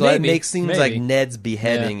 So it seems like Ned's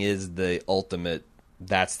beheading is the ultimate.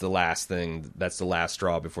 That's the last thing. That's the last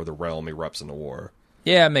straw before the realm erupts into war.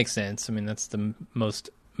 Yeah, it makes sense. I mean, that's the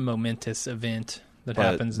most momentous event that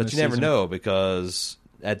happens. But you never know, because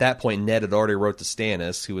at that point, Ned had already wrote to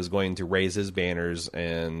Stannis, who was going to raise his banners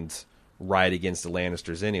and ride against the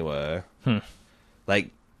Lannisters anyway.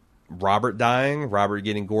 Like, Robert dying, Robert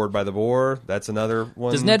getting gored by the boar, that's another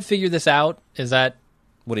one. Does Ned figure this out? Is that...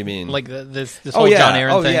 What do you mean? Like this whole John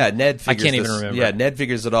Aaron thing? Oh, yeah, Ned figures I can't even remember. Yeah, Ned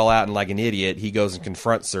figures it all out, and like an idiot, he goes and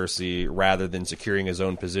confronts Cersei rather than securing his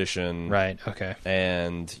own position. Right, okay.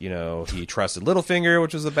 And, you know, he trusted Littlefinger,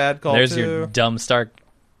 which was a bad call, There's your dumb Stark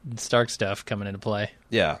stuff coming into play.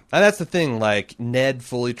 Yeah, and that's the thing. Like, Ned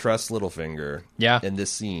fully trusts Littlefinger. Yeah. In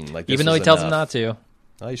this scene, like, even though he tells him not to.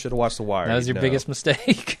 Oh, you should have watched The Wire. That was your biggest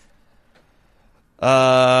mistake.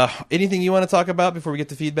 Anything you want to talk about before we get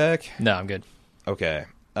to feedback? No, I'm good. Okay.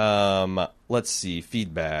 Let's see.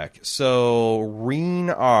 Feedback. So, Reen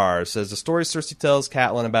R says, the story Cersei tells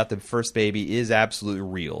Catelyn about the first baby is absolutely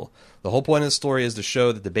real. The whole point of the story is to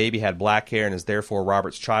show that the baby had black hair and is therefore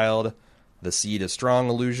Robert's child. The seed is strong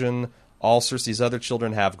illusion. All Cersei's other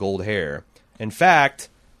children have gold hair. In fact,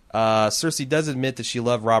 Cersei does admit that she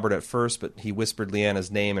loved Robert at first, but he whispered Lyanna's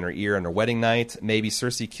name in her ear on her wedding night. Maybe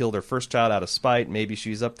Cersei killed her first child out of spite. Maybe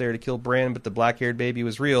she's up there to kill Bran, but the black-haired baby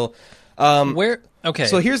was real. Where? Okay.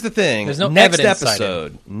 So here's the thing. There's no next evidence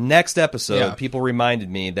episode, yeah. people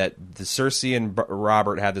reminded me that the Cersei and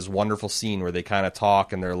Robert had this wonderful scene where they kind of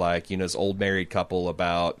talk, and they're like, you know, this old married couple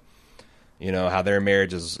about, you know, how their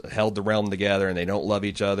marriage has held the realm together and they don't love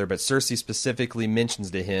each other. But Cersei specifically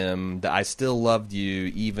mentions to him that I still loved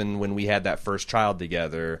you even when we had that first child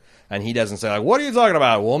together. And he doesn't say, like, what are you talking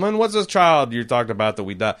about, woman? What's this child you talked about that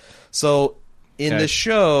we died? So in the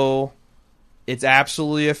show, it's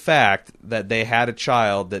absolutely a fact that they had a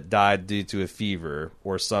child that died due to a fever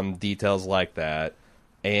or some details like that.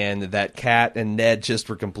 And that Cat and Ned just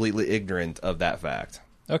were completely ignorant of that fact.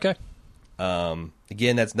 Okay.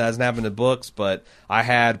 Again, that doesn't happen in the books, but I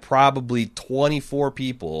had probably 24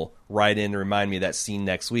 people write in to remind me of that scene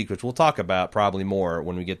next week, which we'll talk about probably more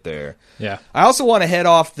when we get there. Yeah. I also want to head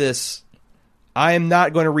off this. I am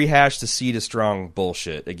not going to rehash the seed is strong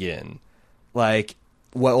bullshit again. Like,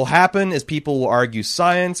 what will happen is people will argue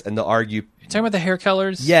science, and they'll argue... You're talking about the hair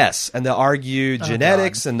colors? Yes, and they'll argue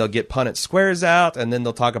genetics, and they'll get Punnett squares out, and then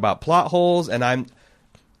they'll talk about plot holes, and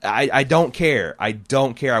I don't care. I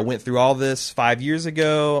don't care. I went through all this 5 years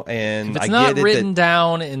ago, and if it's I not get it written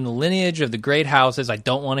down in the lineage of the great houses, I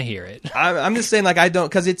don't want to hear it. I'm just saying, like, I don't,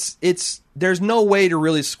 because it's there's no way to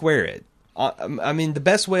really square it. I mean,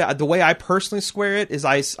 the way I personally square it is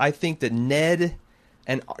I think that Ned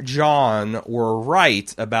and Jon were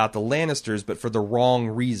right about the Lannisters, but for the wrong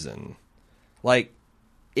reason. Like,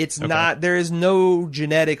 it's not. There is no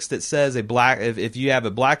genetics that says if you have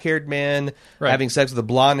a black-haired man having sex with a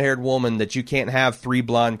blonde-haired woman that you can't have 3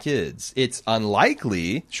 blonde kids. It's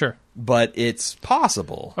unlikely, Sure, but it's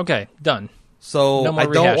possible. Okay, done. So no more I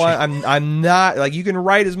don't rehashing. want. I'm not, like, you can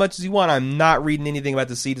write as much as you want. I'm not reading anything about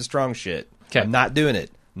the seed of strong shit. Okay. I'm not doing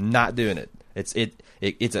it. Not doing it. It's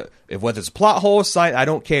whether it's a plot hole, science. I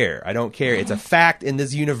don't care. I don't care. It's a fact in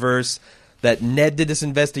this universe that Ned did this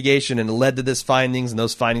investigation and led to this findings, and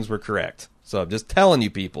those findings were correct. So I'm just telling you,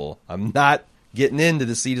 people, I'm not getting into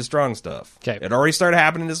the seed of strong stuff. Okay. It already started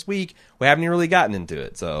happening this week. We haven't even really gotten into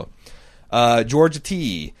it. So, Georgia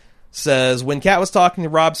T says, when Kat was talking to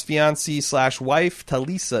Rob's fiancée/wife,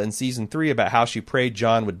 Talisa, in season 3 about how she prayed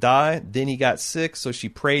Jon would die, then he got sick, so she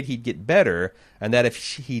prayed he'd get better, and that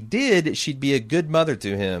if he did, she'd be a good mother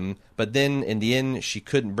to him, but then in the end, she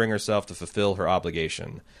couldn't bring herself to fulfill her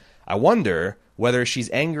obligation. I wonder whether she's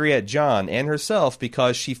angry at Jon and herself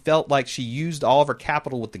because she felt like she used all of her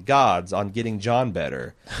capital with the gods on getting Jon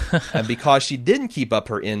better. And because she didn't keep up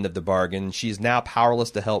her end of the bargain, she's now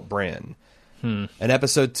powerless to help Bran. In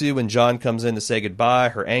episode 2, when Jon comes in to say goodbye,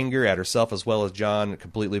 her anger at herself as well as Jon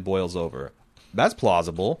completely boils over. That's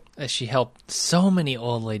plausible. She helped so many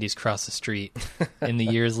old ladies cross the street in the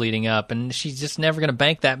years leading up, and she's just never going to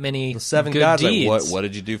bank that many The 7 good gods, deeds. like, what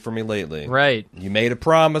did you do for me lately? Right. You made a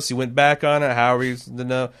promise, you went back on it, how are you to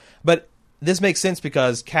know? But this makes sense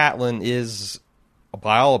because Catelyn is,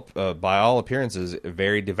 by all appearances,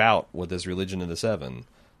 very devout with this religion of the 7.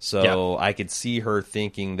 So I could see her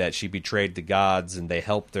thinking that she betrayed the gods and they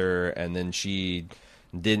helped her, and then she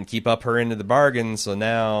didn't keep up her end of the bargain, so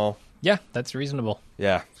now... Yeah, that's reasonable.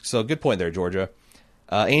 Yeah, so good point there, Georgia.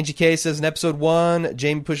 Angie K says in episode 1,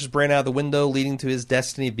 Jamie pushes Bran out of the window, leading to his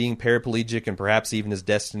destiny of being paraplegic and perhaps even his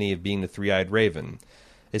destiny of being the Three-Eyed Raven.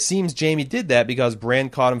 It seems Jamie did that because Bran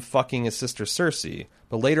caught him fucking his sister Cersei.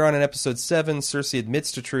 But later on in episode 7, Cersei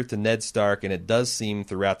admits the truth to Ned Stark, and it does seem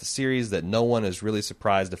throughout the series that no one is really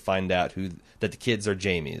surprised to find out that the kids are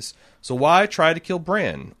Jaime's. So why try to kill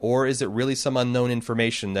Bran? Or is it really some unknown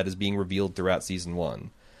information that is being revealed throughout season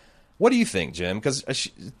 1? What do you think, Jim? Because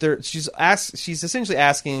she's essentially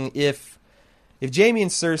asking if Jaime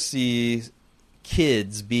and Cersei's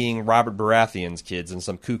kids being Robert Baratheon's kids in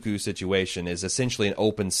some cuckoo situation is essentially an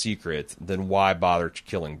open secret, then why bother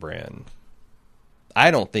killing Bran? I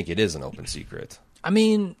don't think it is an open secret. I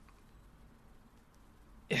mean,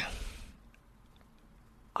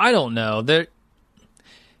 I don't know.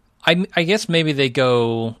 I guess maybe they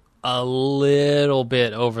go a little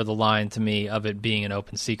bit over the line to me of it being an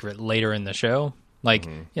open secret later in the show. Like,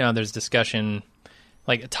 there's discussion.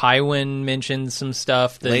 Like, Tywin mentions some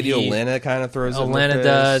stuff that Lady Olenna kind of throws in the Olenna mix.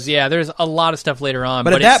 does. Yeah, there's a lot of stuff later on.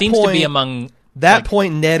 But But it seems to be among... That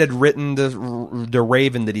point, Ned had written the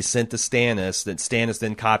Raven that he sent to Stannis, that Stannis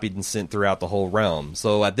then copied and sent throughout the whole realm.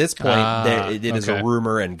 So at this point, it is a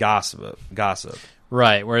rumor and gossip.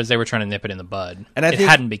 Right, whereas they were trying to nip it in the bud. And I think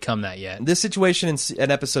hadn't become that yet. This situation in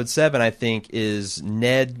episode 7, I think, is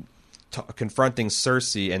Ned confronting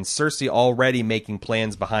Cersei, and Cersei already making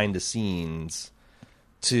plans behind the scenes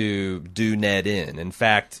to do Ned in. In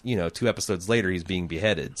fact, 2 episodes later, he's being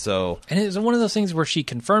beheaded. So, and is it one of those things where she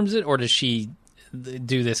confirms it, or does she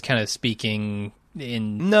do this kind of speaking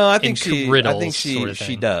in? No, I think riddles I think sort of she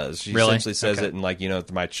thing? Does. She Really? essentially says Okay. it in, like,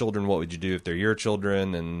 to my children, what would you do if they're your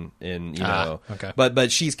children? And okay.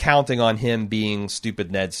 But she's counting on him being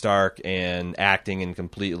stupid Ned Stark and acting in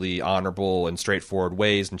completely honorable and straightforward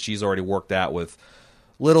ways, and she's already worked out with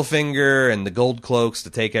Littlefinger and the Gold Cloaks to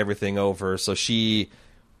take everything over. So she's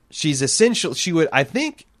essential. She would, I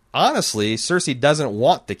think, honestly, Cersei doesn't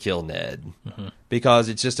want to kill Ned because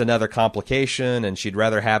it's just another complication, and she'd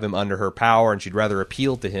rather have him under her power, and she'd rather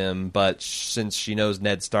appeal to him. But since she knows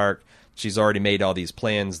Ned Stark, she's already made all these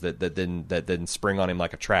plans that didn't spring on him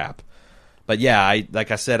like a trap. But yeah,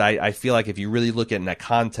 I feel like if you really look at it in that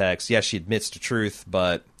context, yes, she admits the truth,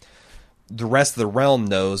 but the rest of the realm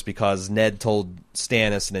knows because Ned told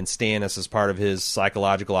Stannis, and then Stannis, as part of his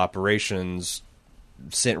psychological operations,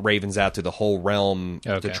 sent ravens out to the whole realm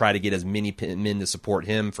to try to get as many men to support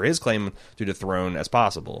him for his claim to the throne as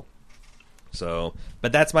possible. So,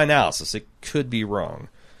 but that's my analysis. It could be wrong.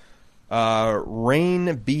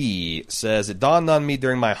 Rain B says, it dawned on me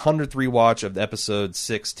during my 100th rewatch of episode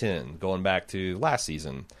 610, going back to last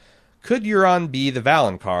season. Could Euron be the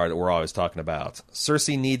Valonqar that we're always talking about?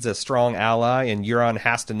 Cersei needs a strong ally, and Euron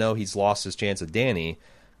has to know he's lost his chance at Dany.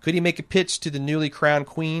 Could he make a pitch to the newly crowned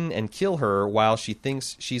queen and kill her while she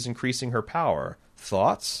thinks she's increasing her power?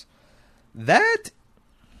 Thoughts? This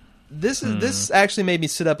actually made me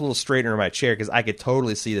sit up a little straighter in my chair because I could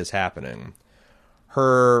totally see this happening.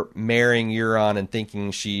 Her marrying Euron and thinking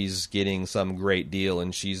she's getting some great deal,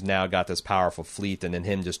 and she's now got this powerful fleet, and then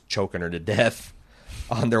him just choking her to death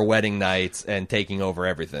on their wedding night and taking over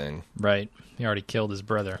everything. Right. He already killed his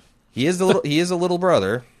brother. He is a little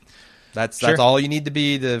brother. That's all you need to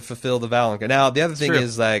be to fulfill the Valonqar. Now, the other thing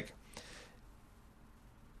is, like,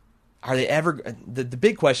 are they ever... The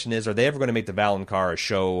big question is, are they ever going to make the Valonqar a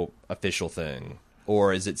show official thing?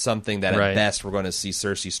 Or is it something that at best we're going to see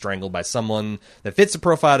Cersei strangled by someone that fits the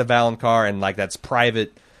profile of Valonqar, and, like, that's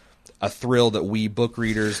private, a thrill that we book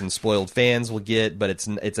readers and spoiled fans will get, but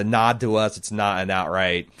it's a nod to us. It's not an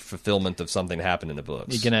outright fulfillment of something that happened in the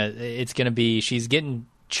books. It's gonna be, she's getting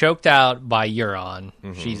choked out by Euron.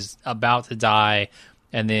 She's about to die,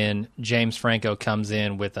 and then James Franco comes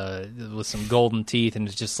in with some golden teeth and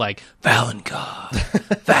is just like, Valonqar,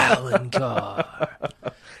 Valonqar.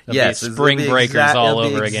 Yes, spring breakers all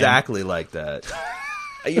over again. Exactly like that.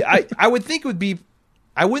 I would think it would be.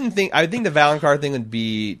 I think the Valonqar thing would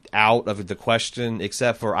be out of the question,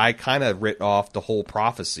 except for I kind of writ off the whole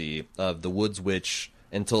prophecy of the Woods Witch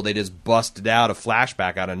until they just busted out a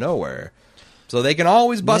flashback out of nowhere. So they can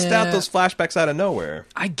always bust out those flashbacks out of nowhere.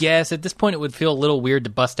 I guess at this point it would feel a little weird to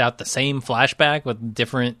bust out the same flashback with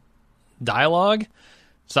different dialogue.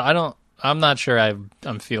 So I'm not sure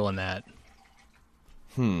I'm feeling that.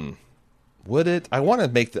 Would it? I want to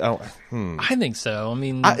make the... I think so. I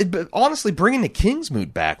mean... but honestly, bringing the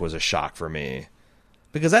Kingsmoot back was a shock for me.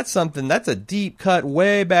 Because that's a deep cut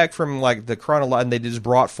way back from, like, the chronology, and they just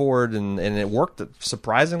brought forward, and it worked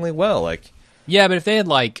surprisingly well. Like, yeah, but if they had,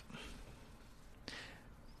 like...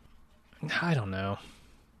 I don't know.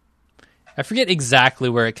 I forget exactly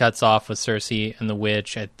where it cuts off with Cersei and the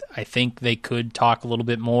witch. I think they could talk a little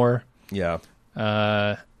bit more. Yeah.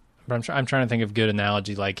 But I'm trying to think of a good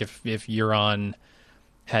analogy, like if Euron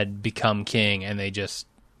had become king and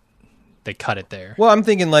they cut it there. Well, I'm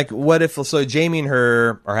thinking, like, what if... So Jaime and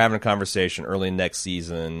her are having a conversation early next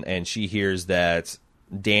season, and she hears that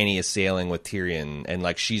Dany is sailing with Tyrion, and,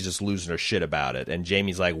 like, she's just losing her shit about it. And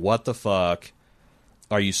Jaime's like, what the fuck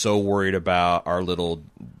are you so worried about our little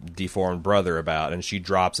deformed brother about? And she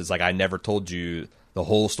drops, it's like, I never told you the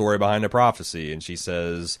whole story behind the prophecy. And she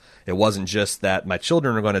says, it wasn't just that my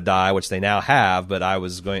children are going to die, which they now have, but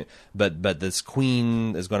but this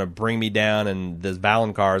queen is going to bring me down, and this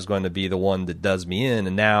Valonqar is going to be the one that does me in.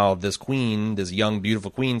 And now this queen, this young,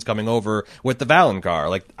 beautiful queen's coming over with the Valonqar.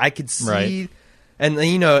 Like, I could see... Right. And,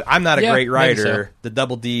 you know, I'm not a great writer. So. The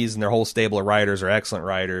Double Ds and their whole stable of writers are excellent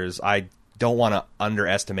writers. I don't want to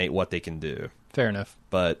underestimate what they can do. Fair enough.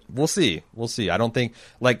 But we'll see. We'll see. I don't think...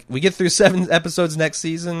 Like, we get through 7 episodes next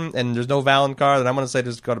season, and there's no Valonqar, then I'm going to say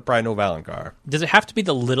there's probably no Valonqar. Does it have to be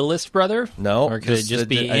the littlest brother? No. Or could it just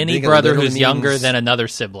be any brother who's younger than another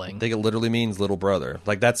sibling? I think it literally means little brother.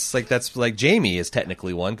 That's Jaime is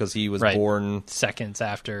technically one, because he was born... seconds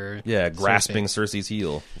after... Yeah, grasping Cersei's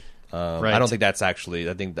heel. Right. I don't think that's actually...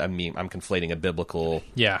 I'm conflating a biblical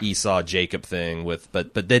Esau Jacob thing with...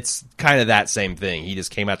 But it's kind of that same thing. He just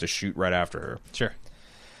came out to shoot right after her. Sure.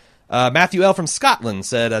 Matthew L. from Scotland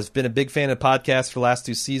said, I've been a big fan of podcasts for the last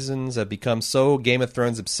 2 seasons. I've become so Game of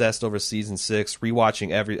Thrones obsessed over season 6,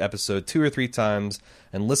 rewatching every episode 2 or 3 times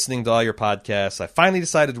and listening to all your podcasts. I finally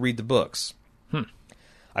decided to read the books.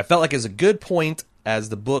 I felt like it was a good point, as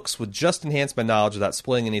the books would just enhance my knowledge without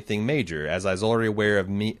spoiling anything major, as I was already aware of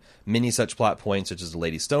many such plot points such as the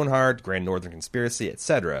Lady Stoneheart, Grand Northern Conspiracy,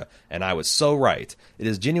 etc. And I was so right. It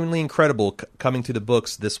is genuinely incredible coming to the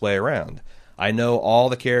books this way around. I know all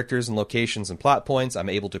the characters and locations and plot points. I'm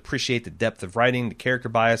able to appreciate the depth of writing, the character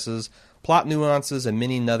biases, plot nuances, and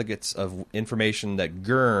many nuggets of information that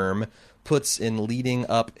Gurm puts in leading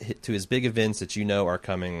up to his big events that you know are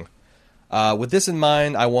coming. With this in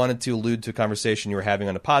mind, I wanted to allude to a conversation you were having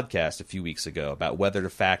on a podcast a few weeks ago about whether the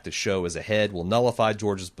fact the show is ahead will nullify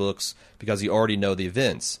George's books because you already know the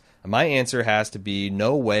events. And my answer has to be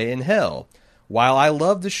no way in hell. While I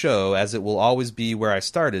love the show, as it will always be where I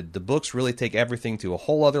started, the books really take everything to a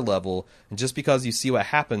whole other level, and just because you see what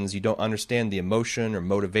happens, you don't understand the emotion or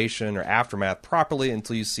motivation or aftermath properly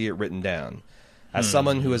until you see it written down. As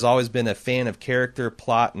someone who has always been a fan of character,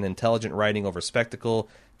 plot, and intelligent writing over spectacle,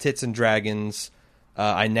 tits and dragons,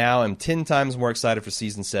 I now am 10 times more excited for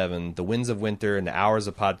Season 7, the Winds of Winter, and the hours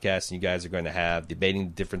of podcasting you guys are going to have, debating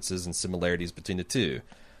the differences and similarities between the two.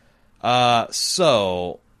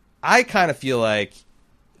 So, I kind of feel like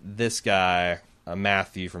this guy,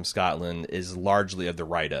 Matthew from Scotland, is largely of the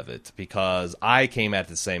right of it, because I came at it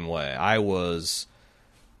the same way. I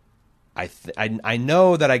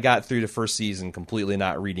know that I got through the first season completely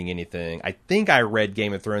not reading anything. I think I read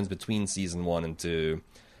Game of Thrones between Season 1 and 2.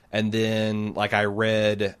 And then, like, I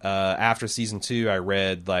read, after Season 2, I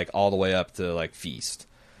read, like, all the way up to, like, Feast.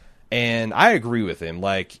 And I agree with him.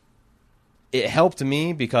 Like, it helped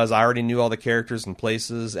me because I already knew all the characters and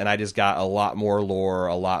places, and I just got a lot more lore,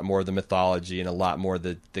 a lot more of the mythology, and a lot more of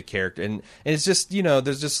the character. And it's just, you know,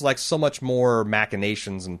 there's just, like, so much more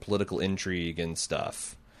machinations and political intrigue and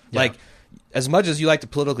stuff. Yeah. Like, as much as you like the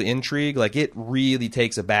political intrigue, like, it really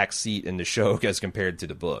takes a back seat in the show as compared to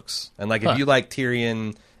the books. And, like, if you like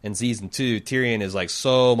Tyrion in Season 2, Tyrion is, like,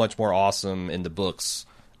 so much more awesome in the books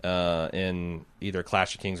in either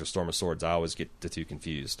Clash of Kings or Storm of Swords. I always get the two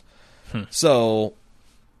confused. So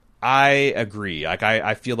I agree. Like,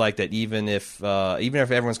 I feel like that even if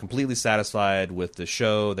everyone's completely satisfied with the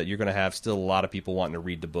show, that you're going to have still a lot of people wanting to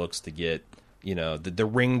read the books to get, you know, the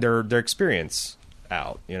ring their experience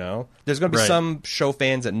out. You know, there's going to be some show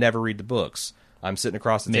fans that never read the books. I'm sitting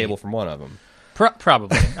across the table from one of them.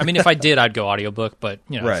 Probably. I mean, if I did, I'd go audiobook, but,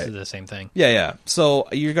 you know, it's the same thing. Yeah. So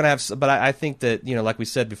you're going to have... But I think that, you know, like we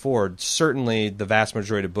said before, certainly the vast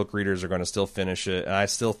majority of book readers are going to still finish it. And I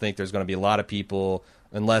still think there's going to be a lot of people,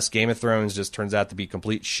 unless Game of Thrones just turns out to be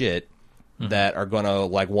complete shit, that are going to,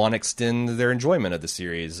 like, want to extend their enjoyment of the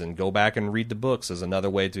series and go back and read the books as another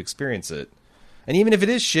way to experience it. And even if it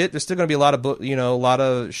is shit, there's still going to be a lot of a lot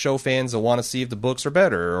of show fans that want to see if the books are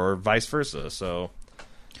better or vice versa. So...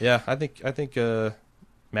 yeah, I think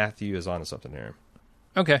Matthew is onto something there.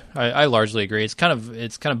 Okay, I largely agree. It's kind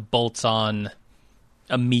of bolts on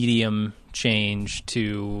a medium change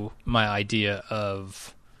to my idea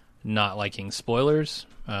of not liking spoilers,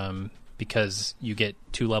 because you get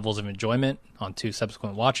 2 levels of enjoyment on 2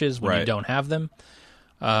 subsequent watches when you don't have them.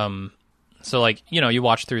 So, like, you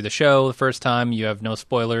watch through the show the first time, you have no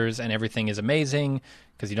spoilers, and everything is amazing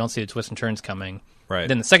because you don't see the twists and turns coming. Right.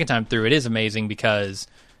 Then the second time through, it is amazing because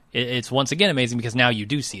it's once again amazing because now you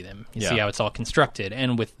do see them. You see how it's all constructed.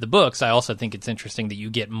 And with the books, I also think it's interesting that you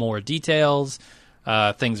get more details.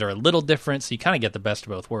 Things are a little different, so you kind of get the best of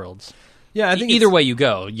both worlds. Yeah, I think either way you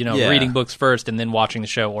go, reading books first and then watching the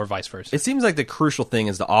show, or vice versa. It seems like the crucial thing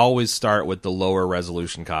is to always start with the lower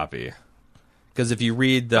resolution copy. Because if you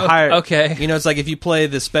read the higher... Okay. It's like if you play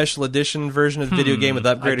the special edition version of the video game with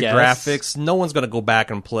upgraded graphics, no one's going to go back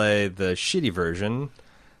and play the shitty version.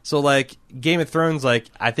 So, like, Game of Thrones, like,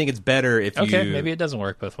 I think it's better if you... Okay, maybe it doesn't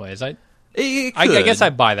work both ways. I guess I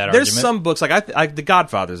buy that There's argument. some books, like The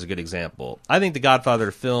Godfather is a good example. I think The Godfather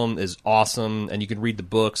film is awesome, and you can read the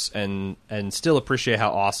books and still appreciate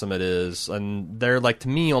how awesome it is. And they're, like, to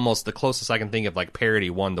me, almost the closest I can think of, like, parody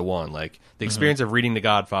one-to-one. Like, the experience of reading The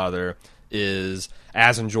Godfather is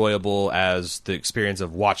as enjoyable as the experience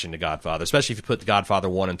of watching The Godfather, especially if you put The Godfather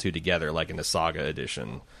 1 and 2 together, like in the Saga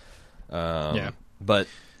edition. But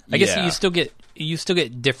I guess you still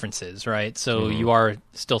get differences, right? So you are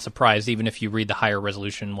still surprised even if you read the higher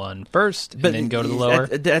resolution one first and then go to the lower.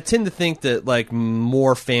 I tend to think that like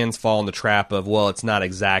more fans fall in the trap of, well, it's not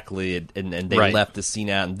exactly, and they left the scene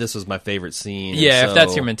out, and this was my favorite scene. Yeah, if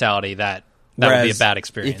that's your mentality, that would be a bad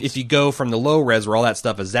experience. If you go from the low res where all that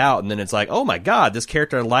stuff is out, and then it's like, oh my god, this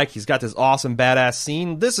character I like, he's got this awesome badass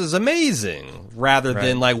scene, this is amazing, rather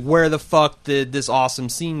than like, where the fuck did this awesome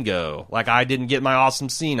scene go? Like, I didn't get my awesome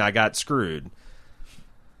scene, I got screwed.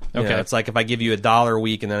 Okay, it's like if I give you $1 a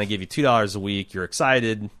week and then I give you $2 a week, you're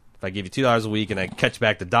excited. If I give you $2 a week and I catch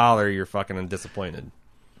back the $1, you're fucking disappointed.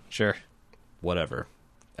 Sure. Whatever.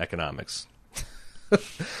 Economics.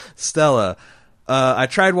 Stella, I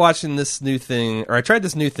tried this new thing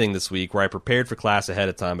this week where I prepared for class ahead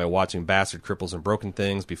of time by watching Bastard, Cripples, and Broken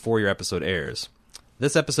Things before your episode airs.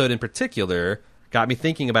 This episode in particular got me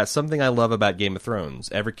thinking about something I love about Game of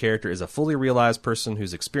Thrones. Every character is a fully realized person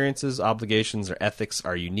whose experiences, obligations, or ethics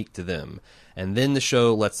are unique to them, and then the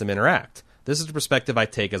show lets them interact. This is the perspective I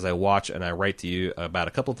take as I watch and I write to you about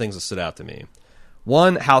a couple things that stood out to me.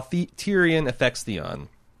 One, how Tyrion affects Theon.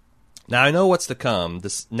 Now that I know what's to come, the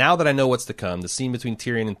scene between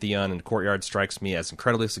Tyrion and Theon in the courtyard strikes me as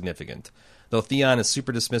incredibly significant. Though Theon is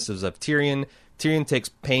super dismissive of Tyrion takes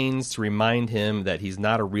pains to remind him that he's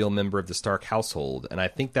not a real member of the Stark household, and I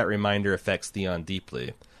think that reminder affects Theon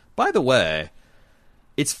deeply. By the way,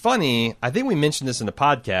 it's funny, I think we mentioned this in the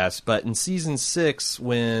podcast, but in Season 6,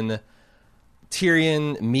 when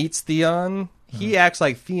Tyrion meets Theon, he acts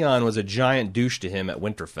like Theon was a giant douche to him at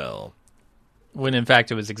Winterfell. When in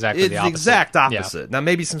fact it was exactly the opposite. It's the exact opposite. Yeah. Now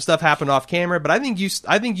maybe some stuff happened off camera, but I think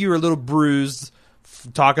you were a little bruised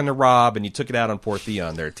talking to Rob, and you took it out on poor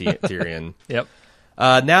Theon there, Tyrion. Yep.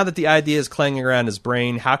 Now that the idea is clanging around his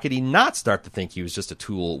brain, how could he not start to think he was just a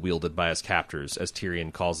tool wielded by his captors, as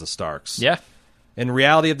Tyrion calls the Starks? Yeah. In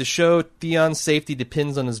reality of the show, Theon's safety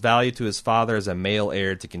depends on his value to his father as a male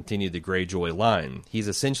heir to continue the Greyjoy line. He's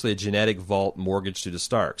essentially a genetic vault mortgaged to the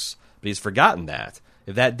Starks. But he's forgotten that.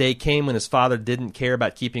 If that day came when his father didn't care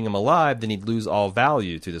about keeping him alive, then he'd lose all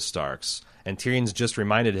value to the Starks. And Tyrion's just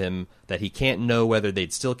reminded him that he can't know whether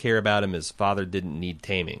they'd still care about him. His father didn't need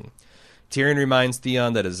taming. Tyrion reminds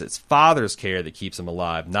Theon that it's his father's care that keeps him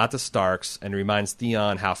alive, not the Starks, and reminds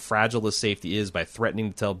Theon how fragile his safety is by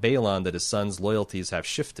threatening to tell Balon that his son's loyalties have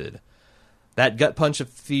shifted. That gut punch of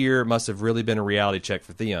fear must have really been a reality check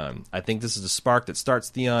for Theon. I think this is the spark that starts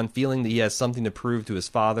Theon feeling that he has something to prove to his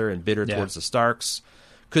father and bitter towards the Starks.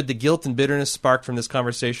 Could the guilt and bitterness sparked from this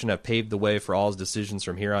conversation have paved the way for all his decisions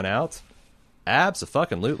from here on out?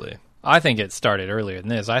 Abso-fucking-lutely. I think it started earlier than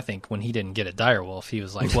this. I think when he didn't get a direwolf, he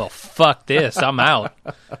was like, well, fuck this. I'm out.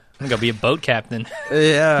 I'm going to be a boat captain.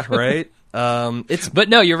 Yeah, right? But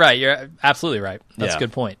no, you're right. You're absolutely right. That's a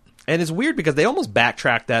good point. And it's weird because they almost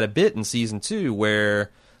backtracked that a bit in Season 2, where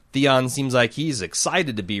Theon seems like he's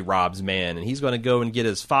excited to be Rob's man, and he's going to go and get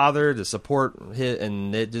his father to support him,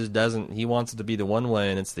 and it just doesn't. He wants it to be the one way,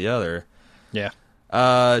 and it's the other. Yeah.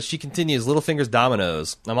 She continues, Littlefinger's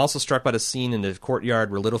dominoes. I'm also struck by the scene in the courtyard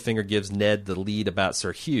where Littlefinger gives Ned the lead about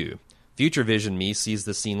Sir Hugh. Future Vision me sees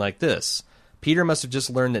the scene like this. Peter must have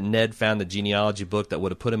just learned that Ned found the genealogy book that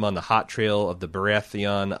would have put him on the hot trail of the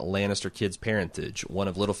Baratheon Lannister kid's parentage, one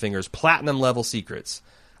of Littlefinger's platinum-level secrets.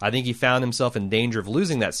 I think he found himself in danger of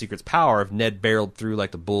losing that secret's power if Ned barreled through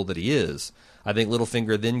like the bull that he is. I think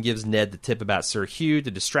Littlefinger then gives Ned the tip about Sir Hugh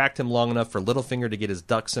to distract him long enough for Littlefinger to get his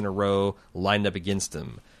ducks in a row lined up against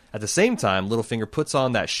him. At the same time, Littlefinger puts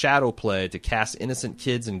on that shadow play to cast innocent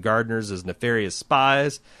kids and gardeners as nefarious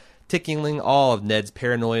spies, tickling all of Ned's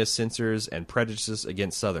paranoia, censors, and prejudices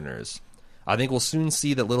against Southerners. I think we'll soon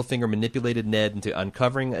see that Littlefinger manipulated Ned into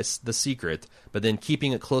uncovering the secret, but then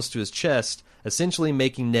keeping it close to his chest, essentially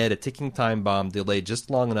making Ned a ticking time bomb delayed just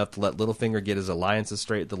long enough to let Littlefinger get his alliances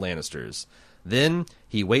straight with the Lannisters. Then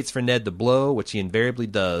he waits for Ned to blow, which he invariably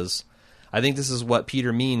does. I think this is what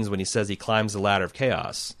Peter means when he says he climbs the ladder of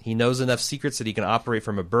chaos. He knows enough secrets that he can operate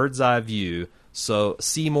from a bird's eye view, so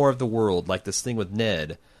see more of the world, like this thing with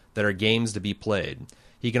Ned, that are games to be played.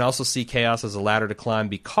 He can also see chaos as a ladder to climb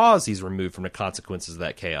because he's removed from the consequences of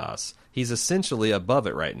that chaos. He's essentially above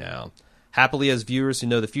it right now. Happily, as viewers who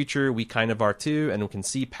know the future, we kind of are too, and we can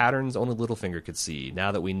see patterns only Littlefinger could see,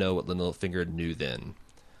 now that we know what Littlefinger knew then.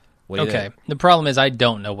 Okay, the problem is I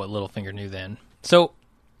don't know what Littlefinger knew then. So,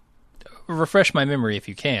 refresh my memory if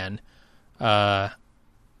you can.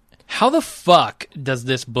 How the fuck does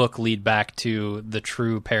this book lead back to the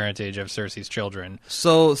true parentage of Cersei's children?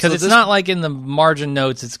 Because it's not like in the margin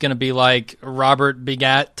notes it's going to be like Robert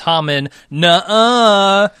begat Tommen.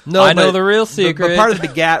 Nuh-uh. No, I know the real secret. But part of the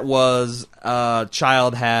begat was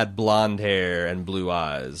child had blonde hair and blue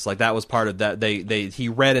eyes. Like that was part of that. He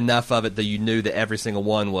read enough of it that you knew that every single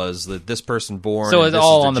one was that this person born. So it's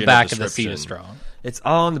all on the back of the Seed of Strong. It's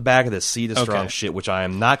all on the back of the Seed of Strong shit, which I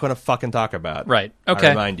am not going to fucking talk about. Right. Okay. I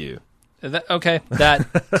remind you. That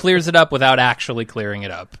clears it up without actually clearing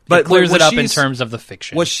it up. But it clears it up in terms of the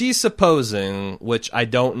fiction. What she's supposing, which I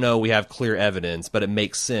don't know we have clear evidence, but it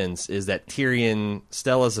makes sense, is that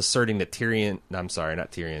Stella's asserting that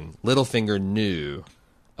Littlefinger knew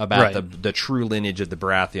about the true lineage of the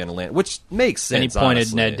Baratheon land, which makes sense. And he pointed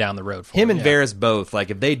honestly. Ned down the road for him. And Varys both,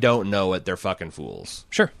 like, if they don't know it, they're fucking fools.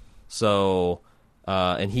 Sure. So...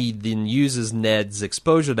 and he then uses Ned's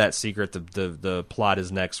exposure to that secret to plot his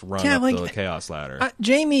next run up the Chaos Ladder.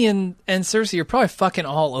 Jaime and Cersei are probably fucking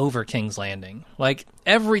all over King's Landing. Like,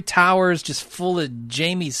 every tower is just full of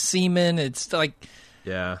Jaime's semen. It's like...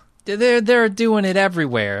 Yeah. They're doing it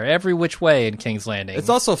everywhere, every which way in King's Landing. It's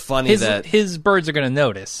also funny that... His birds are going to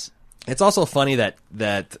notice. It's also funny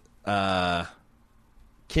that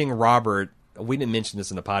King Robert... We didn't mention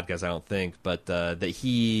this in the podcast, I don't think, but that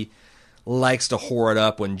he... likes to whore it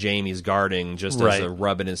up when Jaime's guarding, just as a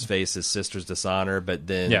rub in his face his sister's dishonor, but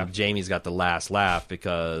then Jaime's got the last laugh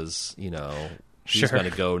because, you know, he's going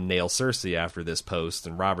to go nail Cersei after this post,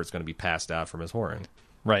 and Robert's going to be passed out from his whoring.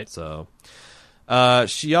 Right. So,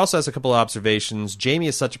 she also has a couple of observations. Jaime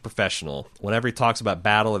is such a professional. Whenever he talks about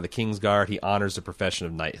battle or the Kingsguard, he honors the profession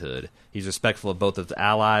of knighthood. He's respectful of both his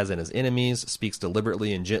allies and his enemies, speaks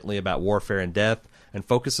deliberately and gently about warfare and death, and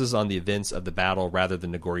focuses on the events of the battle rather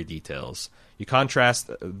than the gory details. You contrast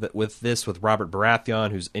this with Robert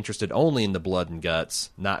Baratheon, who's interested only in the blood and guts,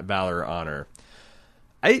 not valor or honor.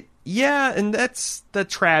 And that's the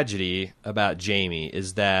tragedy about Jaime,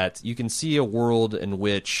 is that you can see a world in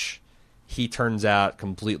which he turns out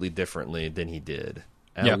completely differently than he did.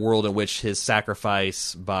 And a world in which his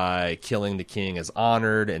sacrifice by killing the king is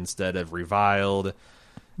honored instead of reviled.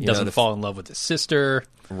 Doesn't fall in love with his sister.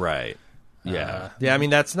 Right. Yeah, I mean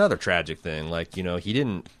that's another tragic thing. Like, you know, he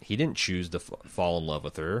didn't choose to fall in love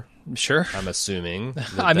with her. Sure, I'm assuming.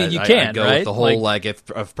 I mean, you can go right? with the whole like if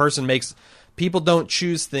a person makes people don't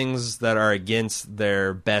choose things that are against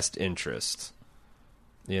their best interest.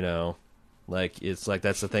 You know, like it's like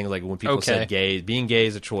that's the thing. Like when people say being gay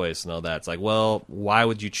is a choice and all that. It's like, well, why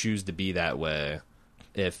would you choose to be that way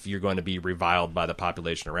if you're going to be reviled by the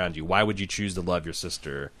population around you? Why would you choose to love your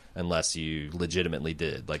sister unless you legitimately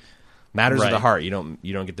did? Like. Matters of the heart, you don't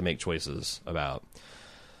get to make choices about.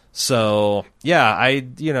 So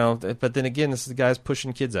but then again, this is the guy's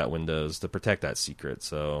pushing kids out windows to protect that secret.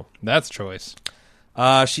 So that's choice.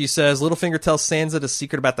 She says Littlefinger tells Sansa the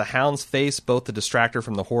secret about the Hound's face, both to distract her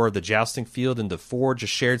from the horror of the jousting field and to forge a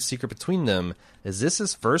shared secret between them. Is this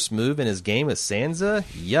his first move in his game with Sansa?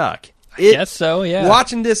 Yuck. I guess so. Yeah.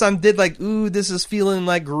 Watching this, I'm like, ooh, this is feeling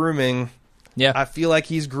like grooming. Yeah. I feel like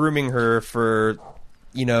he's grooming her for.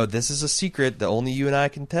 You know, this is a secret that only you and I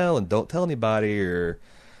can tell, and don't tell anybody, or,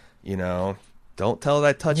 you know, don't tell that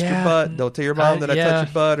I touched your butt. Don't tell your mom that I touched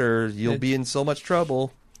your butt, or you'll be in so much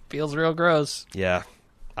trouble. Feels real gross. Yeah.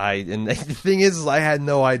 And the thing is I had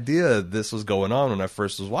no idea this was going on when I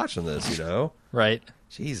first was watching this, you know? Right.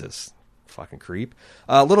 Jesus. Fucking creep.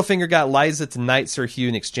 Littlefinger got Lysa to knight Sir Hugh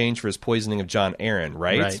in exchange for his poisoning of Jon Arryn,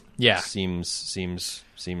 right? Right. Yeah. Seems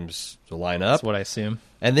to line up. That's what I assume.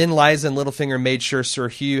 And then Lysa and Littlefinger made sure Sir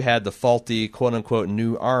Hugh had the faulty, quote-unquote,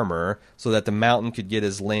 new armor so that the Mountain could get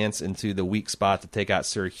his lance into the weak spot to take out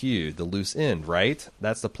Sir Hugh, the loose end, right?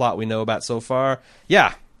 That's the plot we know about so far?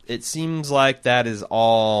 Yeah, it seems like that is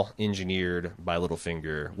all engineered by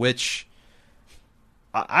Littlefinger, which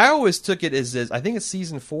I always took it as I think it's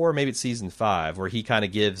season 4, maybe it's season 5, where he kind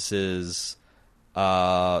of gives his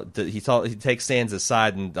he takes Sansa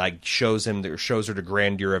aside and like shows her the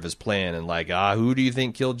grandeur of his plan, and like, who do you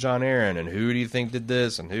think killed Jon Arryn, and who do you think did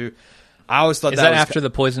this, and who? I always thought is that after the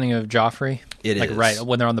poisoning of Joffrey? It like, is right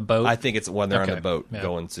when they're on the boat. I think it's when they're on the boat yeah.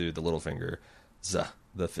 going to the Littlefinger,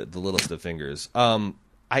 the littlest of fingers. I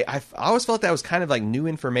always felt that was kind of like new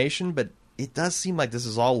information, but it does seem like this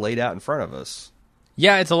is all laid out in front of us.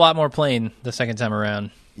 Yeah, it's a lot more plain the second time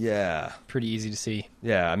around. Yeah. Pretty easy to see.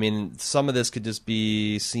 Yeah, I mean, some of this could just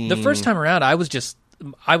be seen... The first time around, I was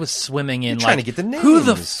swimming in, trying to get the names. Who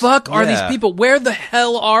the fuck are these people? Where the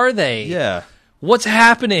hell are they? Yeah. What's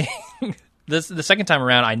happening? The second time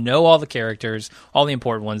around, I know all the characters, all the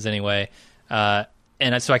important ones anyway, and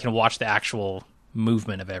so I can watch the actual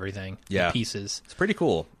movement of everything, the pieces. It's pretty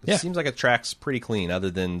cool. It seems like it tracks pretty clean, other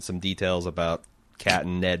than some details about Cat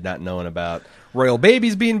and Ned not knowing about royal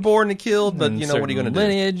babies being born and killed, but what are you going to do?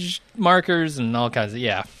 Lineage markers and all kinds of,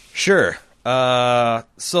 Sure.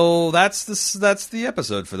 So that's the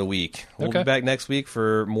episode for the week. We'll be back next week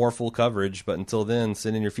for more full coverage, but until then,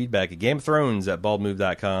 send in your feedback at Game of Thrones at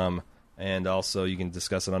baldmove.com, and also you can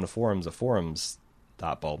discuss it on the forums at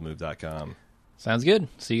forums.baldmove.com. Sounds good.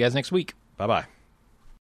 See you guys next week. Bye-bye.